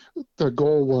fish, The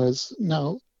goal was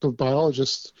now the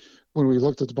biologists. When we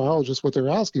looked at the biologists, what they're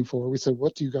asking for, we said,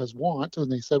 what do you guys want? And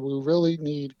they said, we really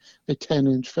need a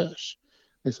 10-inch fish.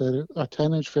 They said a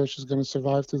 10-inch fish is going to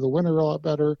survive through the winter a lot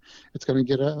better. It's going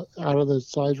to get out of the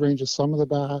size range of some of the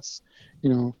bass.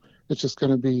 It's just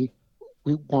going to be,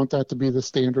 we want that to be the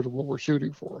standard of what we're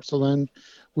shooting for. So then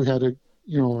we had to,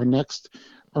 our next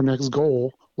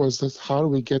goal was this, how do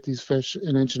we get these fish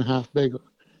 1.5 inches bigger?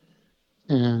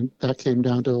 And that came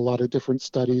down to a lot of different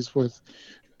studies with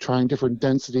trying different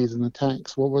densities in the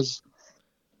tanks. What was,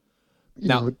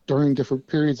 during different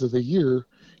periods of the year,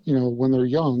 when they're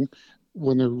young,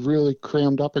 when they're really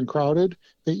crammed up and crowded,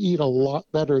 they eat a lot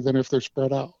better than if they're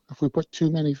spread out. If we put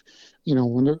too many,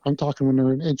 I'm talking when they're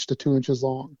 1 inch to 2 inches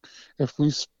long. If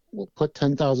we put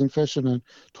 10,000 fish in a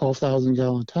 12,000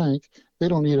 gallon tank, they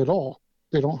don't eat at all.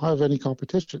 They don't have any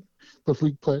competition. But if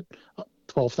we put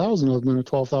 12,000 of them in a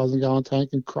 12,000 gallon tank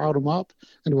and crowd them up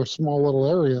into a small little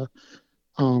area,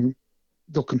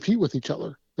 they'll compete with each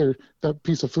other. That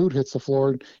piece of food hits the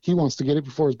floor, and he wants to get it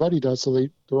before his buddy does, so they're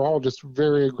all just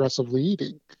very aggressively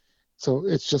eating. So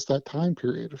it's just that time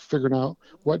period of figuring out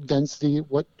what density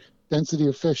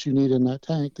of fish you need in that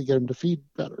tank to get them to feed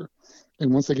better.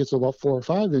 And once they get to about 4 or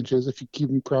 5 inches, if you keep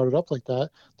them crowded up like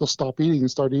that, they'll stop eating and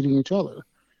start eating each other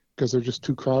because they're just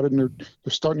too crowded, and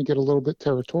they're starting to get a little bit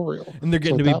territorial. And they're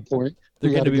getting so to at be that point, they're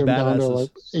we got getting to to be get them down to badasses.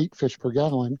 like 8 fish per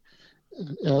gallon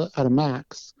at a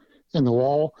max, and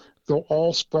they'll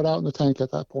all spread out in the tank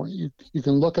at that point. You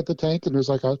can look at the tank, and there's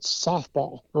like a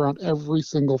softball around every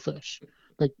single fish.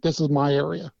 Like, this is my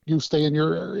area. You stay in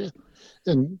your area.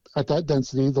 And at that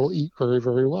density, they'll eat very,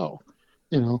 very well,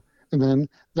 and then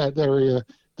that area,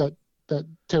 that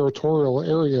territorial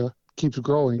area keeps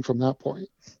growing from that point.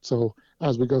 So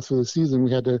as we go through the season,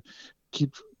 we had to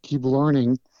keep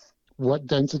learning what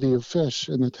density of fish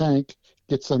in the tank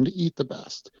gets them to eat the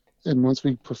best. And once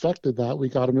we perfected that, we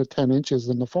got them to 10 inches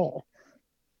in the fall.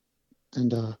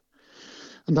 And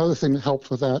another thing that helped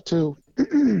with that too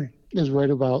is right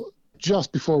about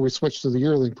just before we switched to the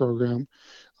yearling program,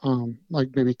 like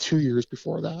maybe 2 years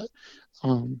before that,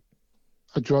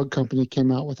 a drug company came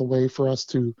out with a way for us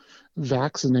to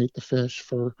vaccinate the fish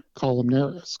for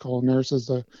columnaris. Columnaris is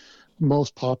the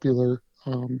most popular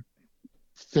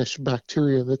fish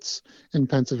bacteria that's in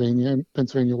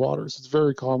Pennsylvania waters. It's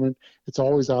very common. It's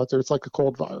always out there. It's like a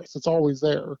cold virus. It's always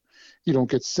there. You don't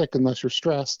get sick unless you're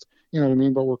stressed. You know what I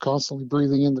mean? But we're constantly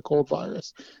breathing in the cold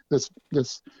virus.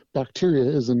 This bacteria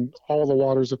is in all the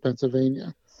waters of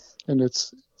Pennsylvania, and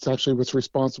it's actually what's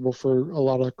responsible for a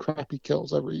lot of crappie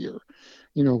kills every year.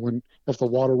 If the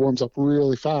water warms up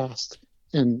really fast,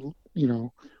 and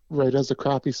right as the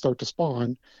crappies start to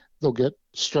spawn, they'll get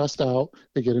stressed out.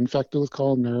 They get infected with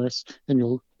columnaris, and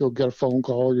you'll get a phone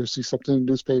call. You'll see something in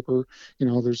the newspaper.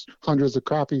 There's hundreds of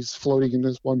crappies floating in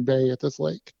this one bay at this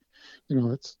lake.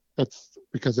 That's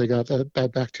because they got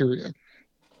that bacteria.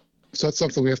 So that's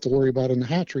something we have to worry about in the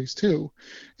hatcheries too.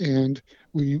 And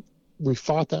we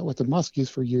fought that with the muskies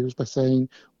for years by saying,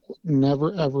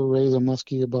 never ever raise a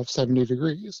muskie above 70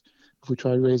 degrees. If we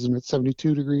tried raising them at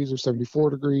 72 degrees or 74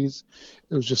 degrees,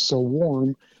 it was just so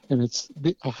warm, and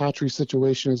a hatchery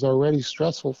situation is already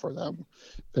stressful for them.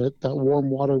 That warm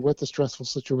water with the stressful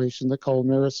situation, the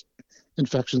columnaris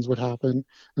infections would happen,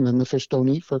 and then the fish don't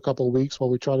eat for a couple of weeks while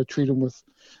we try to treat them with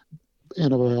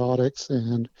antibiotics,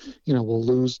 and we'll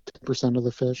lose 10% of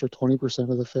the fish or 20%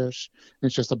 of the fish, and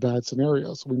it's just a bad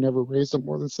scenario. So we never raised them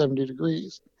more than 70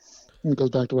 degrees. And it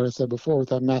goes back to what I said before with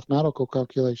that mathematical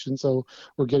calculation. So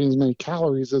we're getting as many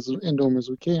calories into them as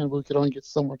we can, but we could only get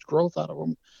so much growth out of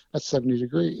them at 70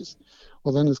 degrees.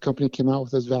 Well, then this company came out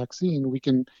with this vaccine. We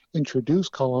can introduce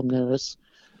columnaris,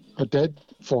 a dead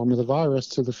form of the virus,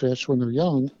 to the fish when they're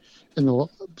young, and they'll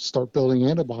start building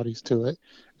antibodies to it.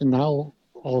 And now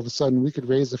all of a sudden we could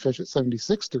raise the fish at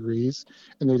 76 degrees,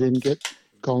 and they didn't get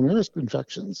columnaris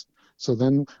infections. So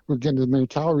then we're getting as many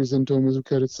calories into them as we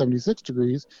could at 76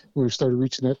 degrees. We started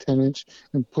reaching that 10 inch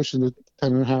and pushing the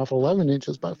 10 and a half, 11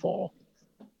 inches by fall.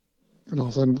 And all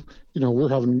of a sudden, we're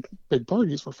having big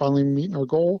parties. We're finally meeting our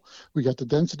goal. We got the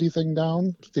density thing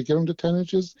down to get them to 10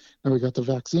 inches. Now we got the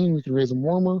vaccine. We can raise them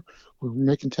warmer. We're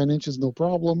making 10 inches, no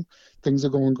problem. Things are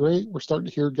going great. We're starting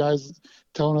to hear guys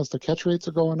telling us the catch rates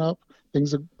are going up.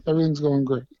 Everything's going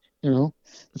great, And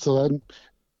so then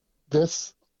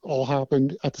this all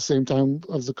happened at the same time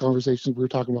as the conversations we were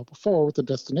talking about before with the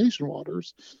destination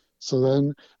waters. So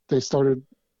then they started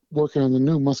working on the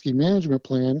new muskie management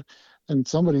plan, and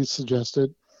somebody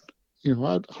suggested, I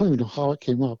don't even know how it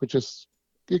came up. It just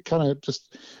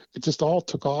all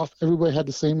took off. Everybody had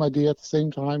the same idea at the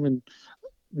same time, and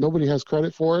nobody has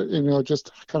credit for it. And it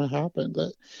just kind of happened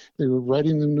that they were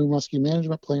writing the new muskie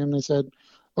management plan. And they said,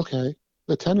 okay,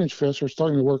 the 10-inch fish are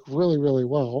starting to work really, really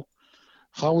well.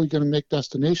 How are we going to make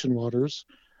destination waters?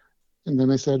 And then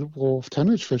they said, well, if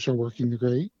 10-inch fish are working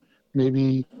great,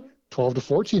 maybe 12 to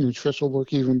 14-inch fish will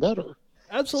work even better.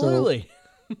 Absolutely.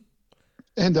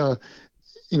 And,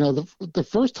 the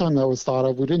first time that was thought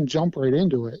of, we didn't jump right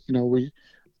into it.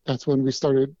 That's when we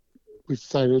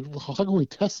decided, well, how can we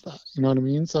test that? You know what I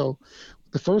mean? So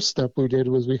the first step we did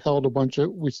was we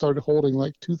started holding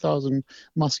like 2,000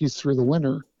 muskies through the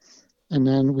winter. And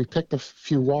then we picked a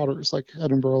few waters, like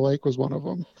Edinburgh Lake was one of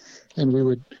them. And we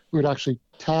would actually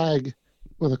tag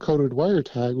with a coated wire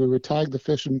tag. We would tag the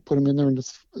fish and put them in there in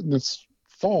this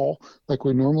fall, like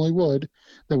we normally would.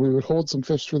 Then we would hold some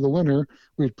fish through the winter.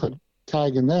 We'd put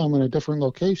tag in them in a different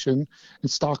location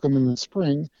and stock them in the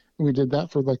spring. And we did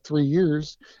that for like 3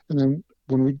 years. And then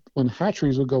when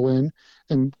hatcheries would go in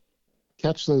and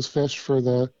catch those fish for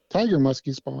the tiger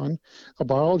muskie spawn, a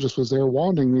biologist was there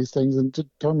wanding these things and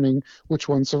determining which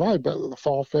one survived better, the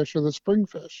fall fish or the spring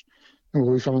fish. And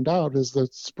what we found out is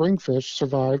that spring fish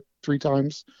survived three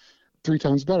times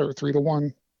better,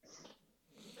 3-to-1.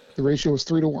 The ratio was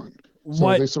 3-to-1. So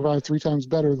Why- they survived 3 times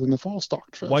better than the fall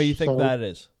stocked fish. Why do you think So- that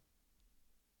is?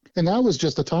 And that was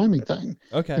just a timing thing.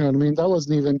 Okay. You know what I mean? That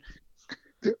wasn't even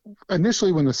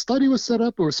initially when the study was set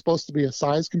up. It was supposed to be a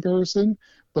size comparison,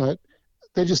 but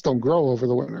they just don't grow over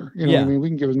the winter. You know what Yeah. I mean? We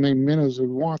can give as many minnows as we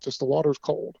want, just the water's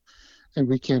cold, and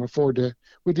we can't afford to.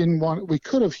 We didn't want. We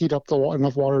could have heated up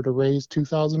enough water to raise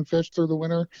 2,000 fish through the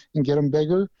winter and get them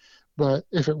bigger, but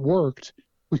if it worked,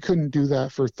 we couldn't do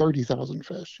that for 30,000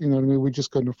 fish. You know what I mean? We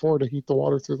just couldn't afford to heat the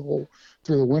water through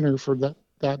the winter for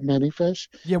that many fish.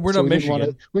 Yeah, we're So not we didn't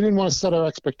Michigan. we didn't want to set our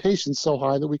expectations so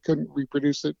high that we couldn't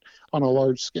reproduce it on a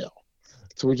large scale.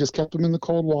 So we just kept them in the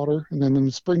cold water, and then in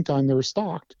the springtime they were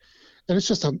stocked. And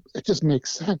it just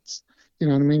makes sense. You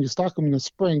know what I mean? You stock them in the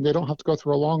spring, they don't have to go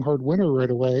through a long, hard winter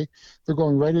right away. They're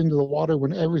going right into the water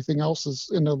when everything else is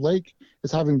in the lake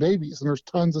is having babies, and there's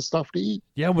tons of stuff to eat.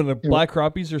 Yeah, when the know- black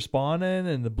crappies are spawning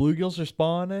and the bluegills are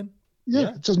spawning. Yeah,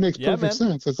 Yeah. it just makes Yeah, perfect man.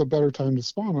 sense. It's a better time to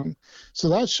spawn them. So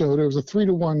that showed it was a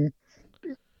 3-to-1,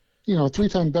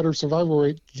 3-time better survival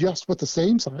rate just with the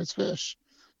same size fish.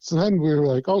 So then we were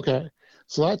like, okay,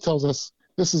 so that tells us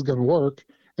this is going to work.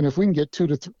 And if we can get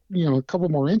a couple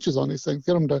more inches on these things,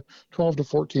 get them to 12 to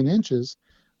 14 inches,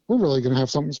 we're really going to have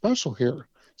something special here.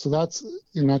 So that's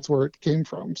where it came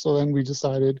from. So then we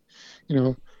decided,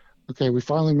 okay, we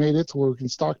finally made it to where we can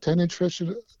stock 10-inch fish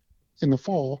in the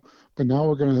fall, but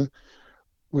now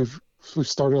we've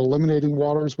started eliminating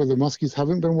waters where the muskies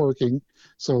haven't been working.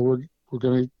 So we're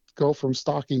going to go from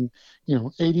stocking,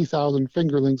 80,000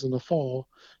 fingerlings in the fall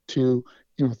to,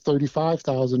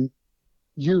 35,000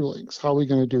 yearlings. How are we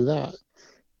going to do that?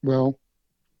 Well,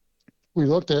 we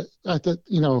looked at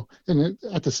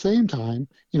the same time,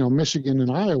 Michigan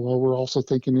and Iowa were also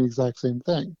thinking the exact same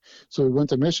thing. So we went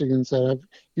to Michigan and said,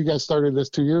 you guys started this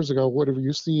 2 years ago. What have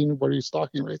you seen? What are your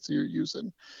stocking rates that you're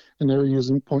using? And they were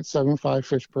using 0.75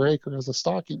 fish per acre as a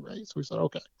stocking rate. So we said,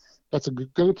 okay, that's a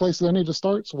good place than any to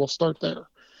start. So we'll start there.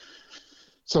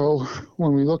 So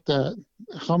when we looked at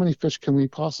how many fish can we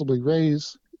possibly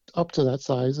raise up to that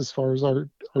size as far as our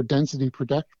density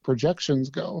projections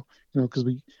go, because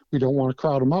we don't want to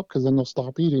crowd them up because then they'll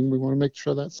stop eating. We want to make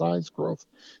sure that size growth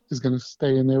is going to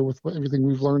stay in there with everything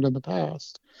we've learned in the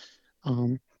past.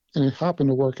 And it happened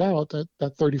to work out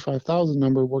that 35,000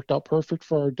 number worked out perfect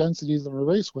for our densities and our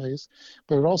raceways,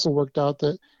 but it also worked out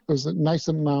that it was a nice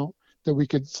amount that we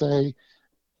could say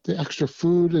the extra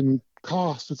food and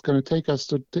cost it's going to take us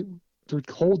to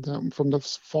hold them from the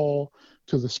fall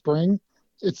to the spring.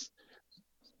 It's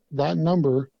that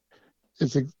number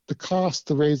is the cost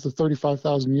to raise the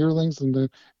 35,000 yearlings and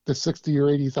the 60 or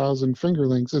 80,000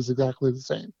 fingerlings is exactly the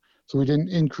same. So we didn't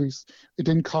increase. It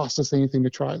didn't cost us anything to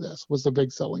try this. Was the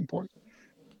big selling point.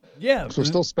 Yeah. So we're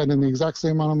still spending the exact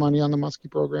same amount of money on the muskie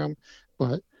program,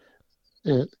 but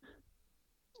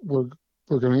we're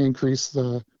going to increase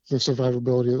the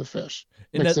survivability of the fish.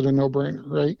 And Makes that- it a no-brainer,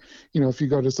 right? If you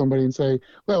go to somebody and say,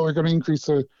 well, we're going to increase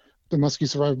the muskie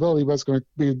survivability, but it's going to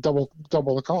be double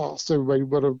the cost. Everybody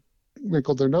would have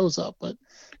wrinkled their nose up. But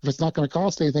if it's not going to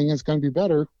cost anything, it's going to be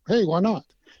better. Hey, why not?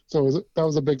 So that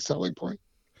was a big selling point.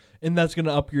 And that's going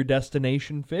to up your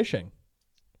destination fishing.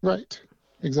 Right.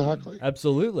 Exactly.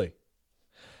 Absolutely.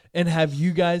 And have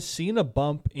you guys seen a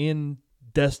bump in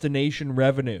destination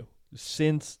revenue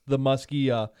since the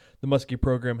muskie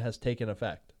program has taken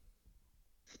effect?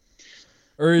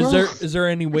 Or is there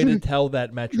any way to tell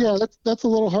that metric? Yeah, that's a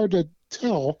little hard to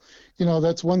tell.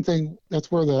 That's one thing.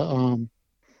 That's where the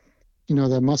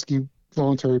that muskie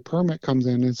voluntary permit comes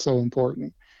in. Is so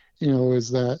important.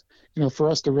 Is that for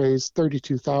us to raise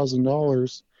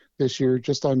 $32,000 this year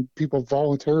just on people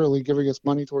voluntarily giving us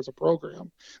money towards a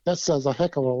program, that says a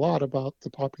heck of a lot about the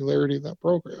popularity of that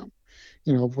program.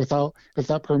 If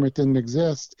that permit didn't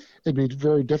exist, it'd be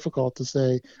very difficult to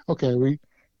say, okay,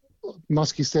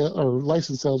 muskie sale or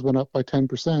license sales went up by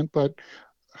 10%, but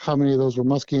how many of those were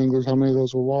muskie anglers? How many of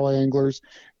those were walleye anglers?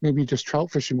 Maybe just trout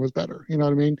fishing was better. You know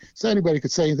what I mean? So anybody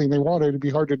could say anything they wanted. It'd be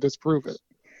hard to disprove it.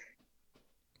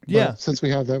 Yeah. But since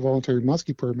we have that voluntary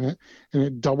muskie permit and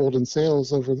it doubled in sales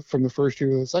from the first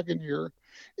year to the second year,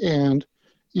 and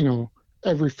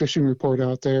every fishing report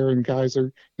out there and guys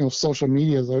are social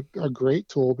media is a great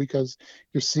tool because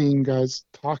you're seeing guys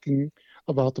talking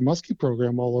about the muskie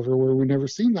program all over where we've never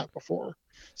seen that before.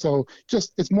 So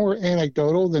it's more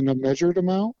anecdotal than a measured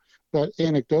amount, but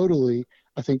anecdotally,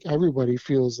 I think everybody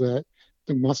feels that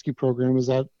the muskie program is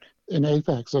at an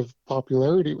apex of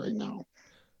popularity right now.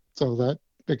 So that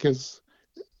because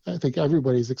I think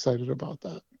everybody's excited about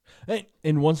that.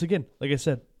 And once again, like I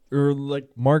said, or like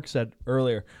Mark said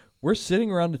earlier, we're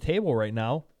sitting around a table right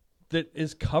now that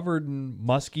is covered in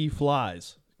musky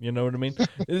flies. You know what I mean?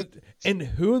 And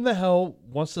who in the hell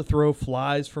wants to throw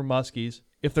flies for muskies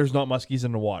if there's not muskies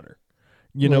in the water?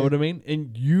 You know Right. what I mean?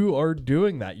 And you are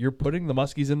doing that. You're putting the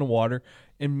muskies in the water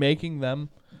and making them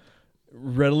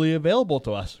readily available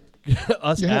to us.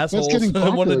 Us Yeah, that's assholes getting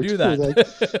that want to popular, do too.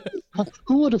 that. Like,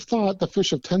 who would have thought the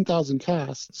fish of 10,000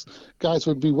 casts, guys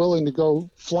would be willing to go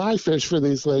fly fish for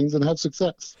these things and have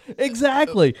success?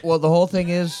 Exactly. Well, the whole thing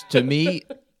is, to me,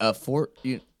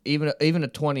 even a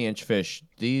 20-inch fish.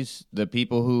 The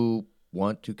people who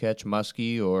want to catch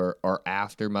muskie or are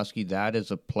after muskie, that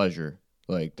is a pleasure.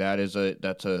 Like that's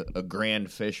a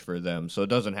grand fish for them. So it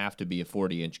doesn't have to be a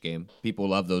 40-inch game. People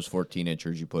love those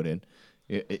 14-inchers you put in.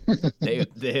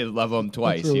 They love them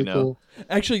twice, That's really you know. cool.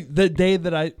 Actually, the day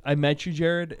that I met you,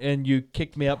 Jared, and you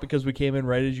kicked me out because we came in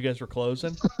right as you guys were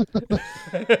closing,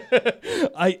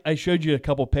 I showed you a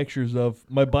couple pictures of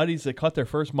my buddies that caught their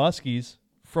first muskies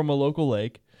from a local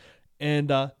lake, and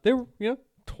they were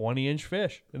 20-inch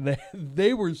fish, and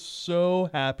they were so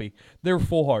happy. They were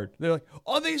full hard. They're like,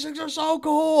 "Oh, these things are so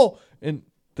cool," and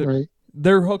Right.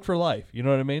 they're hooked for life. You know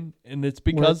what I mean? And it's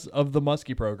because of the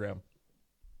muskie program.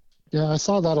 Yeah, I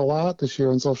saw that a lot this year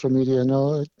on social media.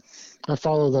 I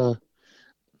follow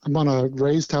I'm on a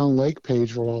Raystown Lake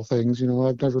page for all things.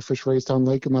 I've never fished Raystown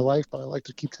Lake in my life, but I like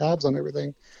to keep tabs on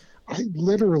everything. I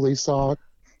literally saw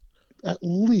at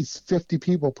least 50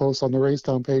 people post on the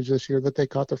Raystown page this year that they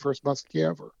caught their first muskie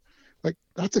ever. Like,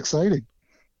 that's exciting.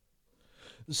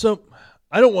 So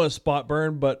I don't want to spot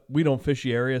burn, but we don't fish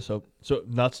the area, so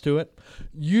nuts to it.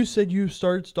 You said you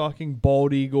started stalking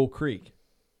Bald Eagle Creek.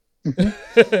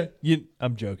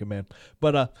 I'm joking, man.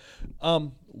 But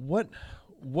what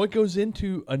goes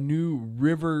into a new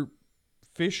river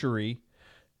fishery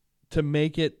to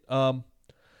make it?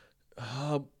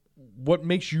 What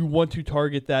makes you want to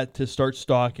target that to start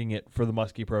stalking it for the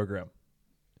muskie program?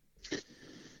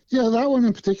 Yeah, that one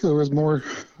in particular was more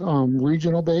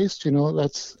regional based.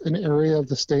 That's an area of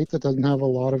the state that doesn't have a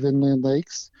lot of inland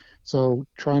lakes. So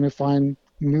trying to find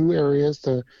new areas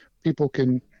to people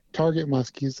can target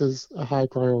muskies is a high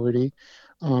priority.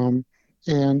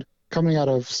 And coming out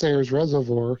of Sayers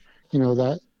Reservoir,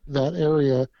 that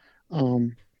area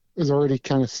is already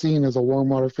kind of seen as a warm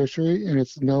water fishery, and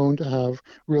it's known to have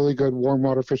really good warm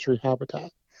water fishery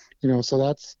habitat. So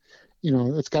that's,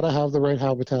 it's got to have the right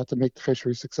habitat to make the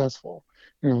fishery successful.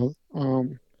 And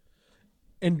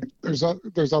there's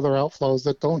other outflows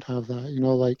that don't have that.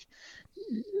 Like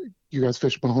you guys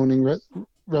fish Mahoning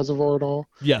Reservoir at all?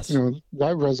 Yes.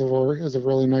 That reservoir is a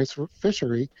really nice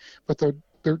fishery, but the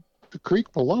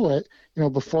creek below it,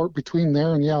 between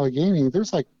there and the Allegheny,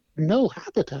 there's like no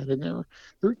habitat in there.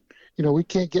 We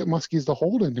can't get muskies to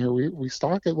hold in there. We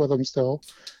stock it with them still.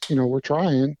 We're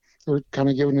trying. We're kind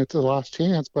of giving it to the last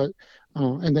chance, but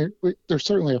and there's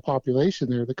certainly a population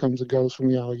there that comes and goes from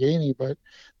the Allegheny, but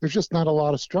there's just not a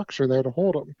lot of structure there to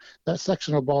hold them. That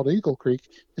section of Bald Eagle Creek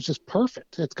is just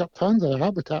perfect. It's got tons of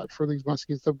habitat for these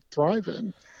muskies to thrive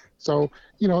in. So,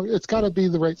 it's got to be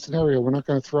the right scenario. We're not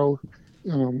going to throw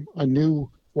a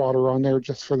new water on there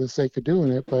just for the sake of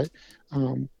doing it, but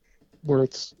where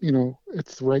it's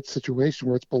it's the right situation,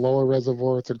 where it's below a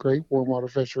reservoir, it's a great warm water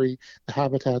fishery, the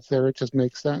habitat's there, it just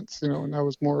makes sense. And that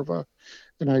was more of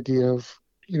an idea of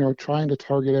trying to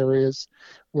target areas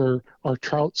where our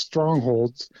trout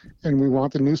strongholds, and we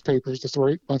want the newspapers to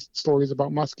write stories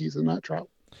about muskies and that trout.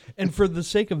 And for the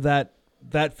sake of that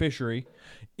fishery,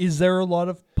 is there a lot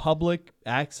of public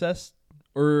access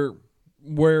or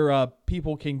where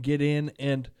people can get in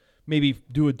and maybe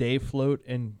do a day float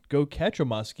and go catch a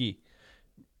muskie?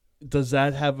 Does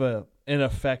that have an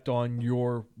effect on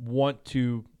your want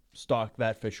to stock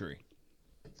that fishery?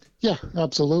 Yeah,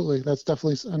 absolutely. That's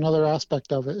definitely another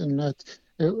aspect of it, and that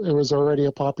it was already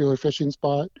a popular fishing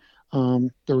spot.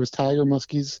 There was tiger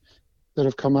muskies that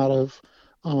have come out of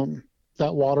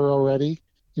that water already,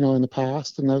 in the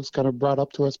past, and that was kind of brought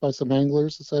up to us by some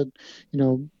anglers that said,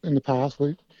 in the past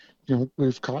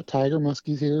we've caught tiger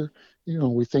muskies here.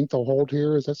 We think they'll hold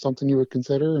here. Is that something you would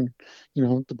consider? And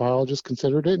the biologist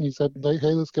considered it, and he said, "Hey,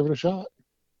 let's give it a shot."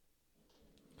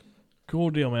 Cool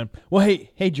deal, man. Well,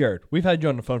 hey, Jared, we've had you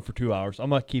on the phone for 2 hours. I'm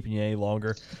not keeping you any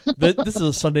longer. This is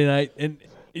a Sunday night, and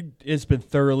it's been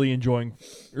thoroughly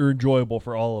enjoyable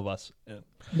for all of us.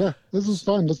 Yeah, this is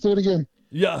fun. Let's do it again.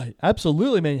 Yeah,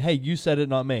 absolutely, man. Hey, you said it,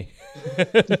 not me.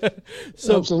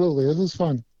 So, absolutely, this is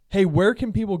fun. hey, where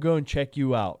can people go and check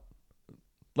you out?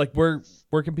 Like where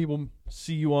can people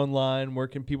see you online? Where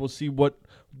can people see what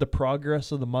the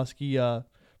progress of the Muskie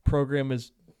program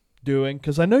is doing?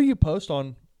 Because I know you post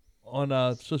on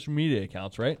social media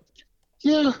accounts, right?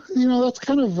 Yeah, that's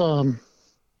kind of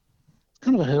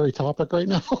a hairy topic right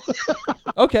now.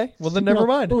 Okay, well then never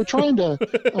mind. We're trying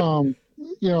to,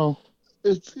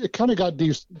 it kind of got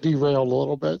derailed a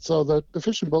little bit. So the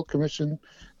Fish and Boat Commission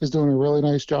is doing a really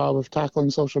nice job of tackling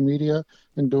social media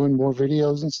and doing more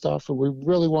videos and stuff. And we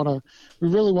really want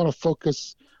to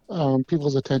focus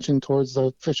people's attention towards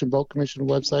the Fish and Boat Commission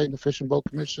website and the Fish and Boat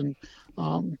Commission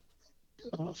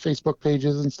Facebook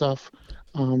pages and stuff.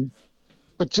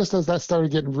 But just as that started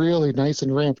getting really nice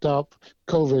and ramped up,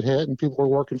 COVID hit and people were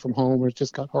working from home, and it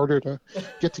just got harder to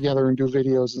get together and do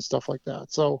videos and stuff like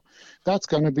that. So that's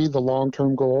going to be the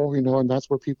long-term goal, and that's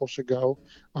where people should go.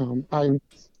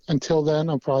 Until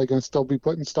then, I'm probably going to still be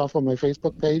putting stuff on my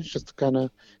Facebook page just to kind of,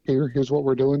 here's what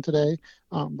we're doing today.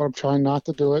 But I'm trying not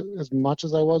to do it as much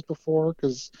as I was before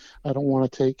because I don't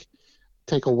want to take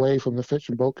away from the Fish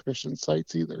and Boat Commission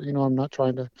sites either. I'm not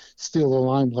trying to steal the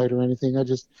limelight or anything. I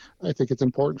think it's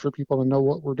important for people to know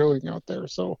what we're doing out there.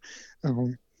 So,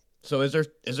 So is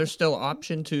there still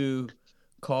option to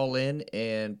call in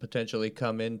and potentially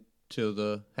come in to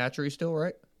the hatchery still,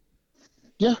 right?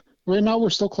 yeah, right now we're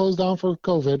still closed down for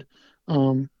COVID.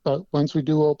 But once we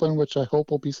do open, which I hope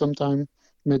will be sometime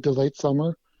mid to late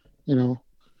summer,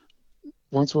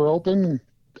 once we're open,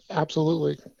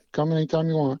 absolutely come anytime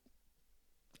you want.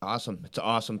 Awesome. It's an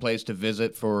awesome place to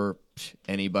visit for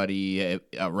anybody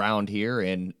around here,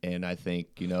 and I think,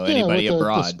 anybody with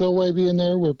abroad. the spillway being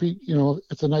there,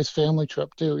 it's a nice family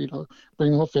trip too.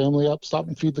 Bring the whole family up, stop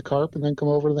and feed the carp, and then come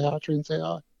over to the hatchery and say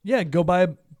hi. Yeah, go buy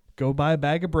a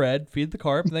bag of bread, feed the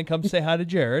carp, and then come say hi to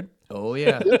Jared. Oh,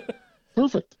 yeah.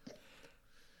 Perfect.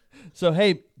 So,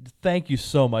 hey, thank you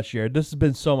so much, Jared. This has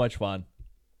been so much fun.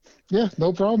 Yeah,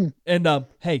 no problem. And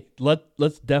hey,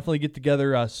 let's definitely get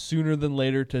together sooner than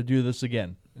later to do this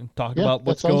again and talk about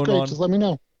what's that sounds going great. on. Just let me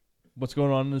know. What's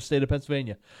going on in the state of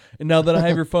Pennsylvania. And now that I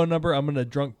have your phone number, I'm gonna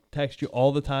drunk text you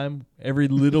all the time, every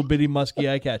little bitty muskie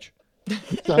I catch.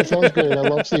 That sounds great. I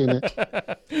love seeing it.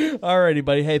 Alrighty,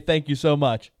 buddy. Hey, thank you so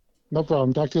much. No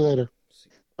problem. Talk to you later.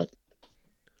 Bye.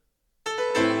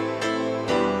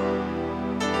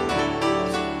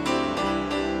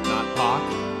 Not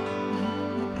Pac.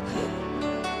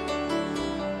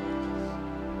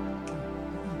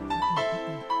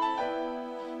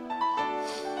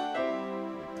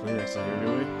 Kleenex in here,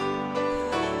 do we?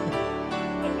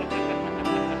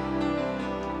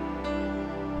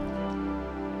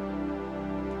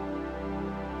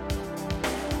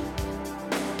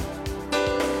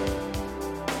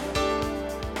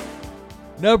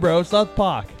 No, bro, it's not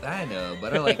Pac. I know,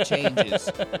 but I like changes.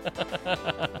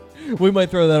 We might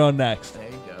throw that on next. There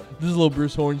you go. This is a little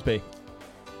Bruce Hornsby.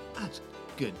 That's a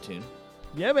good tune.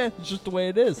 Yeah, man, it's just the way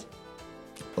it is.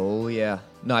 Oh, yeah.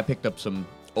 No, I picked up some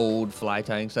old fly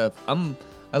tying stuff.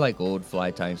 I like old fly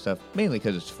tying stuff, mainly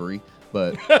because it's free,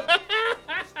 but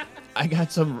I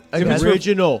got some. It's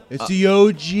original. It's the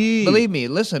OG. Believe me,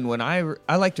 listen, when I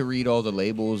like to read all the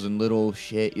labels and little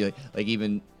shit, like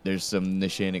even there's some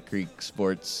Neshannock Creek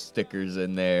sports stickers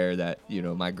in there that,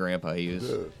 my grandpa,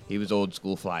 he was old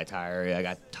school fly tyer. I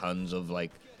got tons of like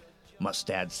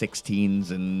Mustad 16s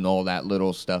and all that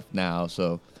little stuff now,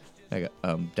 so I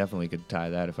got, definitely could tie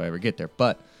that if I ever get there.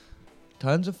 But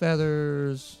tons of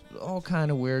feathers, all kind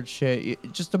of weird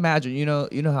shit. Just imagine, you know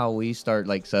how we start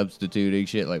like substituting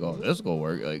shit, like, oh, this will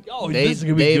work. Like, this is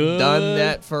gonna be they've good. done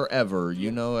that forever. You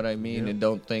know what I mean? Yeah. And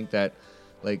don't think that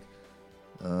like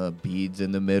beads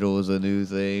in the middle is a new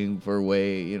thing for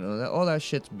weight. All that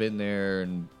shit's been there,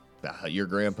 and your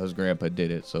grandpa's grandpa did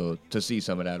it. So to see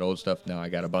some of that old stuff now, I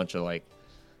got a bunch of like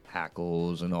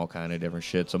hackles and all kind of different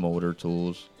shit, some older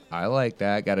tools. I like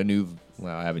that. Got a new,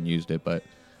 well, I haven't used it, but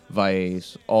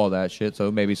vise, all that shit.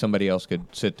 So maybe somebody else could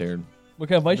sit there and What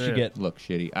kind of advice you Man. get? look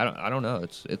shitty. I don't know.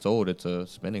 It's old. It's a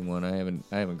spinning one. I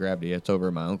haven't grabbed it yet. It's over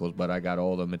at my uncle's, but I got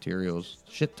all the materials.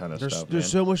 Shit ton of stuff. There's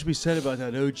Man. so much to be said about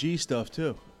that OG stuff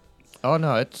too. Oh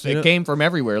no, it came from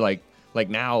everywhere. Like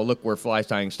now, look where fly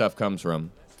tying stuff comes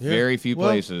from. Yeah. Very few Well,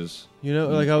 places.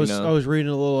 Like I was You know? I was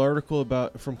reading a little article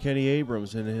from Kenny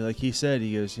Abrams, and like he said,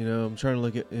 he goes, I'm trying to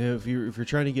look at if you're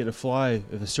trying to get a fly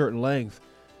of a certain length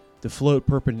to float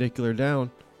perpendicular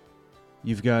down,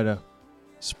 you've got to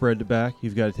spread the back.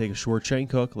 You've got to take a short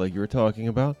shank hook, like you were talking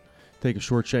about. Take a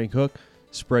short shank hook,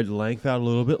 spread the length out a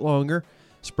little bit longer,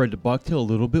 spread the bucktail a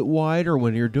little bit wider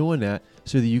when you're doing that,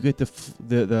 so that you get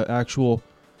the actual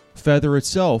feather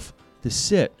itself to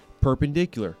sit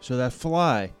perpendicular. So that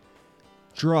fly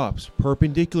drops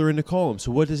perpendicular in the column.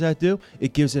 So what does that do?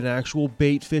 It gives an actual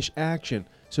bait fish action.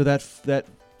 So that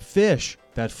fish,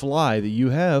 that fly that you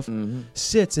have,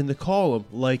 sits in the column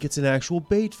like it's an actual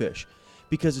bait fish,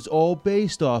 because it's all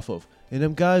based off of. And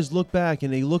them guys look back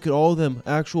and they look at all them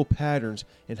actual patterns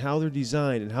and how they're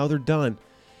designed and how they're done,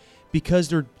 because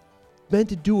they're meant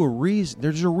to do a reason.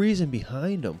 There's a reason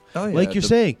behind them. Oh, yeah, like you're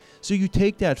saying. So you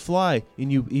take that fly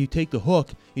and you take the hook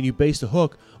and you base the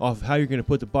hook off of how you're going to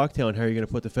put the bucktail and how you're going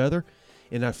to put the feather,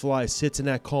 and that fly sits in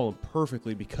that column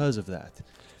perfectly because of that.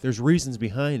 There's reasons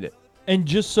behind it. And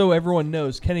just so everyone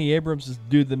knows, Kenny Abrams is the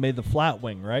dude that made the flat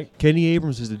wing, right? Kenny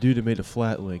Abrams is the dude that made a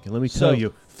flat link. And let me tell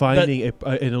you, finding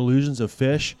an illusions of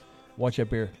fish, Watch that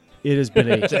beer. it has been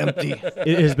It's empty.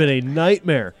 it has been a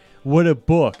nightmare. What a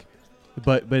book.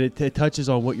 But it touches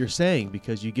on what you're saying,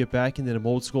 because you get back into them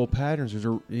old school patterns.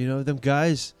 There's them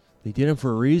guys, they did them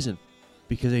for a reason,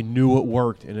 because they knew it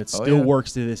worked, and it still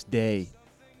works to this day.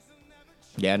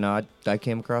 Yeah, no, I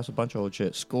came across a bunch of old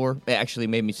shit. Score. It actually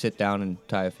made me sit down and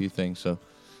tie a few things, so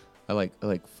I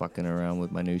like fucking around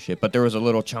with my new shit. But there was a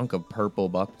little chunk of purple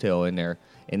bucktail in there,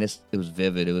 and it was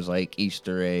vivid. It was like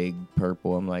Easter egg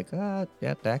purple. I'm like, yeah,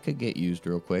 that could get used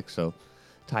real quick. So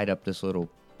tied up this little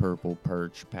purple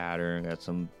perch pattern, got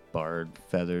some barred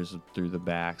feathers through the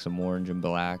back, some orange and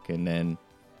black, and then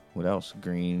what else?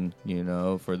 Green,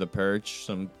 for the perch.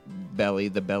 Some belly.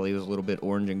 The belly was a little bit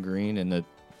orange and green, and the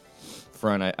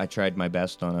front, I tried my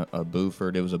best on a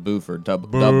Buford. It was a Buford.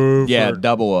 Double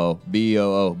O.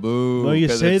 B-O-O. Boo. Well, you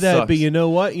say that, sucks. but you know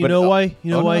what? You But, know why?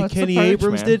 You know oh, why no, it's the Kenny perch,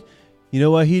 Abrams man. did? You know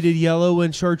why he did yellow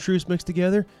and chartreuse mixed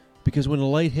together? Because when the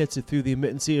light hits it through the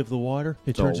emittancy of the water,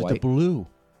 it all turns into white. blue.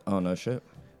 Oh, no shit.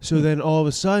 So then all of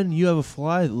a sudden, you have a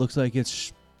fly that looks like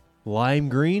it's lime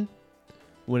green.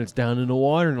 When it's down in the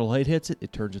water and the light hits it,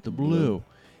 it turns into blue.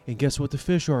 And guess what the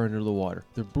fish are under the water?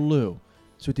 They're blue.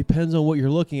 So it depends on what you're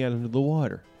looking at under the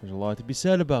water. There's a lot to be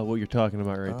said about what you're talking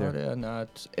about right there. Yeah, no,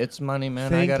 it's money,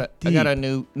 man. Think I got a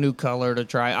deep. new color to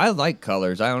try. I like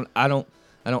colors. I don't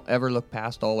ever look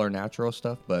past all our natural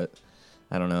stuff, but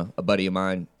I don't know. A buddy of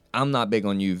mine, I'm not big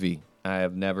on UV. I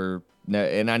have never,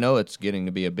 and I know it's getting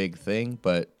to be a big thing,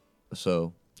 but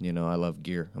so, I love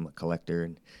gear. I'm a collector,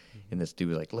 and this dude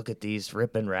was like, look at these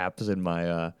ripping wraps in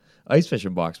my ice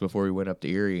fishing box before we went up to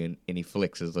Erie, and he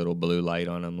flicks his little blue light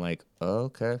on. I'm like, oh,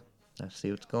 okay, I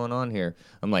see what's going on here.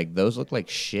 I'm like, those look like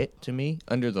shit to me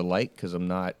under the light, because I'm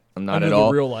not Under at the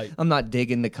all. real light. I'm not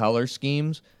digging the color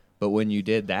schemes. But when you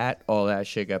did that, all that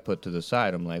shit got put to the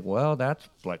side. I'm like, well, that's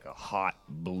like a hot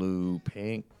blue,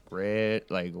 pink, red.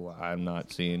 Like, well, I'm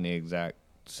not seeing the exact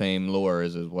same lure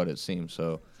as what it seems.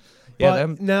 So, yeah,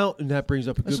 But now, and that brings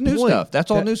up a that's good new point. stuff.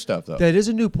 That's all new stuff, though. That is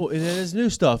a new point, and that is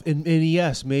new stuff. And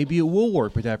yes, maybe it will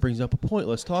work, but that brings up a point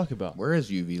let's talk about. Where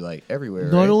is UV light? Everywhere,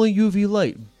 Not right? only UV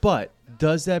light, but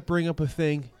does that bring up a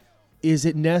thing? Is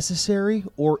it necessary,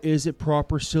 or is it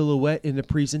proper silhouette in the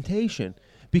presentation?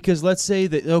 Because let's say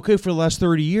that, okay, for the last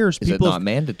 30 years, Is it not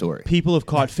mandatory? people have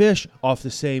caught fish off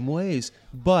the same ways,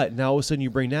 but now all of a sudden you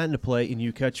bring that into play and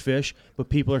you catch fish, but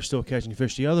people are still catching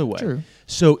fish the other way. True.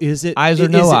 So is it Eyes or is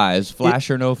no it- eyes, flash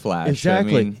or no flash.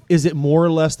 Exactly. I mean, Is it more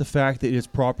or less the fact that it's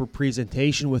proper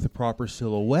presentation with a proper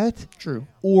silhouette? true.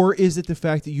 Or is it the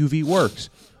fact that UV works?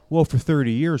 Well, for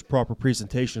 30 years, proper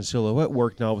presentation and silhouette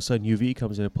worked. Now all of a sudden UV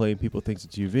comes into play and people think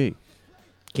it's UV.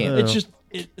 Can't. It's just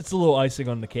it's a little icing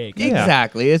on the cake. Yeah.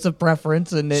 Exactly. It's a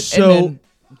preference, and So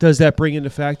does that bring in the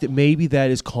fact that maybe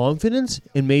that is confidence,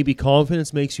 and maybe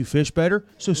confidence makes you fish better?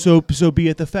 So be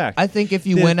it the fact. I think if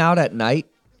you Then- went out at night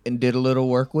and did a little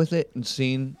work with it and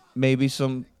seen maybe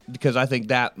some, because I think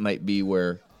that might be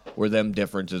where them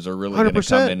differences are really going to 100%.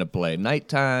 come into play.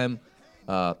 Nighttime,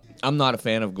 I'm not a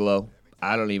fan of glow.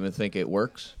 I don't even think it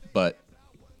works, but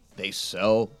they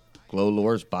sell glow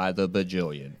lures by the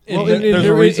bajillion. Well, there's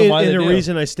a reason why they the do.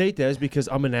 reason I state that is because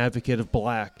I'm an advocate of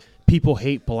black. People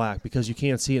hate black because you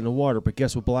can't see it in the water. But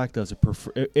guess what black does?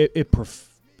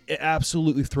 It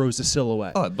absolutely throws the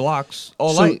silhouette. Oh, it blocks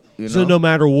all So, light. so no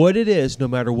matter what it is, no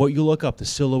matter what you look up, the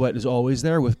silhouette is always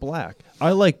there with black.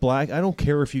 I like black. I don't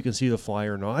care if you can see the fly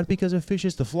or not, because if fish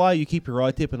is the fly, you keep your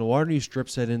rod tip in the water and you strip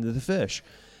set into the fish.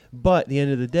 But at the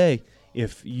end of the day,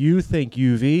 if you think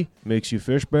UV makes you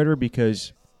fish better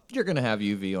because you're going to have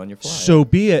UV on your fly. so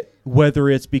be it, whether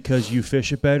it's because you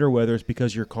fish it better, whether it's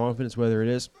because your confidence, whether it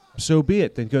is, so be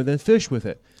it. Then go then fish with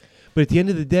it. But at the end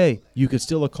of the day, you could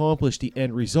still accomplish the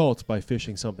end results by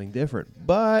fishing something different.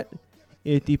 But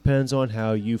it depends on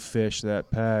how you fish that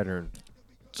pattern.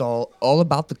 It's all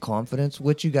about the confidence,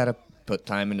 which you got to put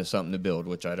time into something to build,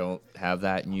 which I don't have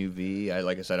that in UV.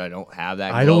 Like I said, I don't have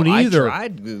that glow. I don't either. I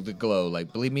tried the glow.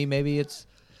 Like, believe me, maybe it's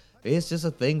it's just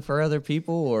a thing for other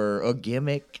people or a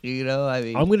gimmick, you know? I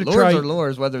mean, I'm gonna lures try- are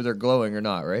lures whether they're glowing or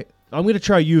not, right? I'm going to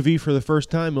try UV for the first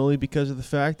time only because of the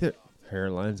fact that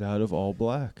Hairline's out of all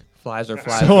black. Flies are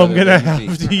flies. So I'm whether going to they're have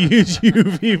UV. to use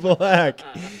UV black.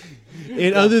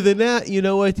 And other than that, you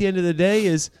know what, at the end of the day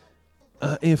is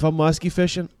if I'm musky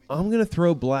fishing, I'm going to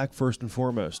throw black first and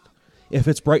foremost. If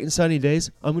it's bright and sunny days,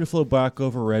 I'm going to flow black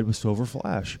over red with silver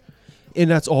flash. And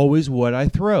that's always what I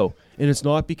throw. And it's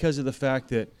not because of the fact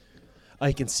that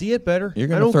I can see it better. You're I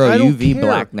going to don't- throw I don't UV care.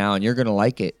 black now, and you're going to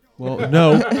like it. Well,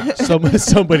 no,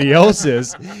 somebody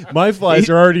else's. My flies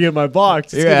are already in my box.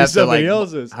 It's You're gonna gonna be have to, somebody like,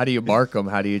 else's. how do you mark them?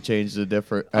 How do you change the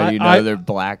different? How do you know I- they're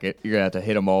black? You're going to have to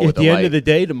hit them all At with the the end light. of the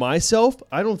day, to myself,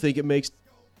 I don't think it makes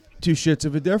two shits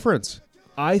of a difference.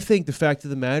 I think the fact of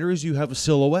the matter is you have a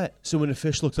silhouette. So when a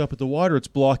fish looks up at the water, it's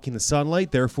blocking the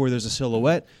sunlight. Therefore, there's a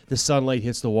silhouette. The sunlight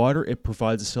hits the water. It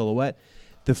provides a silhouette.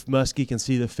 The muskie can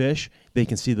see the fish. They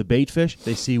can see the bait fish.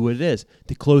 They see what it is.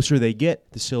 The closer they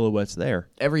get, the silhouette's there.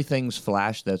 Everything's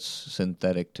flash that's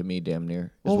synthetic to me, damn near.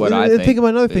 Is Well, what and- I and think. think about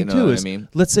another You thing know too what is I mean?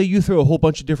 let's say you throw a whole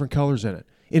bunch of different colors in it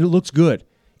and it looks good.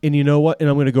 And you know what? And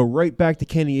I'm going to go right back to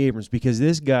Kenny Abrams because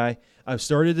this guy, I've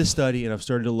started to study and I've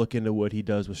started to look into what he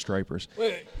does with stripers.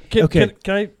 Can, Okay.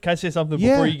 can I say something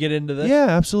Yeah. before you get into this? Yeah,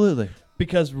 absolutely.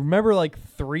 Because remember, like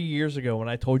 3 years ago when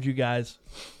I told you guys,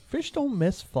 fish don't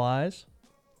miss flies.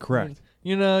 Correct.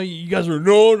 You know, you guys were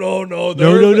no. No,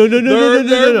 They're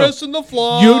no. missing the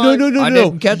fly. No. I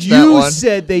didn't catch that You one.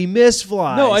 said they miss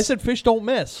flies. No, I said fish don't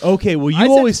miss. Okay, well, I you said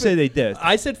always fi- say they did.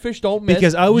 I said fish don't miss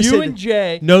Because I always you said and that-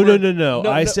 Jay. No. were-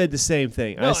 I said the same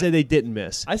thing. No, I said they didn't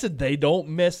miss. I said they don't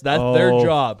miss. That's their Oh,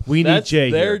 job. we need That's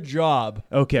Jay their here. job.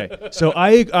 Okay, so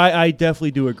I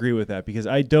definitely do agree with that because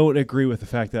I don't agree with the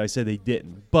fact that I said they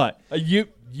didn't. But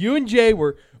You and Jay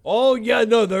were. Oh yeah,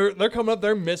 no, they're coming up.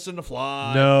 They're missing the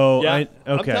fly. No, yeah. I-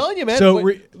 okay. I'm telling you, man. So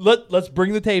let's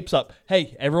bring the tapes up.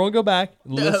 Hey, everyone, go back,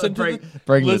 and listen Bring- to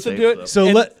bring the listen to tapes it. up. So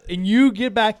and, let- and you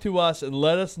get back to us and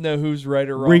let us know who's right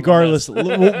or wrong. on regardless, this.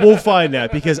 we'll find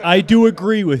that because I do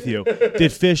agree with you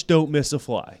that fish don't miss a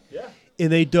fly. Yeah.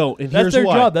 And they don't. And that's here's their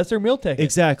why. job. That's their meal ticket.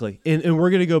 Exactly. And we're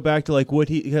going to go back to like what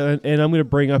he, and I'm going to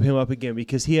bring him up again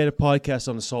because he had a podcast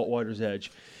on the Saltwater's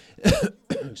Edge.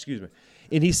 Excuse me.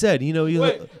 And he said, you know,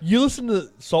 Wait, you listen to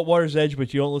Saltwater's Edge,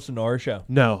 but you don't listen to our show.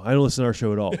 no, I don't listen to our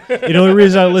show at all. And the only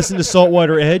reason I listen to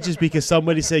Saltwater Edge is because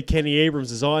somebody said Kenny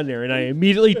Abrams is on there, and I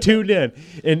immediately tuned in.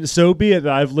 And so be it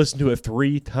that I've listened to it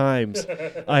 3 times.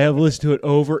 I have listened to it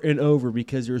over and over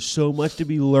because there's so much to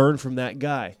be learned from that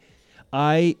guy.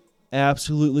 I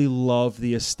absolutely love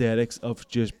the aesthetics of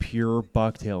just pure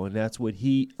bucktail, and that's what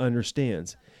he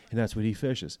understands. And that's what he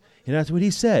fishes. And that's what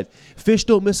he said. Fish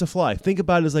don't miss a fly. Think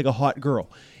about it as like a hot girl.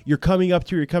 You're coming up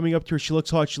to her, she looks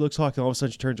hot, and all of a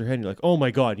sudden she turns her head, and you're like, oh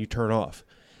my God, and you turn off.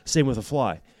 Same with a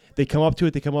fly. They come up to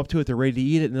it, they're ready to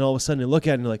eat it, and then all of a sudden they look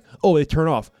at it and they're like, oh, they turn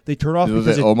off. They turn off Was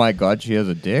because it, oh my God, she has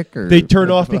a dick? Or they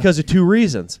turn off because of 2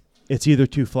 reasons. It's either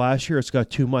too flashy or it's got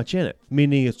too much in it,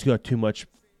 meaning it's got too much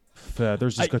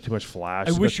feathers, it's got too much flash. I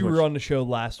it's got wish too you much- were on the show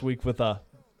last week with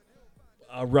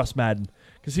Russ Madden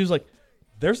because he was like,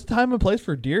 "There's a time and place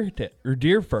for deer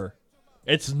fur.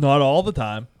 It's not all the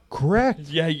time. Correct.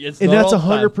 Yeah, it's And not that's all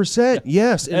the time. 100%.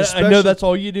 Yes. And And I especially, know that's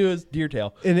all you do is deer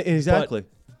tail. and exactly.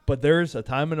 But there's a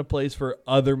time and a place for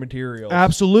other materials.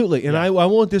 Absolutely, and I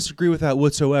won't disagree with that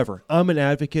whatsoever. I'm an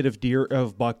advocate of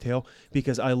bucktail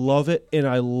because I love it, and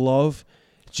I love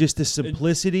just the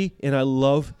simplicity, and I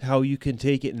love how you can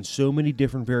take it in so many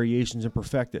different variations and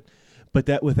perfect it.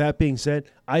 But with that being said,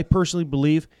 I personally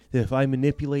believe that if I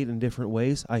manipulate in different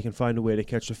ways, I can find a way to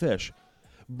catch a fish.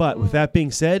 But with that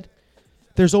being said,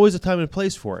 there's always a time and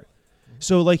place for it.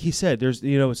 So, like he said,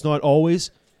 it's not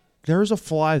always. There's a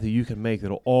fly that you can make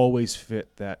that'll always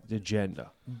fit that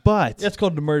agenda. But That's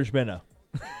called the Murdish minnow.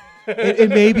 and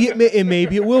maybe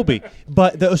it will be.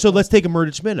 But so let's take a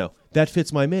Murdish minnow. That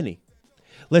fits my mini.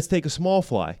 Let's take a small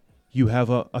fly. You have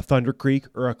a Thunder Creek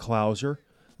or a Clouser.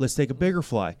 Let's take a bigger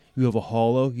fly. You have a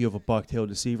hollow. You have a bucktail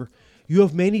deceiver. You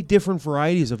have many different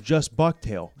varieties of just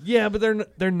bucktail. Yeah, but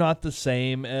they're not the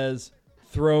same as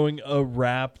throwing a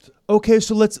wrapped. Okay,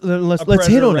 so let's hit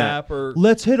Predator on wrap that. or-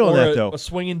 Let's hit on or that a, though. a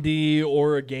swinging D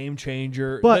or a game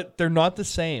changer. But- they're not the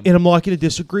same. And I'm not going to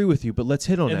disagree with you, but let's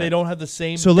hit on that. And they don't have the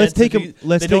same. So let's take 'em- densities-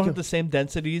 let's They don't take 'em- have the same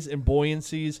densities and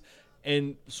buoyancies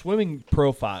and swimming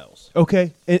profiles.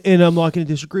 Okay, and I'm not going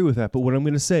to disagree with that. But what I'm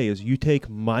going to say is, you take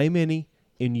my mini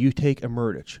and you take a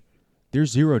Murdich.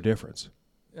 There's zero difference.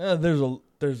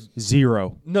 There's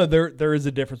Zero. no there is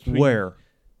a difference between Where?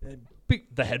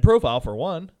 the head profile for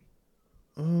one.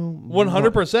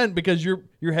 100% because your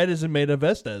head isn't made of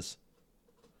Vestas.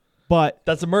 But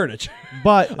That's a murdage.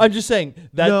 but I'm just saying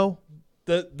that no.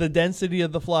 the density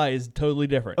of the fly is totally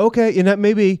different. Okay, and that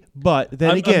may be, but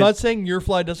then I'm again, not saying your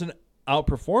fly doesn't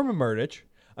outperform a murdage.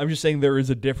 I'm just saying there is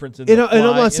a difference in and, the fly and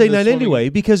I'm not saying the that swimming- anyway,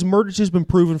 because murdage has been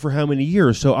proven for how many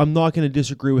years, so I'm not going to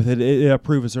disagree with it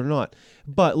proves it or not.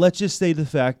 But let's just say the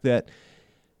fact that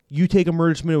you take a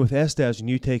murdage minnow with Estes and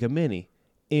you take a mini,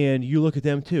 and you look at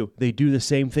them too. They do the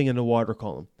same thing in the water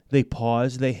column. They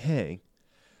pause, they hang.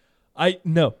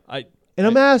 And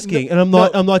I'm asking, and I'm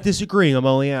not disagreeing. I'm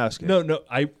only asking. No,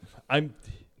 I'm.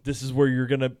 This is where you're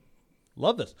gonna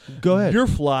love this. Go ahead. Your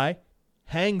fly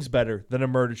hangs better than a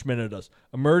murdage minnow does.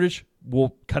 A murdage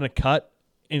will kind of cut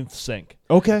and sink.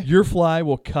 Okay. Your fly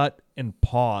will cut and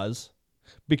pause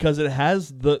because it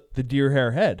has the deer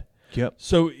hair head. Yep.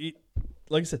 So,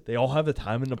 like I said, they all have the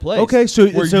time and the place. Okay, so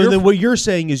Where so your then what you're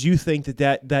saying is you think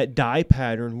that dye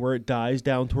pattern where it dies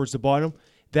down towards the bottom,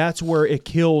 that's where it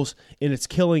kills and it's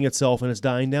killing itself and it's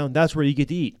dying down. That's where you get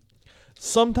to eat.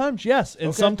 Sometimes yes, and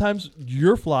Okay. sometimes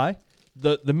your fly,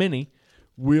 the mini,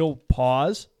 will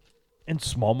pause and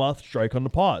smallmouth strike on the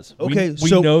pause. Okay, we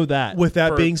so know that. With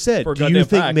that being said, for a do you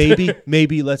goddamn think fact.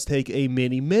 maybe let's take a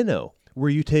mini minnow where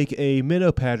you take a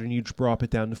minnow pattern, you drop it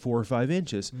down to 4 or 5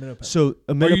 inches. Minnow pattern. So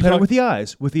a minnow you pattern talk- with the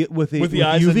eyes, with the with the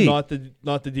eyes UV. and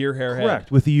not the deer hair head?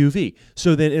 Correct, with the UV.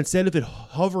 So then instead of it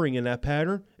hovering in that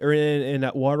pattern or in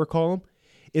that water column,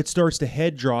 it starts to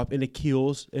head drop and it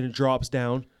keels and it drops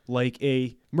down like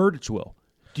a murdage will.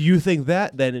 Do you think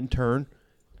that then in turn?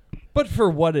 But for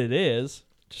what it is,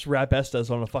 just wrap Estes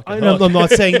on a fucking I'm hook. not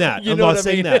saying that. You I'm know not what I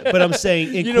saying mean? that. But I'm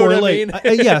saying in You know what I correlation.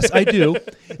 mean? Yes, I do.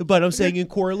 But I'm saying in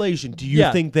correlation. Do you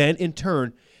Yeah. think then in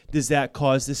turn does that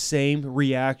cause the same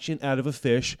reaction out of a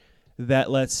fish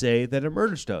that let's say that a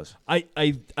murdage does?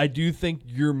 I do think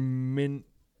your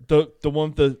the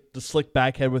one with the slick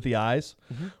back head with the eyes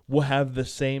will have the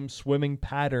same swimming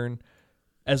pattern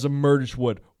as a murdage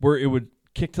would, where it would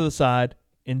kick to the side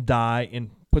and die and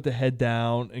put the head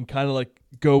down and kind of like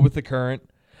go with the current.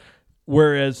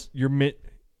 Whereas you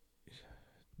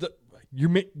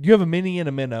have a mini and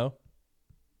a minnow.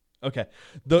 Okay,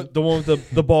 the one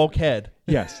with the bulk head.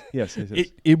 Yes.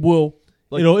 It will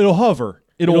like It'll hover.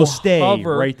 It'll stay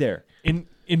hover. right there. In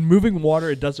moving water,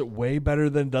 it does it way better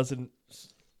than it does in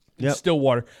Yep. still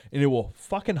water, and it will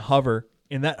fucking hover.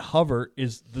 And that hover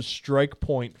is the strike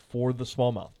point for the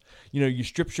smallmouth. You know, you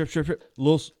strip, little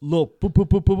boop, boop, boop,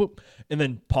 boop, boop, and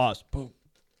then pause, boom,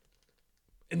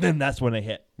 and then that's when they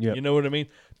hit. Yep. You know what I mean?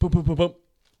 Boop, boop, boop, boop.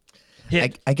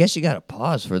 Hit. I guess you got to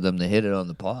pause for them to hit it on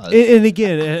the pause. And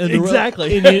again, and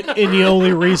Exactly. and the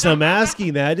only reason I'm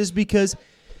asking that is because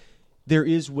there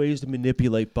is ways to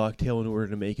manipulate bucktail in order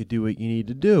to make it do what you need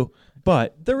to do.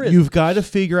 But There is. you've got to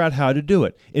figure out how to do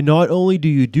it. And not only do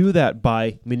you do that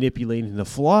by manipulating the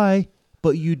fly,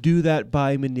 but you do that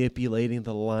by manipulating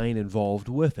the line involved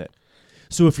with it.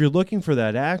 So if you're looking for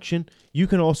that action, you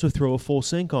can also throw a full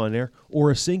sink on there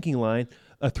or a sinking line,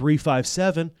 a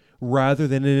 357, rather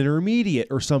than an intermediate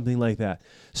or something like that.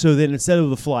 So then instead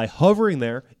of the fly hovering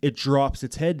there, it drops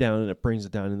its head down and it brings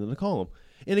it down into the column.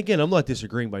 And again, I'm not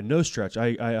disagreeing by no stretch.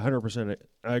 I 100%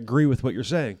 I agree with what you're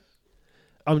saying.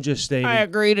 I'm just stating I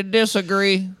agree to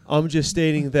disagree. I'm just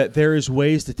stating that there is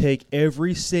ways to take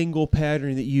every single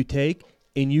pattern that you take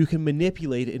and you can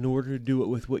manipulate it in order to do it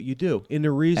with what you do. And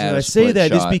the reason Add a I say split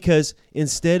that is shot. because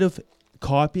instead of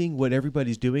copying what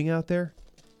everybody's doing out there,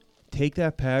 take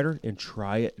that pattern and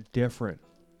try it different.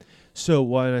 So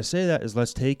when I say that is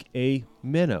let's take a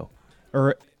minnow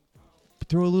or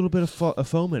throw a little bit of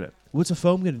foam in it. What's a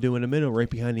foam going to do in a minnow right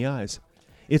behind the eyes?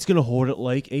 It's going to hold it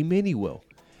like a mini will.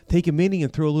 Take a mini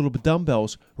and throw a little bit of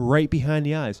dumbbells right behind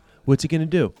the eyes. What's it going to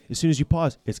do? As soon as you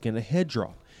pause, it's going to head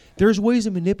drop. There's ways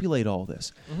to manipulate all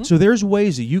this. So there's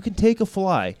ways that you can take a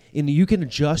fly and you can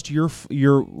adjust your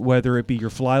whether it be your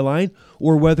fly line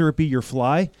or whether it be your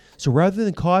fly. So rather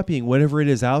than copying whatever it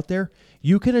is out there,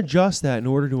 you can adjust that in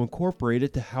order to incorporate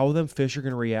it to how them fish are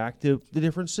going to react to the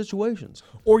different situations.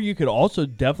 Or you could also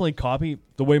definitely copy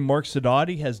the way Mark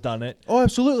Sidoti has done it Oh,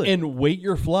 absolutely. and weight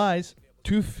your flies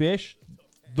to fish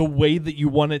the way that you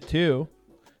want it to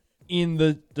in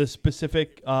the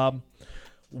specific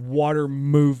water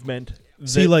movement that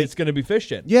See, like- it's going to be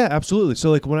fished in. Yeah, absolutely.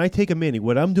 So like when I take a mini,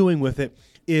 what I'm doing with it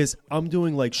is I'm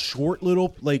doing like short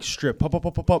little like strip pop pop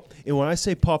pop pop pop. And when I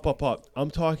say pop pop pop,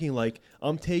 I'm talking like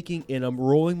I'm taking and I'm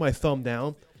rolling my thumb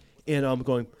down and I'm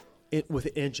going it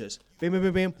with inches. Bam bam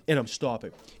bam bam and I'm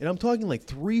stopping. And I'm talking like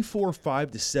 3, 4,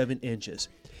 5 to 7 inches.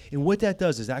 And what that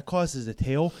does is that causes the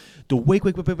tail to wake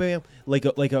bam bam like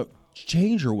a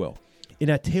changer will. And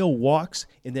that tail walks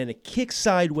and then it kicks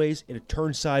sideways and it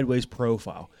turns sideways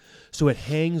profile. So it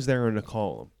hangs there in the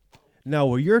column. Now,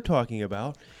 what you're talking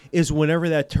about is whenever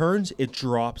that turns, it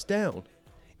drops down.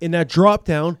 And that drop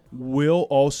down will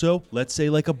also, let's say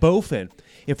like a bowfin.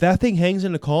 If that thing hangs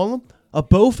in a column, a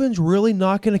bowfin's really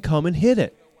not going to come and hit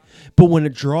it. But when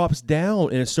it drops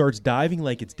down and it starts diving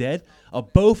like it's dead, a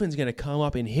bowfin's going to come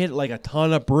up and hit it like a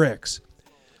ton of bricks.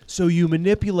 So you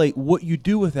manipulate what you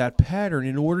do with that pattern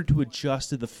in order to adjust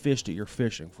to the fish that you're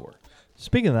fishing for.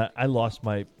 Speaking of that, I lost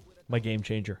my game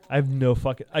changer. I have no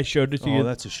fucking. I showed it to you. Oh,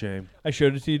 that's a shame. I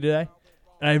showed it to you today,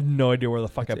 and I have no idea where the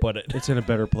fuck I put it. It's in a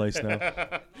better place now.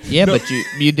 Yeah, but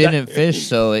you didn't fish,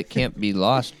 so it can't be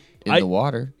lost in the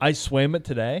water I swam it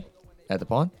today. at the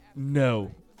pond.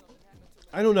 No,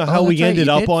 I don't know how we that's right, ended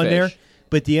you up did on fish. there,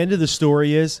 but the end of the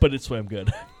story is but it swam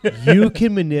good. you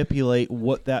can manipulate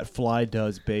what that fly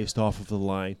does based off of the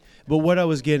line. But what I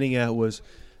was getting at was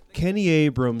Kenny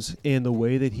Abrams and the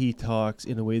way that he talks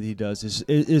and the way that he does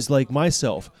is like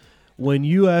myself. When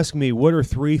you ask me what are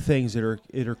 3 things that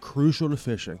are crucial to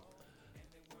fishing,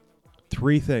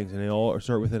 3 things, and they all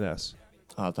start with an S.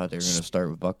 Oh, I thought they were going to start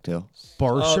with bucktail.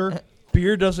 Sparser,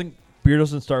 Beer doesn't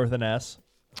start with an S.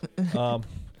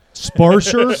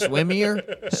 sparser,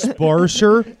 Swimmier?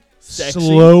 sparser, Sexy.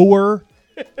 slower,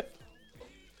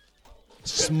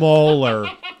 smaller.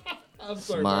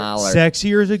 Smiler.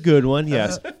 Sexier is a good one,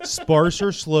 yes.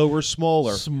 Sparser, slower,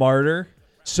 smaller. Smarter.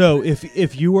 So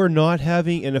if you are not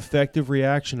having an effective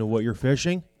reaction to what you're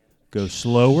fishing, go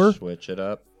slower, Switch it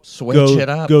up. Switch it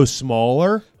up. go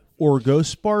smaller, or go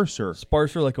sparser.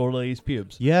 Sparser like old lady's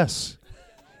pubes. Yes.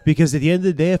 Because at the end of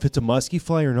the day, if it's a musky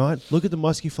fly or not, look at the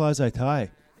musky flies I tie.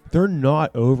 They're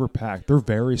not overpacked. They're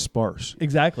very sparse.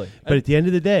 Exactly. But at the end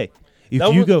of the day,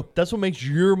 if you go... That's what makes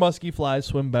your musky flies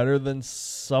swim better than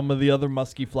some of the other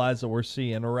musky flies that we're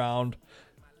seeing around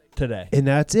today. And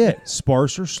that's it.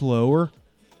 Sparser, slower,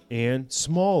 and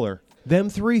smaller. Them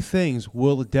 3 things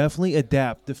will definitely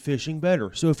adapt to fishing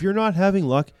better. So if you're not having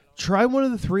luck, try one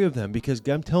of the 3 of them, because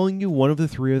I'm telling you, one of the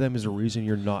 3 of them is a reason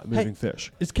you're not moving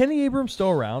fish. Is Kenny Abrams still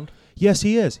around? Yes,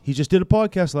 he is. He just did a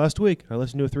podcast last week. I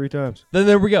listened to it 3 times. Then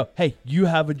there we go. Hey, you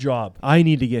have a job. I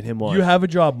need to get him on. You have a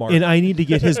job, Mark. And I need to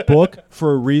get his book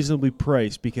for a reasonably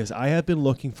priced, because I have been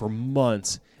looking for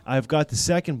months. I've got the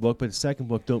second book, but the second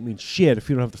book don't mean shit if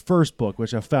you don't have the first book,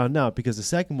 which I found out because the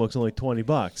second book's only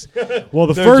 $20. Well,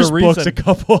 the There's first a book's reason. a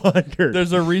couple hundred.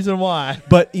 There's a reason why.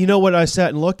 But you know what I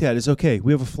sat and looked at is, okay,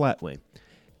 we have a flat wing.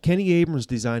 Kenny Abrams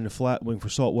designed a flat wing for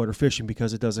saltwater fishing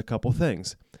because it does a couple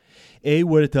things.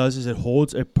 What it does is it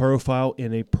holds a profile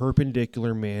in a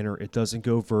perpendicular manner. It doesn't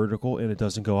go vertical and it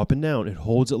doesn't go up and down. It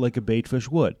holds it like a baitfish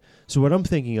would. So what I'm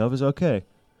thinking of is, okay,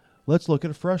 let's look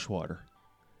at a freshwater.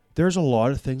 There's a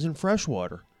lot of things in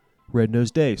freshwater.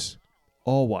 Red-nosed dace,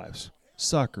 alewives,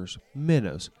 suckers,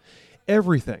 minnows,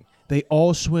 everything. They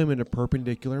all swim in a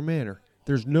perpendicular manner.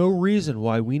 There's no reason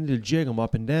why we need to jig them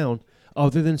up and down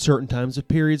other than certain times of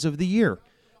periods of the year.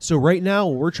 So right now,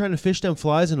 when we're trying to fish them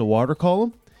flies in the water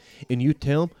column, and you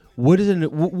tell them, what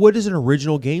is an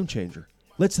original game changer?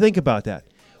 Let's think about that.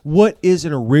 What is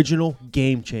an original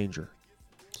game changer?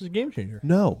 It's a game changer.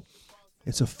 No,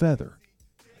 it's a feather.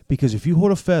 Because if you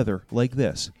hold a feather like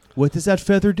this, what does that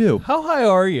feather do? How high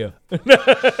are you? For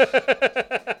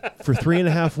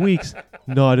 3.5 weeks,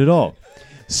 not at all.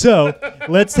 So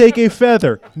let's take a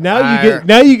feather.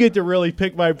 Now you get to really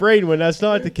pick my brain when that's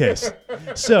not the case.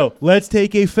 So let's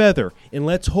take a feather and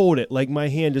let's hold it like my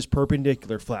hand is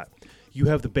perpendicular flat. You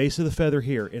have the base of the feather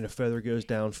here, and a feather goes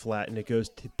down flat, and it goes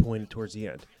pointed towards the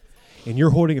end. And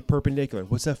you're holding it perpendicular.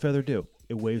 What's that feather do?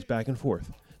 It waves back and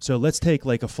forth. So let's take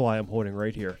like a fly I'm holding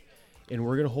right here, and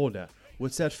we're going to hold that.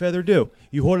 What's that feather do?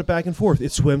 You hold it back and forth.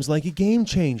 It swims like a game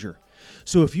changer.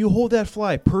 So if you hold that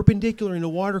fly perpendicular in the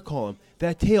water column,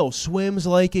 that tail swims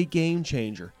like a game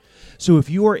changer. So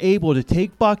if you are able to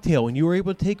take bucktail and you are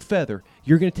able to take feather,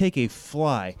 you're going to take a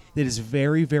fly that is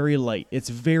very, very light. It's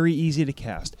very easy to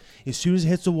cast. As soon as it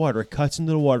hits the water, it cuts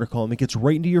into the water column. It gets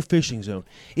right into your fishing zone.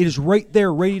 It is right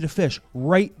there ready to fish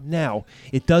right now.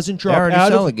 It doesn't drop They already out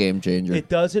sell of a game changer. It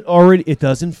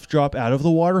doesn't drop out of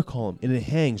the water column, and it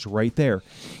hangs right there.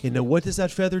 And now what does that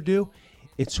feather do?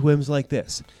 It swims like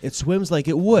this. It swims like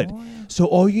it would. So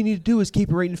all you need to do is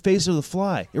keep it right in the face of the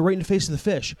fly, or right in the face of the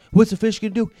fish. What's the fish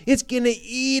going to do? It's going to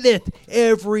eat it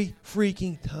every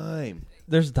freaking time.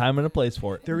 There's a time and a place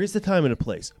for it. There is the time and a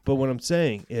place. But what I'm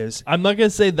saying is, I'm not going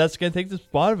to say that's going to take the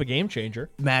spot of a game changer.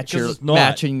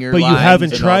 Matching your but you lines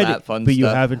haven't and tried all that it. fun But you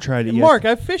stuff. haven't tried it yet. Mark,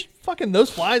 I've fished fucking those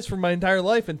flies for my entire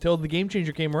life until the game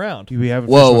changer came around. We haven't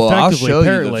Whoa, fished whoa! I'll effectively, show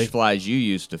apparently, you the flies you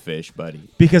used to fish, buddy.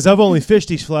 because I've only fished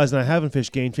these flies and I haven't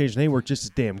fished game changers, and they work just as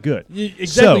damn good. Exactly.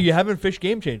 So- you haven't fished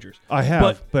game changers. I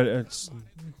have, but it's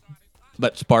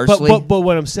but sparsely. But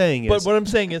what I'm saying But is, what I'm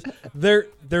saying is,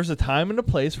 there's a time and a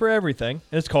place for everything,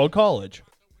 and it's called college.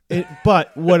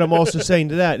 but what I'm also saying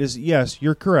to that is, yes,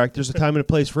 you're correct. There's a time and a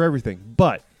place for everything.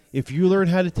 But if you learn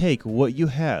how to take what you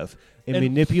have and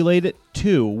manipulate it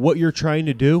to what you're trying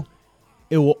to do,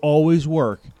 it will always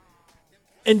work.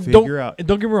 And don't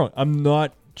get me wrong, I'm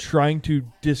not trying to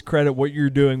discredit what you're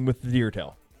doing with the deer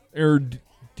tail or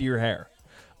deer hair.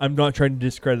 I'm not trying to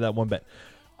discredit that one bit.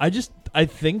 I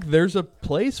think there's a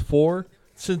place for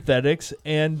synthetics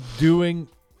and doing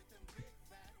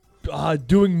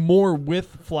more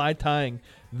with fly tying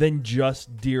than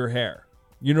just deer hair.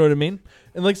 You know what I mean?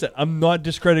 And like I said, I'm not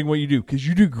discrediting what you do because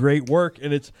you do great work,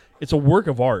 and it's a work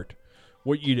of art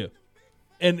what you do,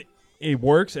 and it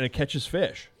works and it catches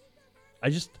fish.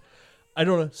 I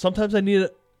don't know. Sometimes I need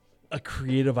a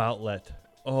creative outlet.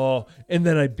 Oh, and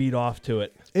then I beat off to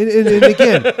it. And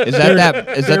again, is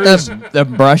that the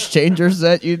brush changers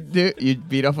that you do? You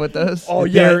beat off with those? Oh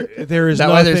yeah, there is Is that nothing,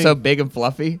 why they're so big and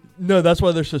fluffy? no, that's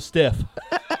why they're so stiff.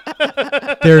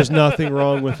 there's nothing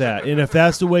wrong with that. And if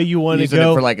that's the way you want to Using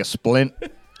go, it for like a splint.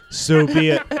 so be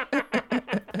it.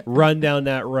 Run down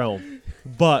that realm.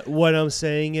 But what I'm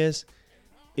saying is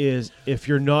if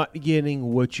you're not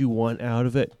getting what you want out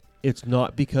of it, it's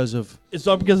not because of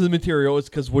the material. It's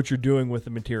because what you're doing with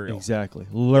the material. exactly.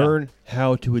 Learn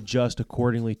how to adjust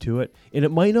accordingly to it, and it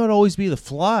might not always be the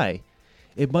fly.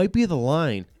 It might be the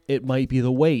line. It might be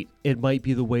the weight. It might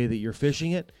be the way that you're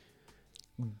fishing it.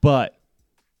 But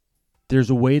there's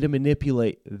a way to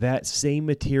manipulate that same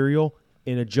material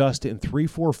and adjust it in 3,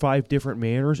 4, 5 different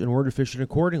manners in order to fish it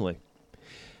accordingly.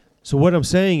 So what I'm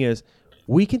saying is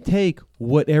we can take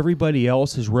what everybody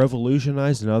else has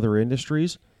revolutionized in other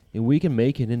industries and we can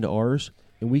make it into ours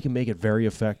and we can make it very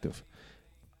effective.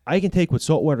 I can take what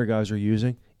saltwater guys are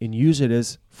using and use it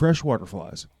as freshwater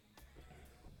flies.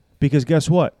 Because guess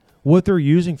what? What they're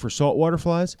using for saltwater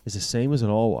flies is the same as an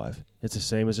alewife. It's the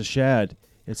same as a shad.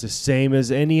 It's the same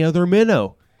as any other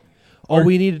minnow. All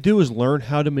we need to do is learn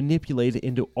how to manipulate it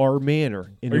into our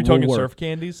manner. Are you talking surf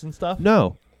candies and stuff?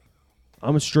 No.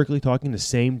 I'm strictly talking the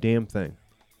same damn thing.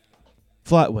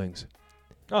 Flat wings.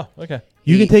 Oh, okay.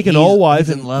 You can take an alewife.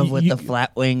 He's in love with the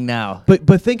flat wing now.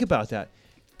 But think about that.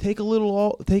 Take a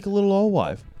little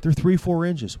alewife. They're 3-4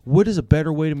 inches. What is a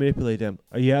better way to manipulate them?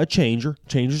 A changer.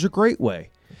 Changer's a great way.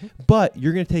 But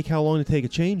you're going to take how long to take a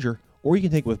changer, or you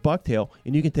can take it with bucktail,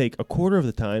 and you can take a quarter of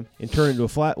the time and turn it into a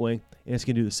flat wing, and it's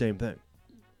going to do the same thing.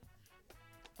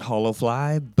 Hollow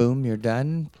fly, boom, you're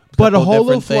done. But a Couple hollow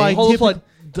different fly things. Hollow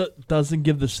fly doesn't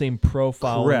give the same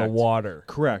profile in Correct. the water.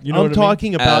 Correct. You know I'm what I mean?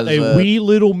 talking about As a a wee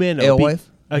little minnow. alewife?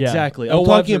 Exactly. Yeah. I'm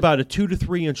Alewives talking are- about a 2 to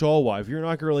 3 inch alewife. You're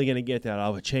not really going to get that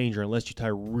out of a changer unless you tie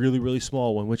a really, really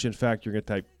small one, which in fact you're going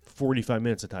to tie 45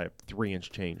 minutes to tie a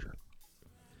 3-inch changer.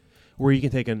 Where you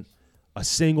can take a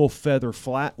single feather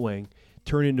flat wing,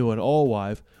 turn into an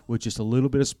alewife with just a little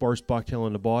bit of sparse bucktail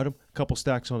on the bottom, a couple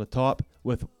stacks on the top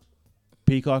with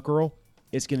peacock earl.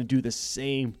 It's going to do the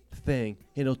same thing,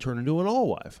 and it'll turn into an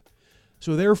alewife.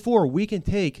 So therefore, we can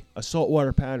take a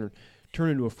saltwater pattern, turn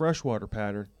it into a freshwater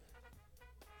pattern.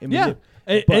 And Yeah.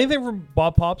 but- Anything from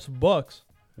Bob Pop's books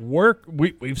work.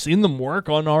 We've seen them work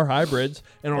on our hybrids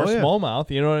and our Oh, yeah.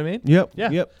 smallmouth. You know what I mean? Yep. Yeah.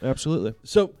 Yep. Absolutely.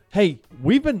 So hey,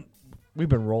 we've been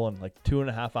rolling like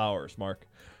 2.5 hours, Mark.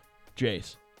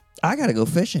 Jace, I gotta go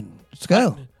fishing. Let's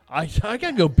go. I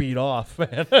gotta go beat off,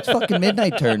 man. It's fucking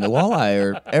midnight turn. The walleye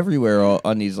are everywhere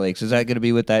on these lakes. Is that gonna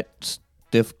be with that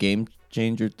stiff game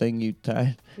changer thing you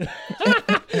tied?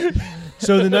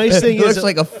 So the nice thing It looks is,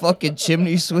 like a fucking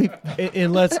chimney sweep.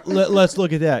 and let's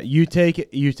look at that. You take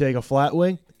a flat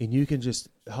wing, and you can just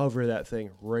hover that thing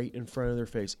right in front of their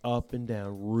face, up and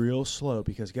down, real slow.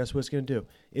 Because guess what it's going to do?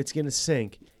 It's going to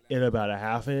sink at about a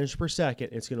half an inch per second.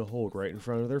 It's going to hold right in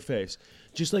front of their face,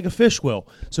 just like a fish will.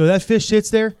 So that fish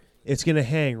sits there. It's going to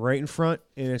hang right in front,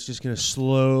 and it's just going to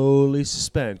slowly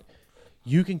suspend.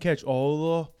 You can catch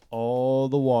all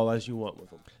the walleyes you want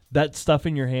with them. That stuff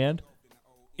in your hand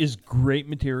is great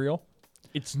material.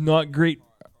 It's not great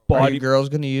Are body. you girls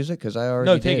gonna use it? Because I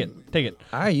already No, take did. it. Take it.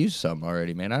 I used some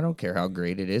already, man. I don't care how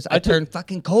great it is. I I took- turned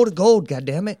fucking coal to gold. God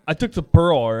damn it! I took the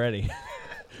pearl already.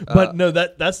 But no,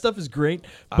 that stuff is great.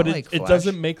 But I like it flash.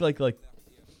 doesn't make like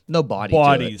No body.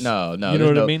 Bodies. To it. No. You know there's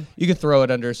what I no- mean? You could throw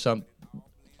it under some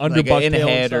under like in a bucktail and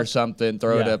head or stuff. something.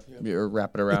 Throw it Yeah. up or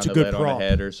wrap it around It's a a good lid on prop. a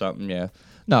head or something. Yeah.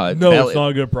 No. No, belly- it's not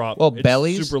a good prop. Well, It's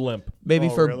bellies? super limp. Maybe Oh,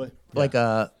 for really? like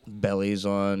bellies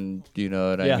on. You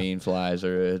know what Yeah. I mean? Flies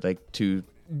or like two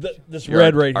This your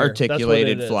red right here. That's what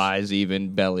articulated it is. flies,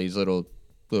 even bellies, little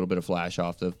bit of flash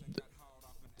off the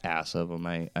ass of them.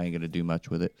 I ain't gonna do much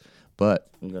with it, but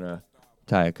I'm gonna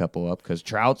tie a couple up because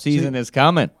trout season is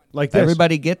coming. Like this.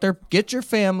 Everybody get your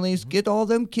families, get all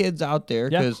them kids out there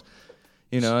Yeah. because,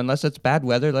 unless it's bad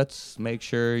weather, let's make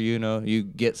sure, you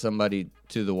get somebody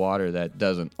to the water that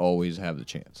doesn't always have the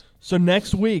chance. So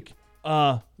next week,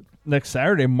 next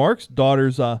Saturday, Mark's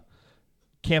daughter's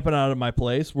camping out at my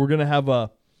place. We're gonna have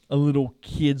a little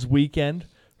kids weekend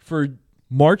for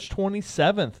March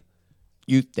 27th.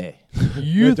 Youth Day. My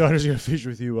Youth daughter's going to fish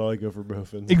with you while I go for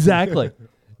bowfins. exactly.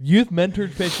 Youth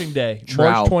Mentored Fishing Day,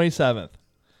 Trout. March 27th.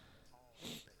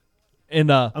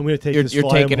 And I'm going to take You're- this you're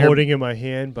fly I'm taking her- holding in my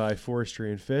hand by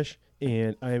Forestry and Fish,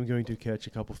 and I am going to catch a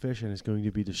couple fish, and it's going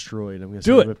to be destroyed. I'm going to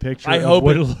Do send him it. a picture I of hope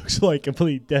what it- it looks like,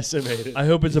 completely decimated. I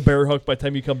hope it's a bear hook by the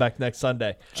time you come back next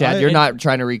Sunday. Chad, you're And- not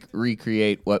trying to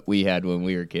recreate what we had when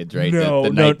we were kids, right? No,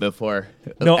 the no. night before,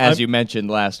 No, as I'm- you mentioned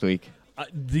last week,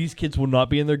 These kids will not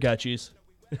be in their Gutchies,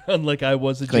 unlike I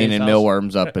was at Jay's cleaning house.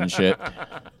 mealworms up and shit.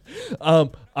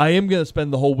 I am gonna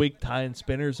spend the whole week tying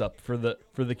spinners up for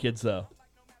the kids though.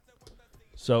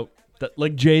 So,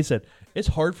 like Jay said, it's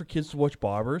hard for kids to watch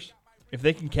bobbers if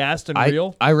they can cast and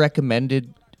reel. I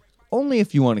recommended only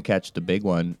if you want to catch the big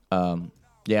one.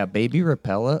 Baby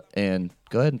Rapella, and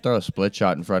go ahead and throw a split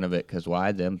shot in front of it because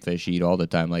why them fish eat all the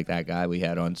time. Like that guy we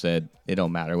had on said, it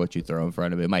don't matter what you throw in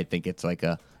front of it. It might think it's like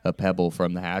a pebble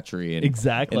from the hatchery, and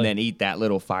Exactly. and then eat that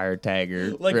little fire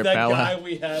tagger. Like that Rapella. guy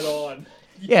we had on.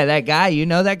 Yeah, that guy.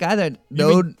 That guy that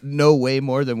know way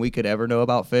more than we could ever know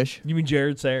about fish. You mean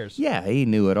Jared Sayers? Yeah, he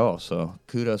knew it all. So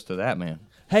kudos to that man.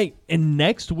 Hey, and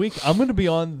next week I'm going to be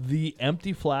on the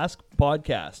Empty Flask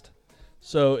podcast.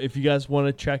 So if you guys want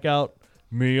to check out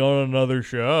me on another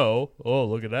show, oh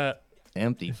look at that.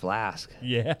 Empty flask.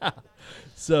 Yeah.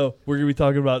 So we're gonna be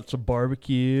talking about some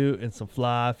barbecue and some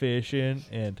fly fishing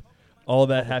and all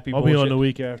that happy I'll bullshit. be on the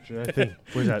week after. I think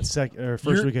was that first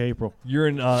You're- week of April. You're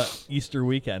in Easter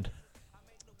weekend.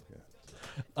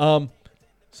 So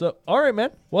all right,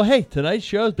 man. Well, hey, tonight's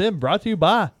show has been brought to you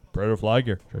by Predator Fly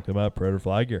Gear. Check them out,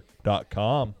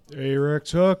 predatorflygear.com.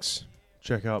 Arex Hooks.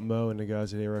 Check out Mo and the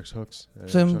guys at Arex Hooks.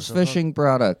 Sims fishing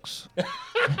products.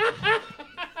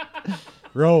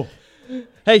 Roll.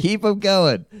 Hey, Keep them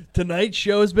going. tonight's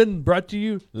show has been brought to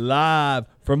you live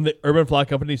from the Urban Fly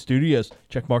Company studios.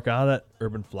 Check Mark out at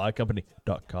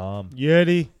urbanflycompany.com.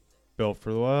 Yeti. Built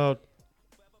for the wild.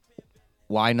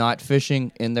 Why not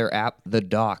fishing in their app, The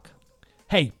Dock?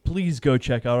 Hey, please go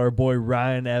check out our boy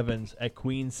Ryan Evans at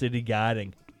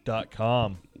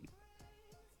queencityguiding.com.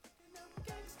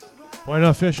 Why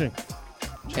not fishing?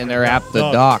 In their app,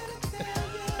 The Dock. Dock.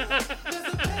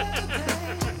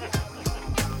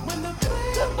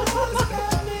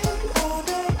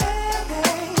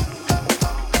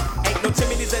 Ain't no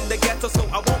chimneys in the ghetto, so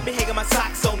I won't be hanging my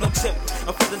socks on no chimney.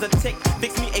 My father's a tick,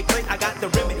 fix me a plate, I got the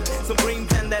remedy. Some green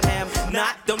ten that ham,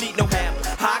 not, don't need no ham.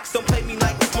 Hawks, don't play me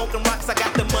like smoking rocks, I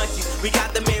got the munchies. We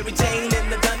got the